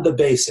on the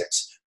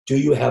basics. Do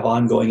you have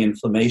ongoing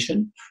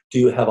inflammation? Do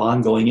you have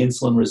ongoing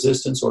insulin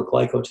resistance or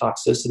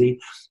glycotoxicity?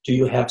 Do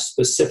you have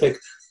specific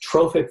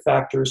trophic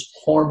factors,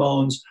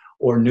 hormones,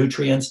 or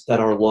nutrients that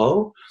are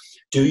low?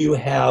 Do you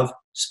have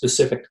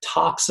specific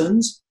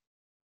toxins?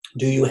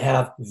 Do you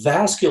have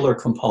vascular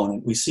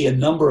component? We see a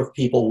number of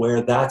people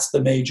where that's the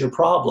major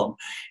problem.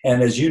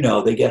 And as you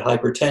know, they get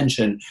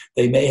hypertension.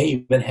 They may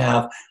even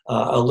have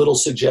a little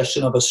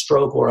suggestion of a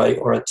stroke or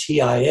a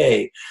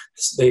TIA.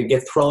 They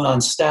get thrown on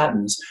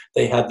statins.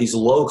 They have these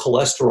low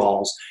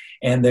cholesterols.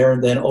 And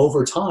then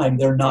over time,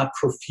 they're not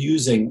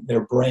perfusing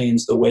their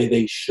brains the way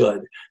they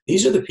should.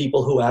 These are the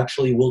people who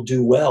actually will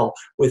do well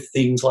with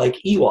things like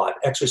EWOT,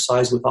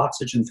 exercise with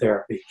oxygen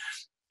therapy.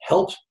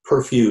 Help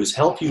perfuse,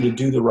 help you to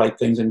do the right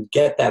things and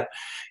get that,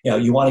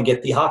 you want to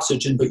get the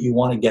oxygen, but you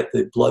want to get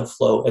the blood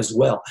flow as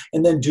well.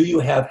 And then do you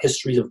have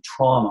histories of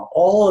trauma?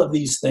 All of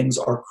these things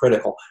are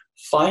critical.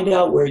 Find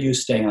out where you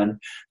stand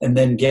and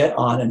then get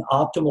on an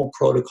optimal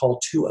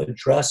protocol to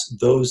address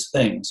those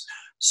things,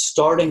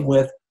 starting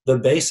with the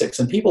basics.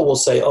 And people will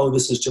say, oh,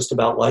 this is just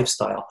about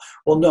lifestyle.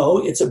 Well, no,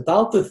 it's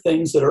about the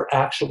things that are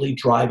actually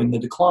driving the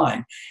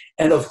decline.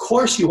 And of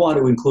course you want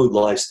to include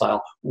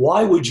lifestyle.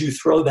 Why would you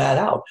throw that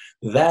out?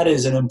 That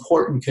is an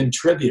important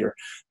contributor.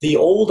 The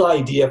old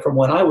idea from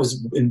when I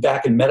was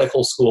back in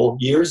medical school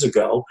years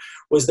ago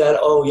was that,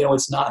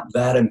 it's not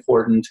that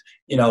important.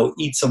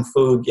 Eat some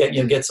food,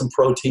 get some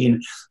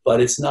protein,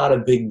 but it's not a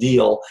big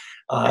deal.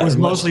 It was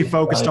mostly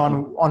focused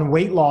on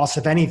weight loss,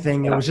 if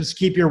anything. It was just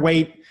keep your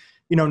weight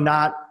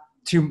not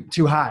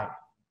too high.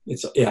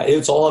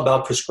 It's all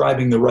about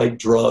prescribing the right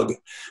drug.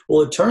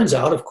 Well, it turns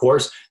out, of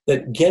course,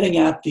 that getting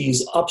at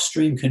these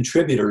upstream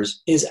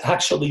contributors is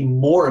actually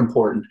more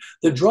important.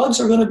 The drugs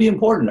are going to be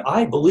important.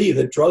 I believe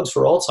that drugs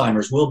for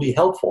Alzheimer's will be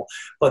helpful,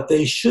 but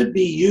they should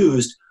be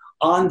used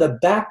on the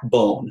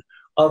backbone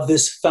of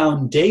this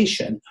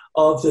foundation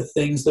of the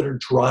things that are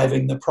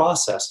driving the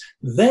process.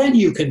 Then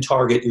you can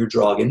target your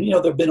drug. And,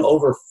 there have been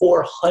over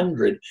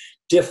 400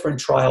 different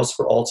trials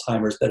for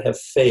Alzheimer's that have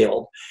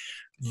failed.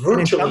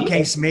 And in some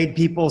case, made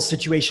people's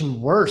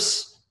situation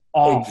worse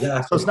off.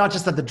 Exactly. So it's not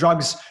just that the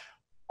drugs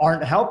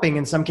aren't helping.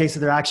 In some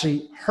cases, they're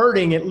actually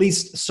hurting, at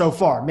least so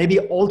far. Maybe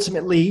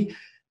ultimately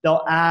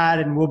they'll add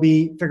and we'll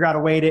figure out a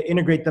way to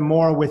integrate them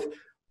more with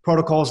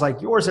protocols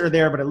like yours that are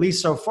there. But at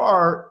least so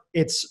far,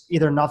 it's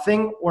either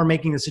nothing or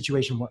making the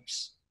situation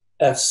worse.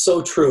 That's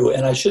so true.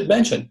 And I should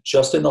mention,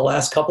 just in the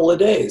last couple of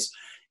days,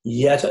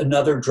 yet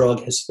another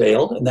drug has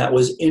failed, and that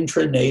was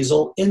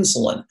intranasal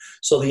insulin.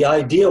 So the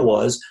idea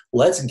was,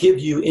 let's give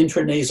you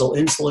intranasal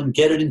insulin,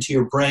 get it into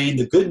your brain.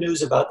 The good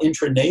news about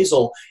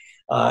intranasal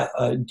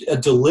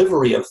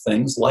delivery of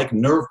things like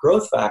nerve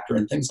growth factor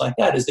and things like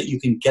that is that you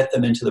can get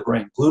them into the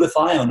brain.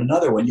 Glutathione,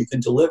 another one, you can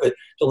deliver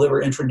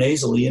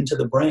intranasally into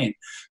the brain.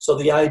 So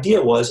the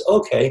idea was,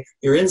 okay,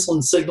 your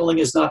insulin signaling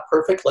is not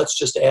perfect. Let's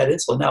just add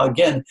insulin. Now,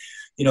 again,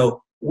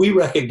 we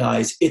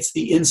recognize it's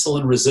the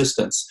insulin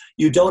resistance.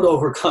 You don't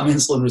overcome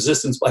insulin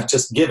resistance by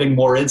just giving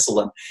more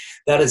insulin.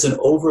 That is an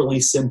overly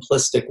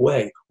simplistic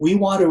way. We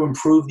want to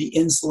improve the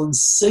insulin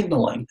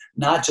signaling,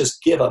 not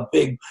just give a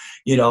big,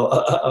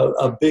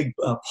 a big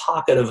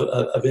pocket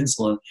of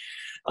insulin.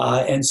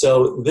 And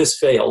so this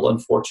failed,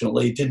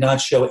 unfortunately. Did not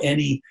show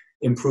any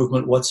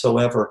improvement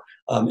whatsoever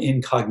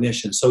in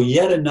cognition. So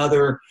yet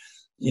another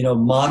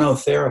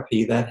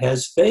monotherapy that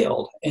has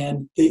failed.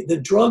 And the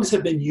drugs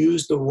have been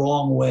used the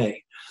wrong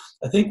way.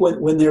 I think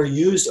when they're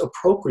used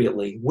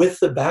appropriately with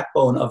the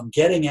backbone of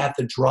getting at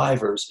the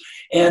drivers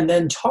and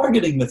then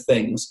targeting the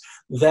things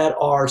that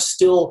are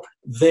still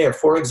there.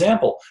 For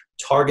example,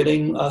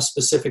 targeting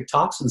specific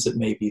toxins that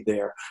may be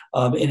there,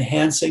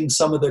 enhancing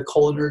some of the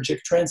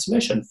cholinergic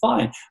transmission,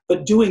 fine.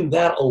 But doing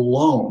that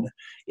alone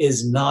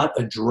is not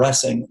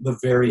addressing the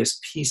various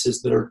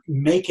pieces that are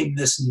making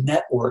this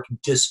network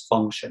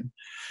dysfunction.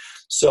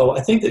 So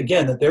I think,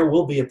 again, that there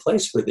will be a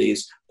place for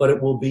these, but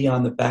it will be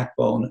on the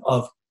backbone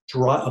of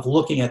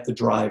looking at the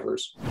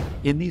drivers.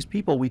 In these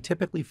people, we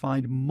typically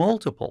find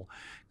multiple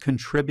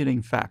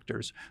contributing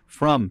factors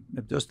from,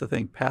 just to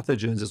think,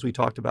 pathogens, as we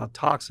talked about,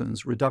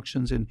 toxins,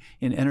 reductions in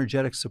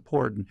energetic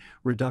support, and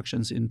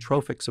reductions in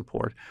trophic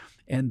support.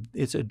 And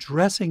it's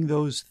addressing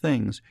those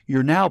things.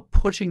 You're now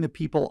pushing the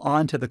people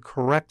onto the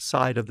correct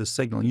side of the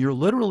signaling. You're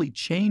literally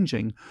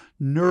changing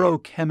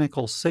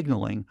neurochemical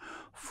signaling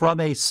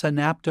from a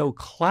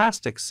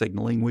synaptoclastic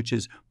signaling, which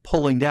is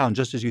pulling down,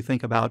 just as you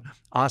think about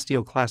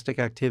osteoclastic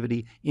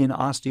activity in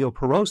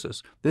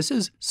osteoporosis. This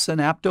is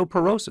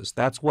synaptoporosis.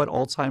 That's what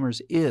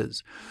Alzheimer's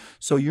is.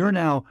 So you're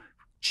now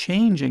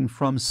changing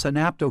from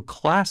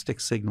synaptoclastic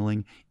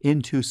signaling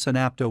into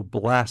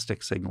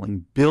synaptoblastic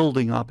signaling,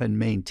 building up and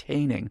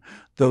maintaining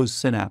those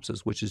synapses,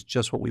 which is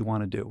just what we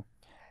want to do.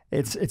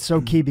 It's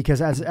so key,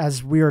 because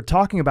as we are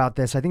talking about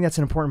this, I think that's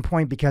an important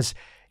point, because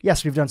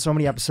yes, we've done so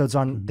many episodes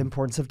on the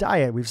importance of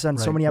diet. We've done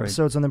so many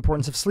episodes on the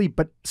importance of sleep,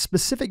 but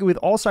specifically with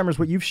Alzheimer's,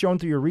 what you've shown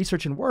through your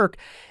research and work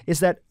is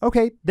that,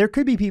 okay, there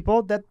could be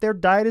people that their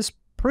diet is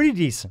pretty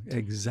decent.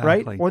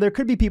 Exactly. Right? Or there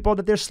could be people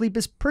that their sleep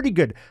is pretty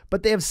good,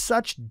 but they have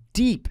such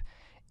deep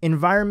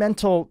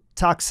environmental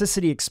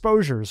toxicity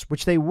exposures,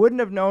 which they wouldn't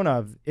have known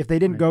of if they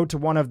didn't go to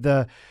one of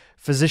the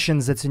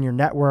physicians that's in your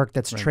network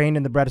that's trained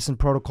in the Bredesen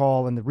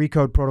protocol and the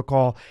RECODE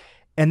protocol,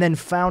 and then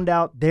found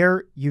out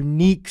their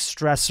unique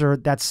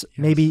stressor that's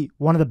maybe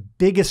one of the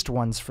biggest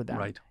ones for them.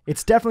 Right.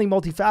 It's definitely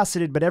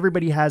multifaceted, but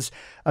everybody has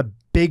a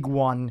big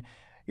one,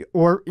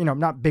 or,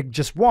 not big,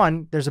 just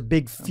one. There's a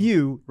big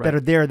few that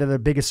are there that are the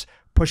biggest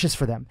pushes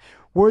for them.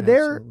 Were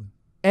there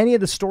any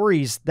of the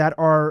stories that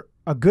are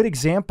a good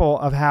example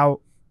of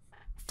how,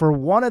 for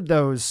one of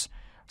those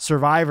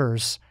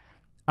survivors,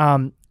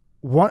 one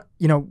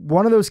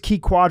of those key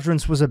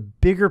quadrants was a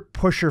bigger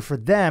pusher for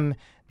them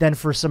than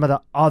for some of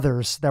the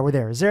others that were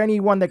there? Is there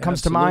anyone that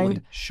comes to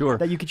mind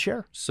that you could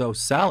share? So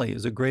Sally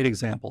is a great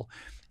example.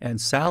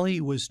 And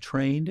Sally was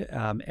trained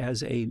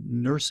as a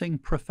nursing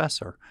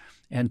professor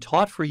and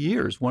taught for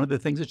years. One of the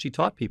things that she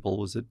taught people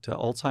was that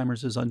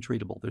Alzheimer's is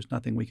untreatable. There's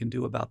nothing we can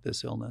do about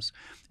this illness.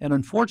 And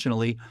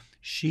unfortunately,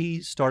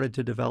 she started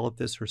to develop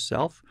this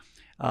herself.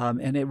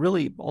 And it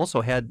really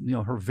also had,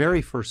 her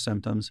very first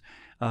symptoms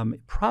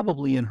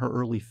probably in her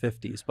early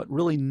 50s, but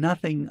really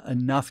nothing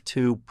enough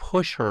to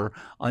push her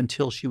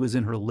until she was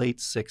in her late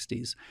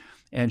 60s.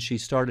 And she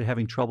started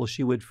having trouble.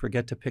 She would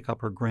forget to pick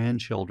up her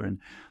grandchildren.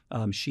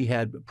 She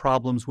had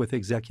problems with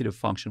executive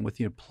function, with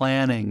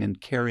planning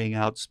and carrying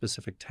out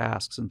specific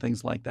tasks and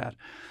things like that.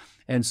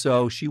 And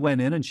so she went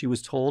in and she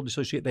was told,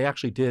 they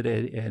actually did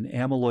an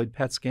amyloid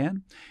PET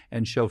scan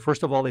and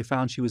first of all, they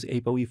found she was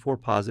ApoE4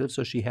 positive.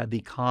 So she had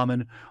the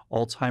common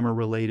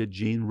Alzheimer-related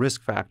gene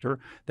risk factor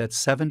that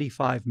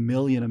 75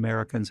 million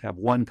Americans have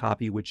one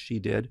copy, which she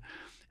did.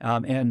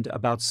 And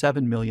about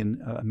 7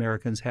 million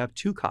Americans have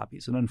 2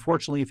 copies. And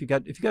unfortunately, if you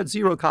got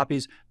 0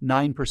 copies,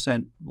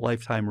 9%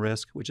 lifetime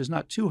risk, which is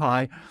not too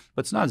high,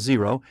 but it's not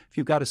 0. If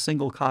you've got a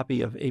single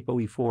copy of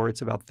ApoE4,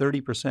 it's about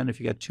 30%.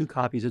 If you got 2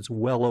 copies, it's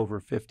well over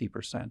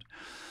 50%.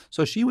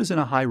 So she was in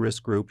a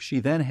high-risk group. She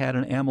then had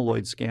an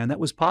amyloid scan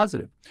that was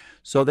positive.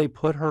 So they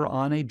put her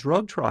on a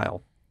drug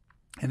trial.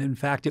 And in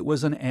fact, it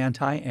was an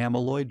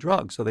anti-amyloid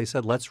drug. So they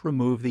said, let's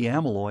remove the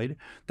amyloid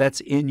that's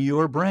in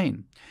your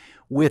brain.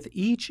 With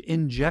each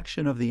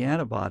injection of the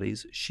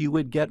antibodies, she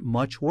would get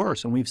much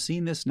worse. And we've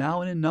seen this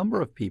now in a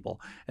number of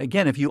people.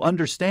 Again, if you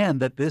understand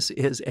that this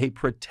is a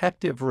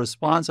protective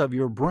response of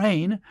your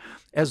brain,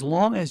 as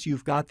long as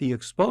you've got the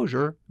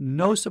exposure,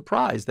 no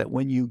surprise that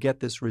when you get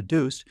this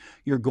reduced,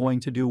 you're going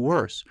to do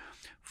worse.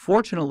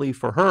 Fortunately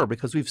for her,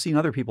 because we've seen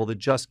other people that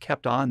just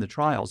kept on the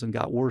trials and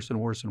got worse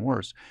and worse and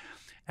worse,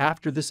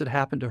 after this had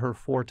happened to her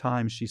 4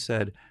 times, she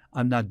said,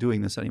 I'm not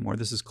doing this anymore.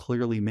 This is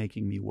clearly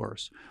making me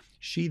worse.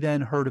 She then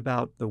heard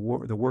about the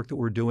work that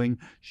we're doing.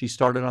 She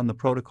started on the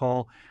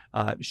protocol.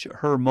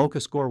 Her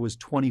MoCA score was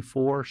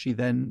 24. She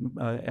then,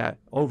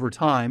 over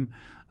time,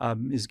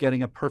 is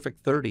getting a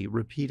perfect 30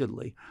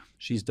 repeatedly.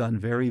 She's done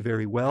very,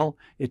 very well.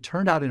 It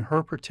turned out in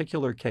her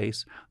particular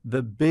case,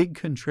 the big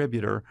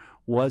contributor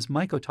was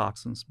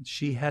mycotoxins.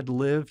 She had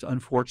lived,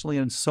 unfortunately,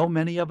 and so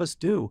many of us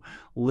do,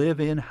 live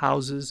in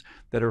houses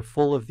that are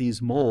full of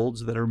these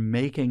molds that are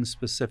making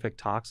specific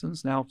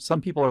toxins. Now,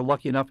 some people are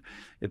lucky enough,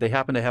 if they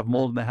happen to have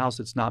mold in the house,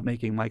 it's not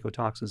making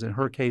mycotoxins. In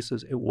her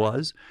cases, it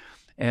was.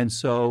 And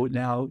so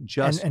now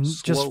just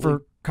just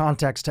for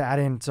context to add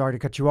in, sorry to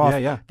cut you off,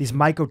 these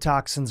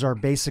mycotoxins are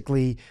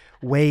basically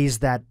ways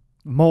that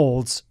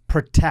molds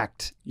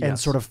protect and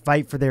sort of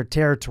fight for their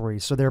territory.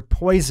 So they're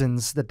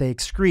poisons that they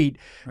excrete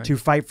to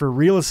fight for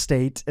real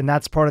estate. And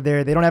that's part of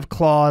they don't have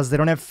claws, they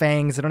don't have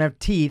fangs, they don't have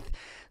teeth.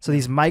 So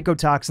these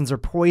mycotoxins are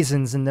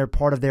poisons and they're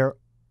part of their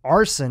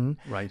arson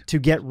to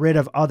get rid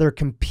of other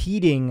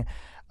competing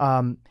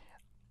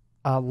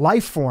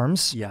life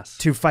forms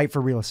to fight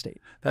for real estate.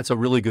 That's a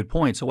really good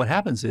point. So what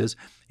happens is,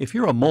 if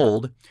you're a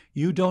mold,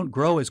 you don't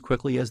grow as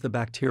quickly as the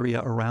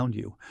bacteria around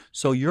you.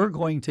 So you're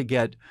going to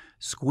get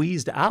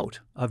squeezed out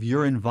of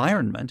your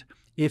environment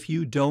if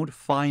you don't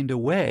find a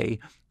way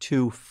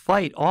to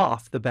fight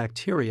off the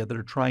bacteria that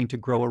are trying to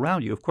grow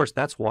around you. Of course,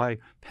 that's why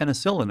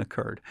penicillin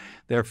occurred.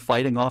 They're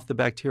fighting off the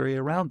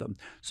bacteria around them.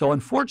 So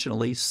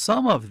unfortunately,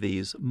 some of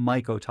these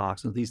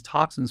mycotoxins, these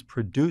toxins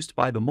produced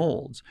by the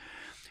molds,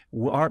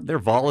 they're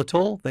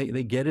volatile. They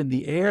get in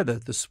the air.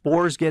 The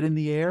spores get in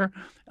the air.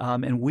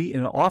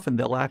 And often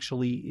they'll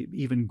actually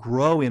even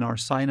grow in our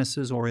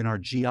sinuses or in our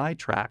GI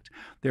tract.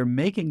 They're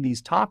making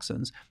these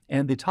toxins,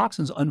 and the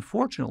toxins,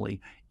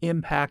 unfortunately,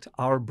 impact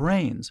our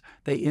brains.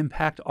 They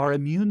impact our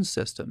immune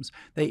systems.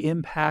 They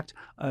impact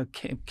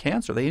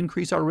cancer. They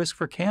increase our risk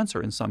for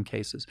cancer in some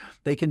cases.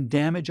 They can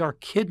damage our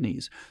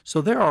kidneys.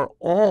 So there are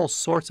all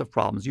sorts of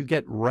problems. You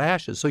get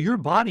rashes. So your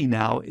body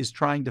now is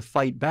trying to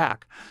fight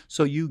back.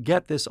 So you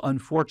get this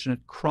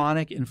unfortunate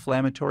chronic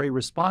inflammatory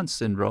response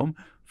syndrome,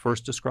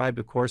 first described,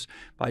 of course,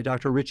 by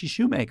Dr. Richie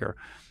Shoemaker.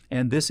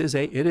 And it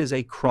is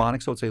a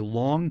chronic, so it's a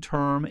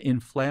long-term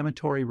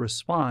inflammatory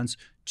response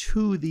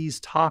to these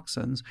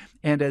toxins,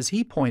 and as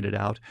he pointed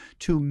out,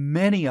 to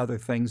many other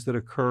things that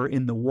occur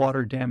in the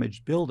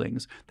water-damaged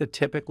buildings that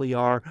typically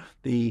are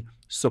the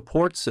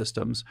support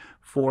systems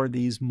for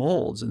these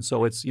molds. And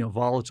so it's,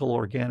 volatile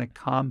organic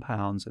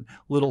compounds and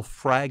little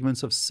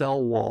fragments of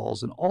cell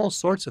walls and all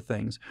sorts of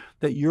things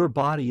that your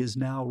body is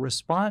now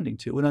responding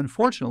to. And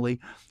unfortunately,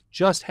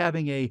 just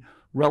having a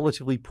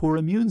relatively poor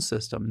immune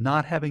system,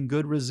 not having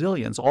good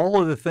resilience, all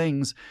of the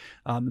things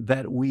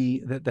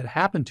that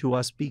happen to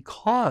us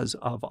because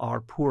of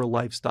our poor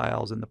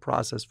lifestyles and the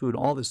processed food,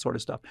 all this sort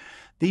of stuff.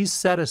 These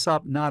set us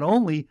up not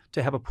only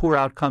to have a poor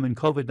outcome in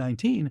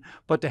COVID-19,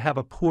 but to have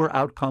a poor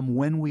outcome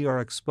when we are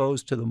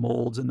exposed to the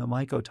molds and the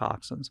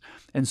mycotoxins.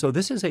 And so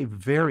this is a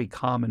very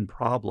common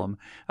problem,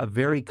 a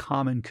very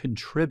common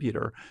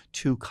contributor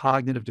to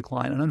cognitive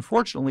decline, and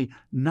unfortunately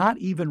not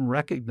even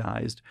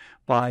recognized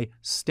by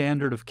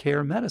standard of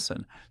care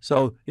medicine.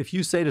 So if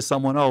you say to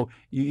someone, oh,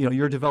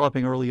 you're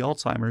developing early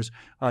Alzheimer's,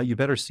 you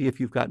better see if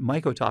you've got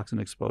mycotoxin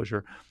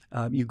exposure.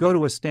 You go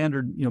to a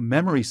standard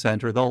memory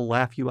center, they'll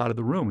laugh you out of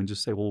the room and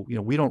just say, well,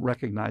 we don't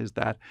recognize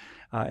that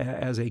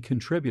as a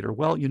contributor.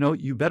 Well,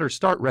 you better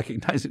start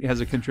recognizing it as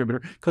a contributor,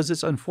 because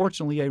it's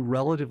unfortunately a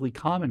relatively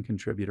common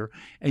contributor,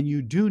 and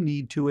you do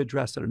need to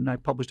address it. And I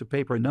published a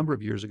paper a number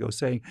of years ago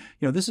saying,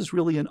 this is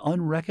really an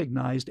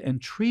unrecognized and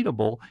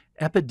treatable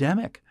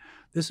epidemic.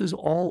 This is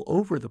all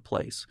over the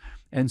place.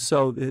 And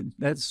so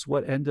that's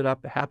what ended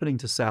up happening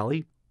to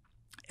Sally.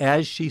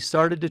 As she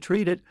started to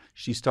treat it,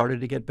 she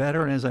started to get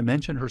better. And as I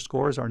mentioned, her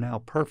scores are now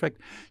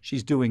perfect.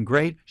 She's doing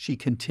great. She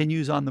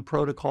continues on the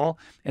protocol.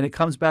 And it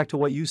comes back to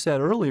what you said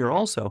earlier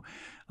also.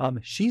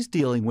 She's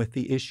dealing with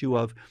the issue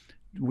of,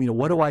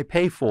 what do I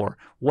pay for?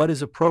 What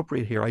is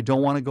appropriate here? I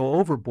don't want to go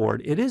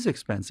overboard. It is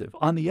expensive.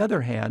 On the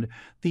other hand,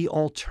 the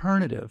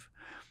alternative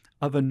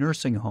of a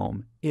nursing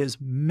home is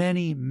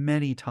many,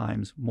 many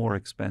times more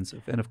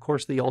expensive. And of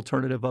course, the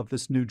alternative of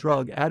this new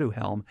drug,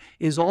 Aduhelm,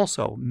 is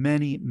also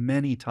many,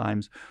 many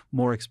times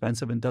more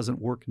expensive and doesn't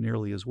work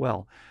nearly as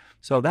well.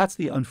 So that's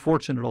the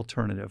unfortunate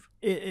alternative.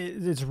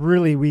 It's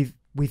really,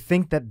 we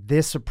think that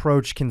this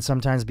approach can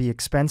sometimes be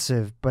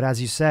expensive, but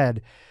as you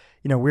said,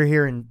 we're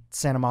here in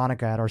Santa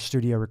Monica at our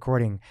studio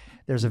recording.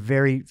 There's a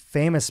very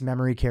famous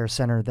memory care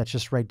center that's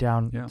just right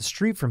down the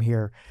street from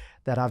here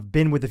that I've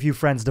been with a few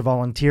friends to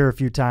volunteer a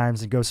few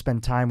times and go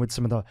spend time with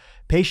some of the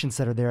patients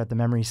that are there at the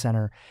memory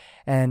center.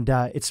 And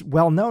it's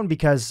well known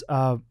because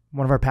one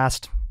of our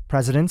past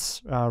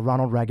presidents,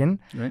 Ronald Reagan,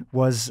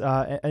 was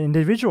an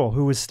individual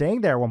who was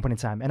staying there at one point in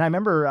time. And I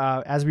remember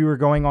as we were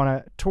going on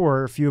a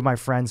tour, a few of my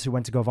friends who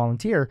went to go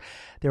volunteer,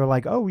 they were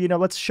like, oh,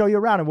 let's show you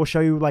around and we'll show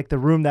you like the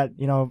room that,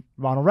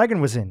 Ronald Reagan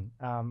was in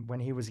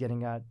when he was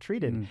getting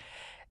treated.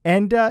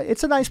 And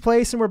it's a nice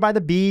place, and we're by the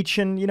beach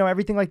and,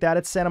 everything like that.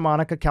 It's Santa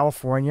Monica,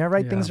 California,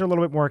 right? Yeah. Things are a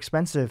little bit more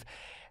expensive.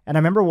 And I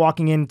remember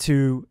walking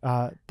into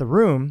the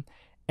room,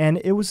 and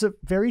it was a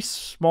very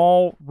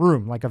small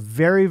room, like a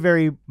very,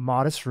 very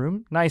modest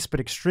room. Nice, but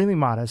extremely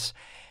modest.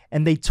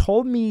 And they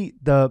told me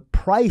the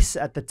price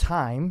at the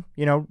time,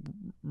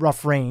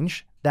 rough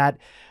range, that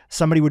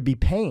somebody would be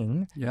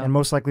paying. Yeah. And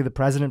most likely the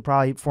president,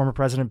 probably former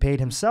president,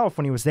 paid himself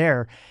when he was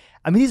there.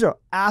 I mean, these are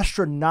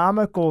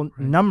astronomical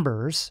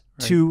numbers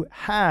to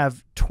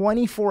have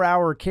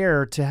 24-hour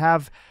care, to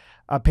have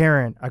a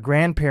parent, a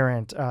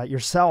grandparent,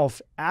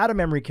 yourself at a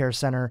memory care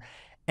center.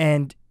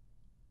 And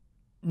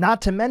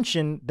not to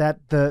mention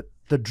that the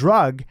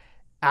drug,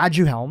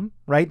 Aduhelm,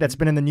 right, that's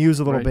been in the news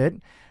a little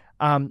bit,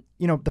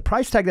 the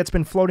price tag that's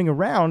been floating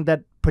around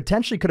that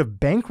potentially could have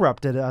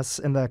bankrupted us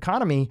in the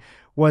economy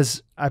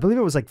was, I believe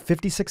it was like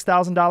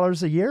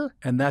 $56,000 a year.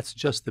 And that's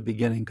just the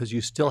beginning, because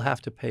you still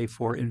have to pay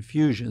for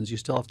infusions. You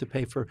still have to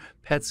pay for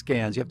PET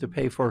scans. You have to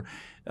pay for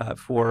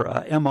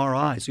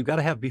MRIs. You've got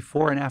to have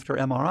before and after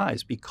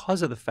MRIs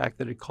because of the fact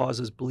that it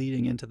causes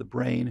bleeding into the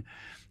brain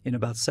in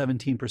about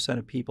 17%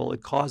 of people.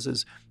 It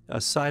causes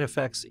side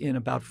effects in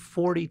about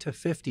 40 to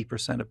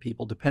 50% of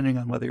people, depending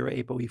on whether you're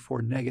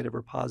ApoE4 negative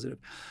or positive.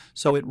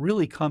 So it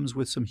really comes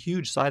with some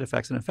huge side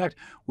effects. And in fact,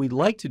 we'd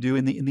like to do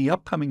in the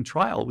upcoming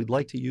trial, we'd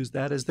like to use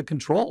that as the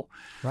control.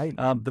 Right.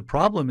 The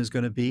problem is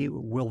going to be,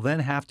 we'll then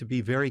have to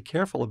be very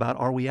careful about,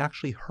 are we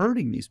actually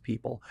hurting these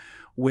people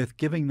with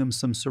giving them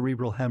some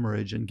cerebral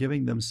hemorrhage and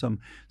giving them some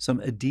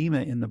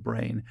edema in the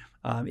brain?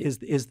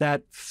 Is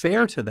that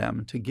fair to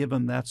them to give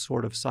them that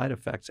sort of side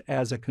effects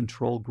as a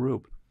control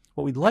group?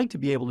 What we'd like to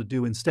be able to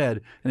do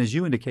instead, and as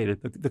you indicated,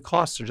 the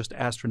costs are just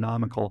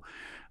astronomical.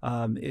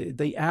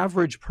 The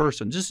average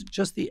person,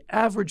 just the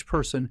average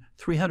person,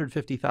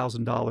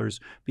 $350,000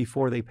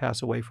 before they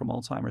pass away from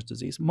Alzheimer's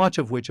disease, much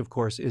of which, of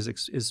course,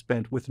 is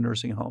spent with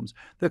nursing homes.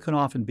 That can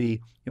often be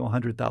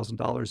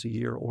 $100,000 a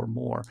year or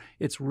more.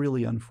 It's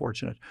really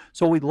unfortunate.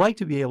 So what we'd like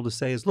to be able to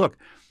say is, look,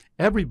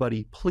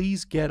 everybody,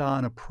 please get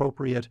on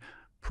appropriate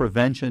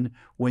prevention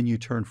when you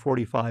turn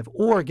 45,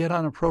 or get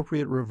on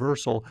appropriate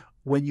reversal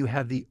when you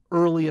have the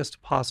earliest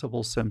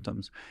possible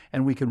symptoms.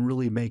 And we can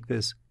really make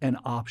this an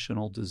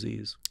optional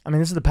disease. I mean,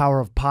 this is the power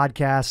of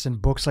podcasts and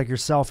books like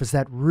yourself, is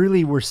that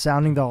really we're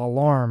sounding the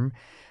alarm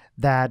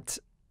that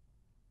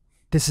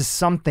this is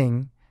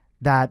something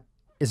that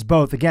is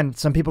both. Again,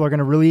 some people are going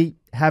to really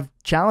have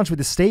challenge with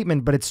the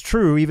statement, but it's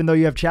true. Even though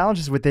you have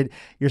challenges with it,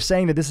 you're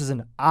saying that this is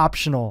an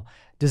optional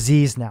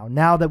disease now.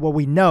 Now that what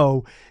we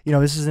know,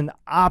 this is an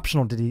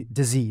optional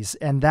disease.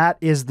 And that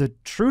is the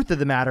truth of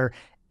the matter.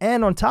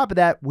 And on top of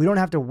that, we don't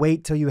have to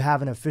wait till you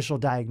have an official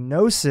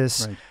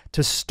diagnosis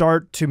to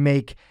start to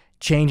make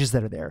changes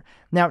that are there.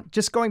 Now,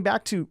 just going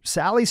back to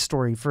Sally's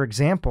story, for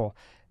example,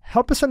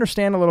 help us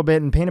understand a little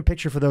bit and paint a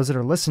picture for those that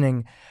are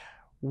listening.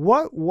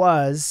 What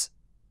was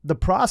the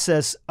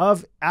process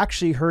of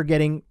actually her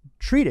getting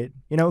treated?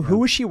 Who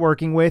was she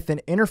working with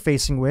and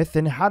interfacing with,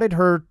 and how did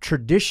her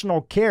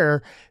traditional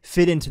care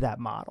fit into that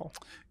model?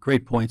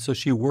 Great point. So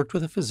she worked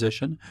with a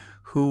physician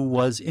who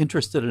was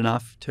interested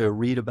enough to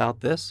read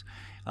about this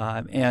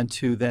and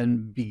to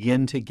then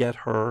begin to get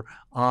her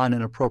on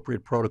an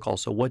appropriate protocol.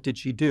 So what did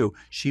she do?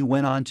 She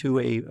went on to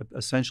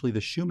essentially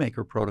the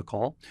shoemaker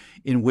protocol,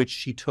 in which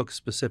she took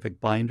specific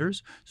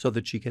binders so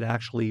that she could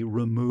actually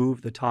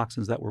remove the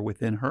toxins that were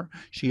within her.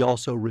 She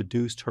also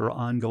reduced her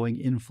ongoing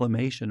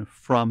inflammation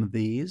from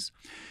these.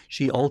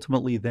 She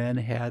ultimately then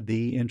had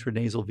the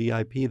intranasal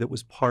VIP that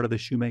was part of the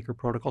shoemaker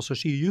protocol. So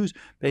she used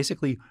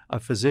basically a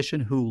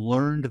physician who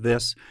learned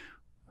this,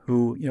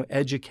 who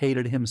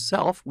educated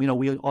himself.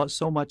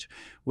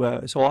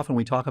 So often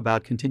we talk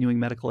about continuing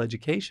medical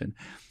education,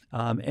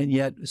 and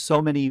yet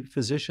so many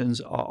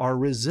physicians are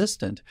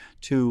resistant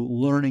to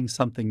learning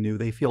something new.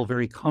 They feel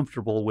very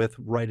comfortable with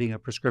writing a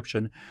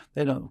prescription.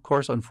 Then, of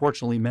course,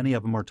 unfortunately, many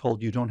of them are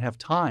told you don't have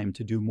time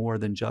to do more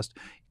than just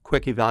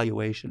quick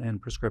evaluation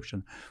and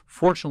prescription.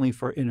 Fortunately,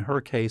 in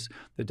her case,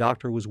 the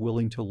doctor was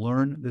willing to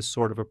learn this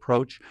sort of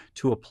approach,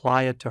 to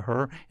apply it to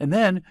her. And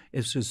then,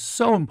 this is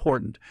so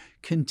important,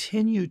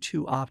 continue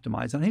to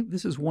optimize. And I think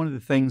this is one of the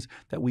things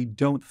that we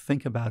don't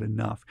think about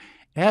enough.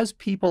 As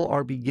people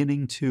are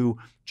beginning to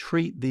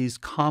treat these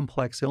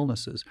complex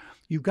illnesses,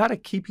 you've got to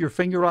keep your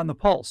finger on the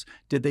pulse.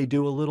 Did they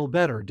do a little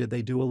better? Did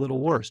they do a little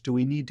worse? Do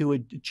we need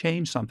to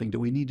change something? Do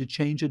we need to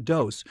change a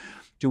dose?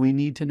 Do we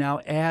need to now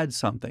add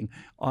something?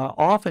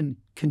 Often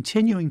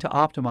continuing to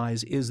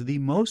optimize is the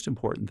most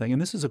important thing.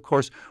 And this is, of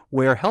course,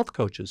 where health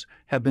coaches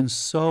have been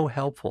so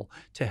helpful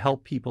to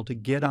help people to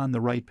get on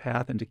the right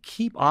path and to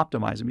keep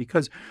optimizing,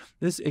 because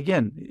this,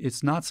 again,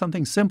 it's not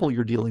something simple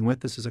you're dealing with.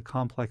 This is a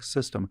complex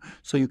system.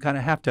 So you kind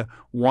of have to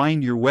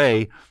wind your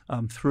way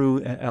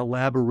through a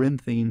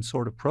labyrinthine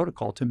sort of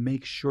protocol to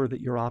make sure that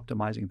you're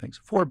optimizing things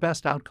for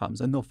best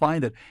outcomes. And they'll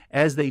find that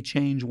as they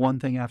change one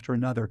thing after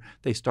another,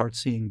 they start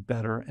seeing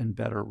better and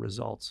better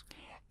results.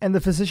 And the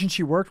physician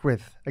she worked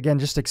with, again,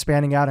 just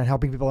expanding out and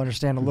helping people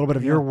understand a little bit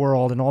of your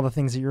world and all the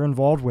things that you're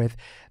involved with,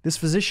 this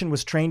physician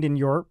was trained in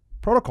your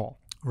protocol.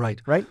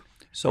 Right.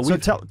 So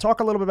talk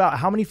a little bit about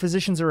how many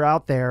physicians are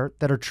out there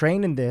that are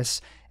trained in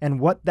this and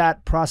what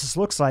that process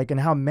looks like, and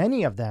how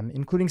many of them,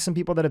 including some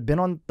people that have been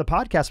on the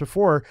podcast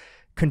before,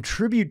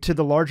 contribute to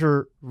the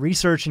larger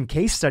research and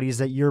case studies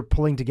that you're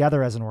pulling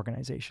together as an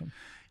organization.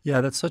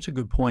 Yeah, that's such a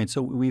good point.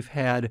 So we've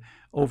had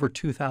over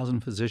 2,000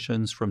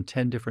 physicians from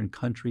 10 different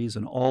countries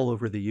and all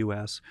over the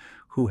U.S.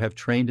 who have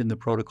trained in the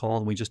protocol,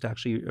 and we just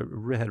actually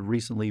had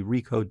recently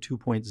Recode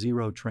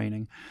 2.0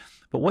 training.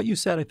 But what you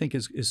said, I think,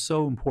 is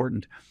so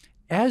important.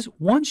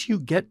 Once you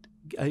get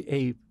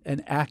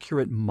an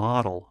accurate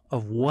model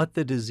of what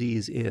the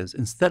disease is,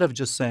 instead of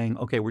just saying,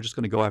 okay, we're just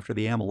going to go after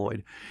the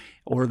amyloid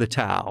or the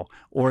tau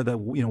or the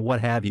what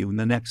have you, and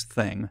the next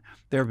thing.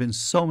 There have been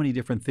so many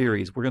different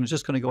theories. We're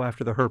just going to go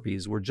after the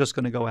herpes. We're just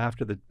going to go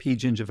after the P.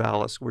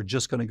 gingivalis. We're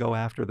just going to go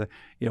after the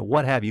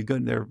what have you. Go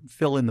there,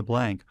 fill in the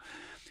blank.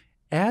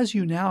 As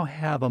you now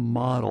have a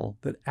model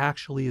that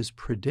actually is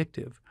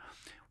predictive,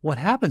 what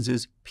happens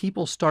is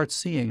people start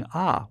seeing,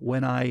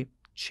 when I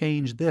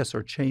change this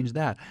or change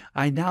that,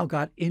 I now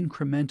got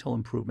incremental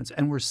improvements,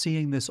 and we're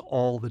seeing this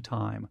all the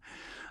time.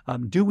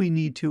 Do we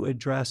need to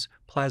address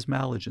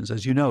plasmalogens?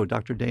 As you know,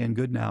 Dr. Dan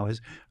Goodnow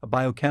is a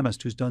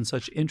biochemist who's done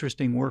such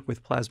interesting work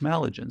with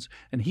plasmalogens,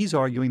 and he's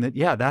arguing that,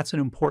 that's an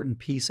important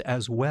piece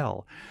as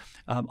well.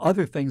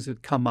 Other things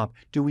that come up,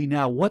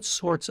 what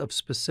sorts of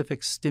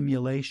specific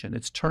stimulation?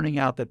 It's turning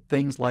out that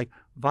things like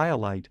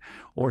Violite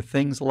or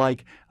things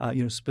like,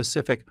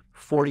 specific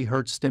 40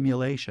 hertz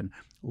stimulation,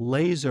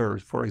 laser,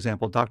 for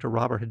example, Dr.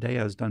 Robert Hidea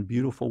has done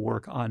beautiful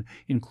work on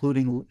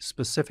including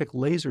specific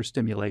laser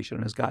stimulation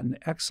and has gotten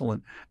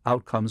excellent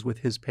outcomes with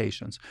his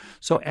patients.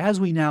 So as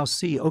we now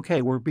see,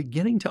 okay, we're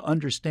beginning to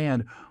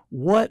understand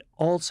what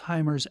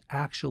Alzheimer's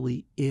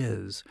actually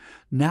is.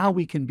 Now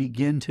we can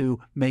begin to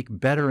make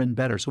better and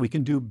better. So we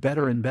can do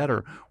better and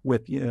better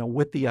with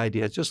the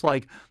idea. It's just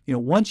like,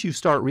 once you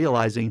start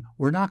realizing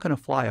we're not going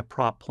to fly a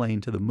prop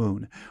plane to the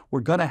moon, we're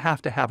going to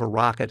have a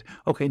rocket.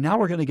 Okay, now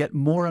we're going to get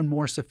more and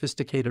more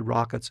sophisticated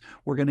rockets.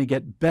 We're going to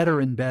get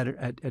better and better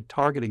at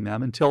targeting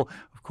them until,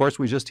 of course,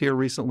 we just hear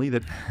recently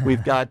that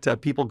we've got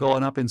people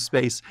going up in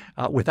space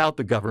without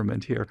the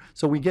government here.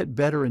 So we get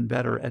better and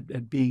better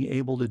at being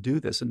able to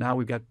do this. And now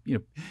we've got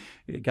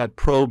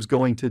probes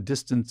going to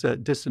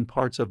distant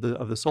parts of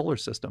the solar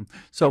system.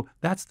 So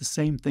that's the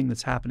same thing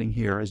that's happening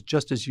here.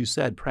 Just as you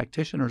said,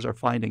 practitioners are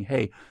finding,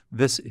 hey,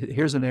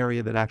 here's an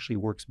area that actually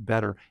works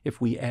better if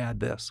we add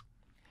this.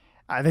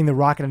 I think the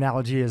rocket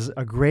analogy is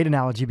a great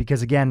analogy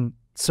because, again,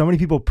 so many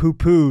people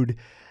poo-pooed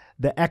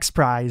the X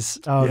Prize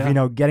of,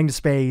 getting to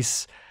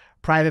space,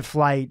 private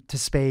flight to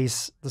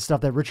space, the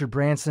stuff that Richard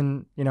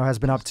Branson, has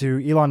been up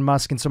to, Elon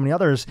Musk and so many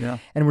others. Yeah.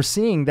 And we're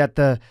seeing that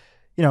that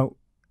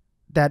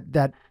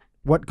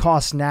what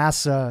costs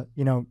NASA,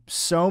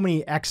 so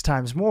many X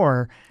times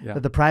more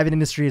that the private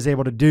industry is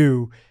able to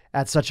do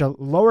at such a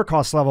lower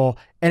cost level.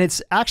 And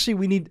it's actually,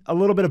 we need a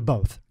little bit of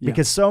both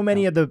because so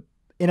many of the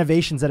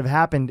innovations that have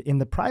happened in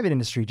the private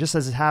industry, just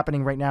as is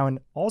happening right now in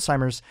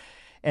Alzheimer's,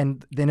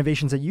 and the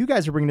innovations that you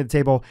guys are bringing to the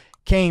table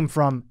came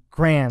from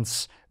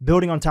grants,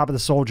 building on top of the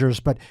soldiers,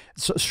 but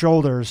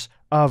shoulders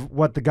of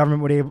what the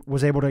government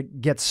was able to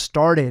get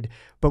started.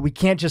 But we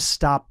can't just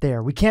stop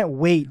there. We can't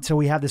wait till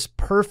we have this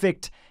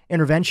perfect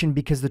intervention,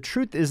 because the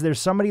truth is there's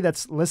somebody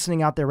that's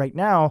listening out there right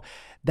now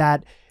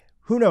that,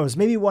 who knows,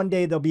 maybe one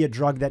day there'll be a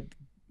drug that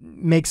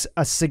makes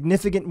a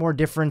significant more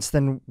difference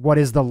than what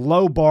is the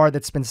low bar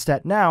that's been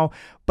set now,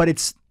 but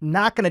it's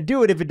not going to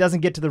do it if it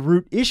doesn't get to the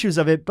root issues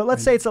of it. But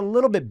let's say it's a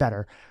little bit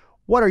better.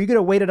 What, are you going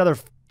to wait another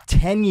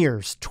 10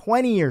 years,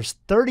 20 years,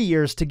 30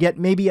 years to get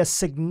maybe a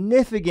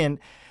significant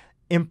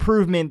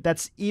improvement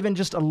that's even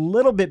just a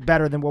little bit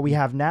better than what we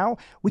have now?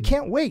 We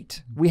can't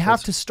wait. We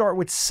have to start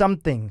with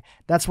something.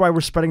 That's why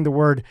we're spreading the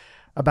word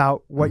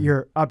about what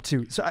you're up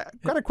to. So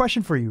I've got a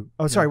question for you.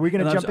 Oh, sorry, we're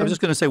going to jump in? I was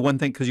just going to say one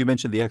thing, because you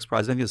mentioned the X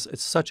Prize. I think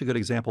it's such a good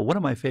example. One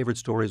of my favorite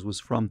stories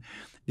was from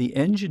the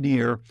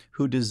engineer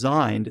who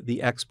designed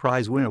the X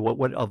Prize winner,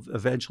 what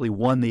eventually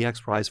won the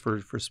X Prize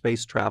for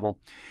space travel.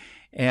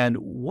 And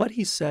what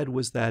he said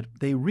was that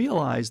they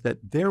realized that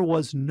there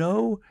was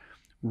no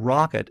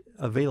rocket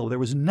available. There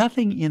was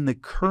nothing in the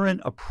current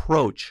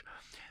approach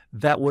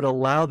that would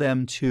allow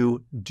them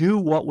to do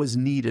what was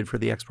needed for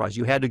the X Prize.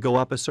 You had to go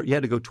up you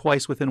had to go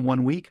twice within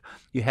 1 week.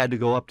 You had to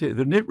go up to,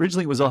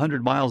 originally it was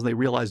 100 miles, and they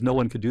realized no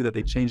one could do that.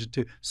 They changed it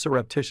to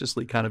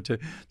surreptitiously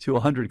to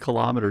 100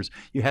 kilometers.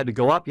 You had to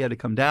go up, you had to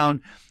come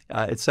down,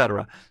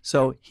 etc.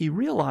 So he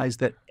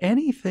realized that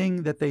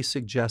anything that they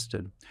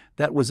suggested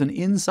that was an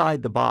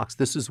inside the box,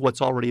 this is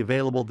what's already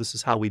available, this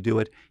is how we do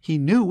it, he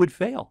knew would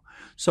fail.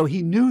 So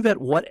he knew that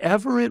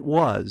whatever it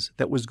was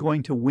that was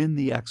going to win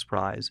the X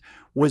Prize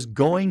was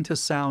going to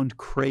sound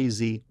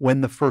crazy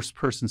when the first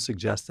person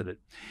suggested it.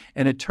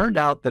 And it turned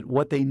out that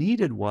what they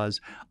needed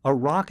was a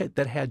rocket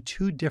that had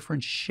two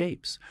different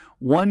shapes,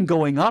 one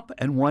going up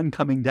and one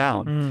coming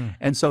down.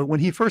 And so when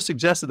he first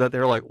suggested that, they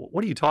were like,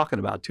 what are you talking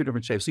about? Two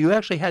different shapes. So you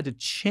actually had to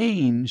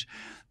change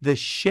the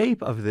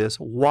shape of this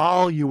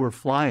while you were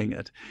flying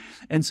it.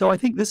 And so I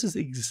think this is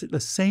the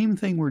same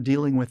thing we're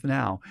dealing with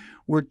now.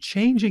 We're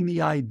changing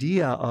the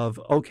idea of,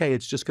 okay,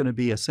 it's just going to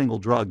be a single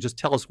drug. Just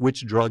tell us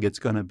which drug it's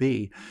going to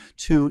be,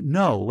 to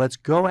no, let's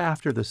go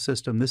after the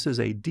system. This is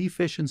a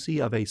deficiency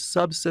of a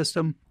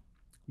subsystem.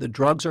 The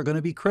drugs are going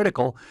to be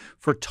critical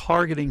for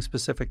targeting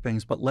specific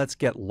things, but let's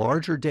get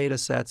larger data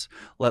sets.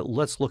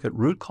 Let's look at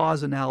root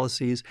cause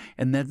analyses,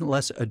 and then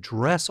let's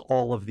address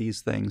all of these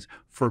things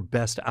for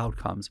best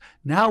outcomes.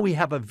 Now we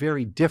have a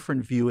very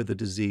different view of the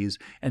disease,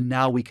 and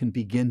now we can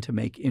begin to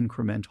make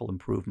incremental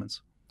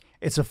improvements.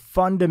 It's a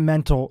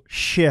fundamental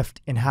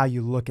shift in how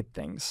you look at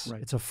things.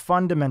 Right. It's a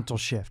fundamental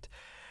shift.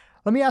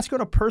 Let me ask you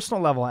on a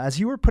personal level, as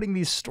you were putting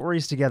these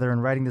stories together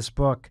and writing this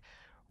book,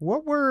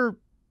 what were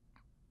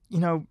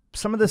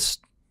some of the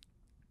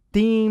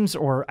themes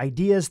or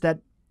ideas that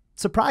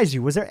surprised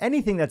you? Was there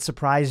anything that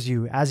surprised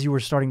you as you were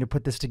starting to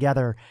put this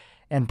together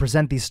and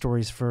present these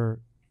stories for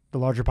the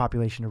larger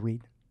population to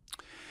read?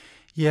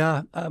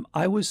 Yeah,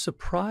 I was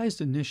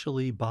surprised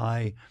initially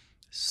by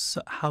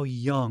how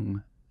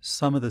young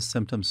some of the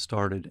symptoms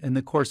started. And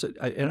of course,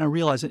 I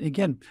realized, and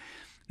again,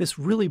 this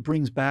really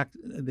brings back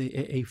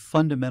a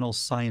fundamental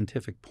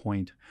scientific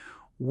point.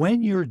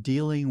 When you're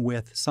dealing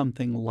with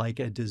something like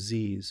a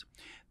disease,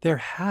 there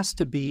has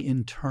to be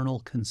internal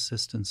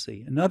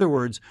consistency. In other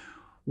words,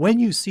 when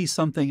you see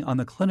something on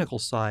the clinical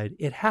side,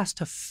 it has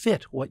to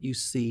fit what you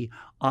see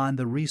on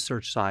the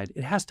research side.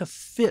 It has to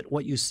fit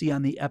what you see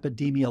on the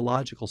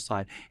epidemiological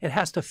side. It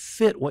has to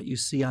fit what you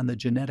see on the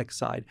genetic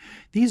side.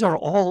 These are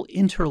all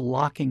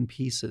interlocking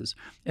pieces.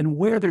 And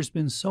where there's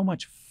been so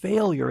much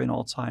failure in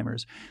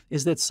Alzheimer's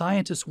is that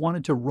scientists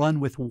wanted to run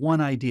with one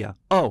idea.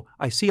 Oh,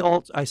 I see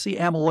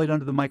amyloid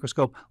under the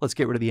microscope. Let's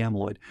get rid of the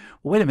amyloid.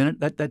 Well, wait a minute.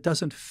 That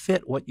doesn't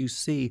fit what you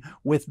see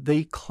with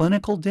the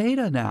clinical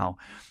data now.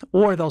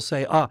 Or they'll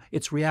say,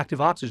 it's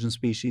reactive oxygen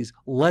species.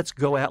 Let's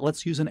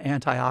use an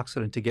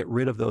antioxidant to get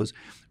rid of those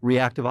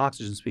reactive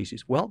oxygen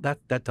species. Well,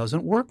 that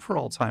doesn't work for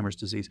Alzheimer's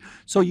disease.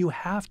 So you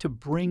have to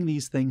bring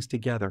these things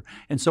together.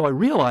 And so I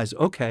realized,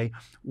 okay,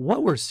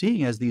 what we're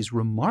seeing as these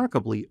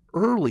remarkably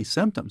early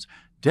symptoms.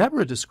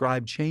 Deborah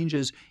described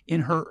changes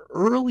in her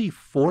early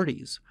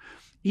 40s.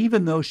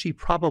 Even though she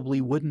probably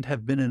wouldn't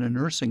have been in a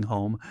nursing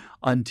home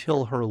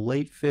until her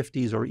late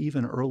 50s or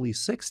even early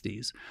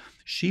 60s,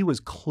 she was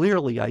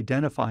clearly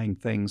identifying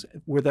things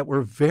that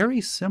were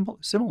very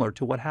similar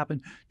to what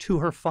happened to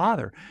her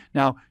father.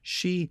 Now,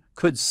 she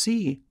could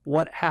see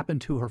what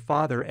happened to her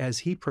father as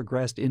he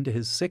progressed into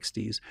his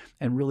 60s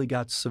and really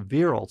got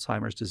severe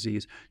Alzheimer's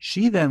disease.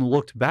 She then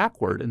looked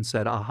backward and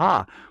said,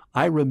 aha,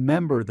 I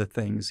remember the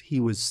things he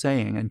was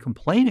saying and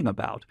complaining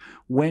about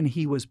when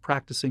he was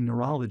practicing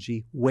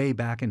neurology way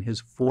back in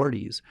his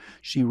 40s.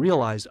 She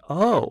realized,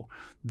 oh,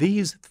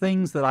 these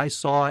things that I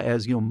saw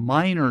as,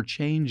 minor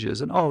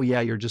changes and, oh,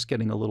 yeah, you're just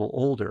getting a little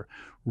older,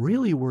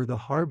 really were the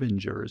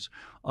harbingers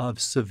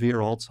of severe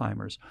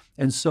Alzheimer's.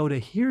 And so to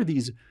hear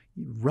these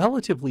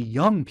relatively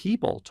young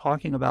people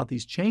talking about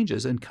these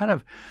changes and kind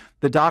of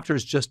the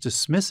doctors just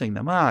dismissing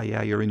them,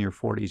 yeah, you're in your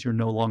 40s, you're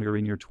no longer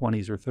in your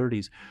 20s or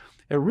 30s.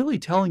 They're really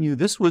telling you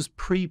this was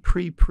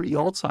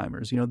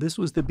pre-Alzheimer's. This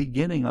was the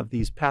beginning of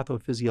these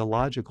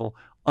pathophysiological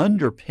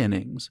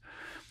underpinnings.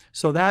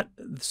 So that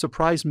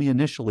surprised me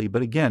initially.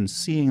 But again,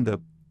 seeing the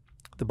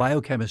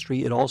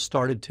biochemistry, it all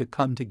started to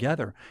come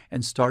together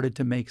and started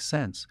to make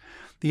sense.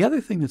 The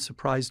other thing that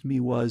surprised me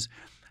was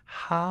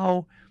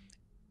how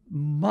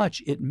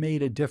much it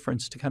made a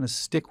difference to kind of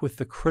stick with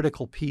the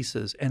critical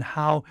pieces and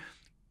how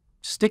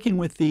sticking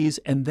with these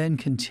and then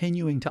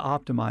continuing to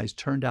optimize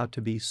turned out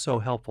to be so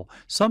helpful.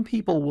 Some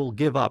people will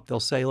give up. They'll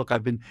say, look,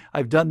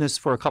 I've done this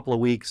for a couple of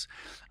weeks.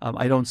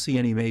 I don't see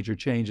any major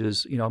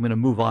changes. I'm going to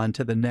move on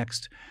to the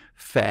next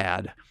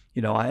fad.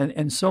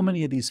 And so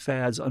many of these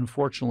fads,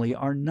 unfortunately,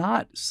 are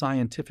not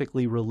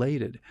scientifically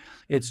related.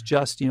 It's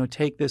just,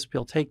 take this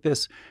pill, take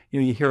this,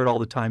 you hear it all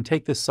the time,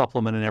 take this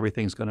supplement and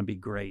everything's going to be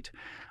great.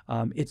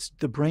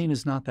 The brain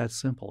is not that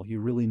simple.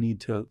 You really need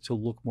to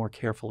look more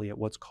carefully at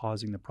what's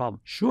causing the problem.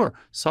 Sure,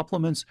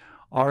 supplements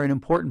are an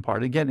important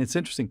part. Again, it's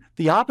interesting.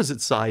 The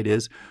opposite side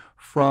is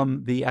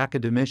from the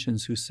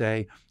academicians who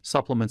say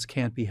supplements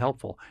can't be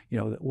helpful.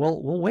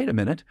 Well, wait a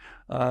minute.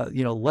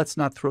 Let's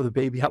not throw the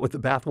baby out with the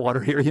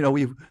bathwater here.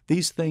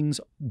 These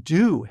things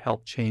do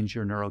help change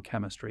your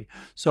neurochemistry.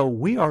 So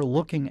we are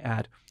looking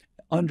at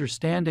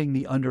understanding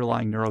the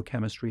underlying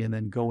neurochemistry and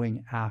then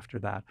going after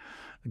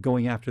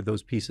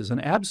those pieces.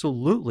 And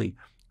absolutely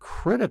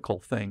critical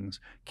things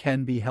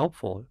can be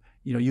helpful.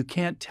 You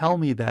can't tell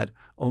me that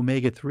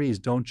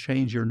omega-3s don't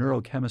change your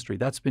neurochemistry.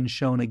 That's been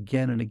shown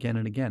again and again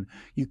and again.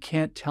 You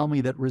can't tell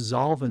me that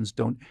resolvins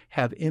don't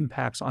have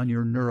impacts on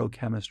your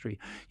neurochemistry.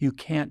 You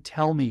can't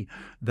tell me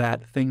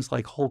that things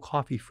like whole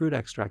coffee fruit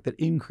extract that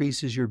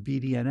increases your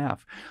BDNF,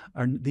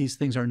 these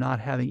things are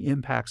not having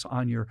impacts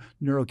on your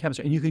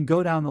neurochemistry. And you can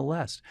go down the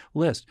list.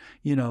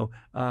 Your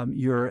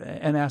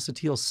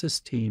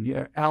N-acetylcysteine,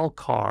 your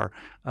Alcar,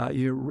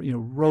 your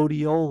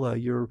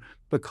rhodiola, your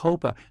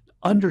Bacopa.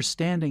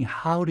 Understanding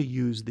how to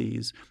use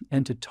these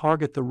and to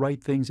target the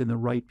right things in the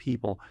right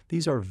people.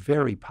 These are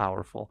very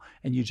powerful,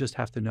 and you just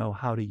have to know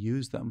how to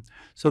use them.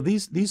 So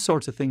these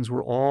sorts of things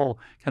were all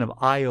kind of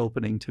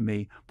eye-opening to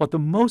me. But the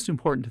most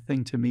important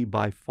thing to me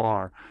by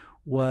far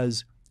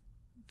was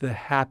the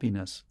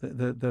happiness,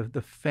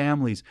 the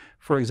families.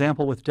 For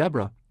example, with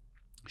Deborah,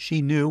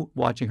 she knew,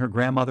 watching her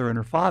grandmother and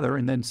her father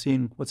and then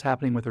seeing what's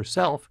happening with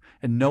herself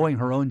and knowing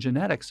her own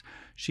genetics,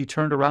 she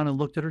turned around and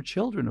looked at her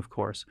children, of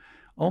course.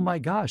 Oh my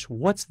gosh,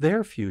 what's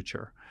their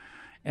future?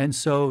 And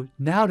so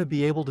now to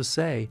be able to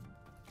say,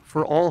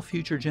 for all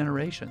future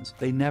generations,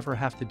 they never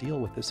have to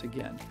deal with this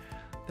again.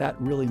 That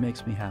really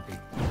makes me happy.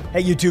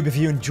 Hey YouTube, if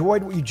you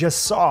enjoyed what you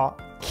just saw,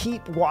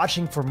 keep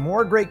watching for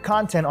more great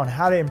content on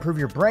how to improve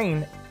your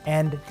brain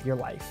and your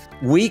life.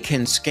 We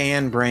can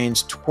scan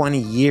brains 20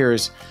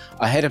 years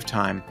ahead of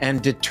time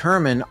and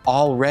determine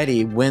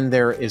already when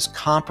there is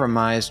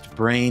compromised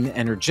brain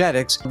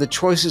energetics. The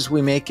choices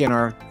we make in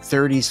our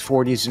 30s,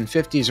 40s, and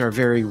 50s are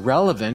very relevant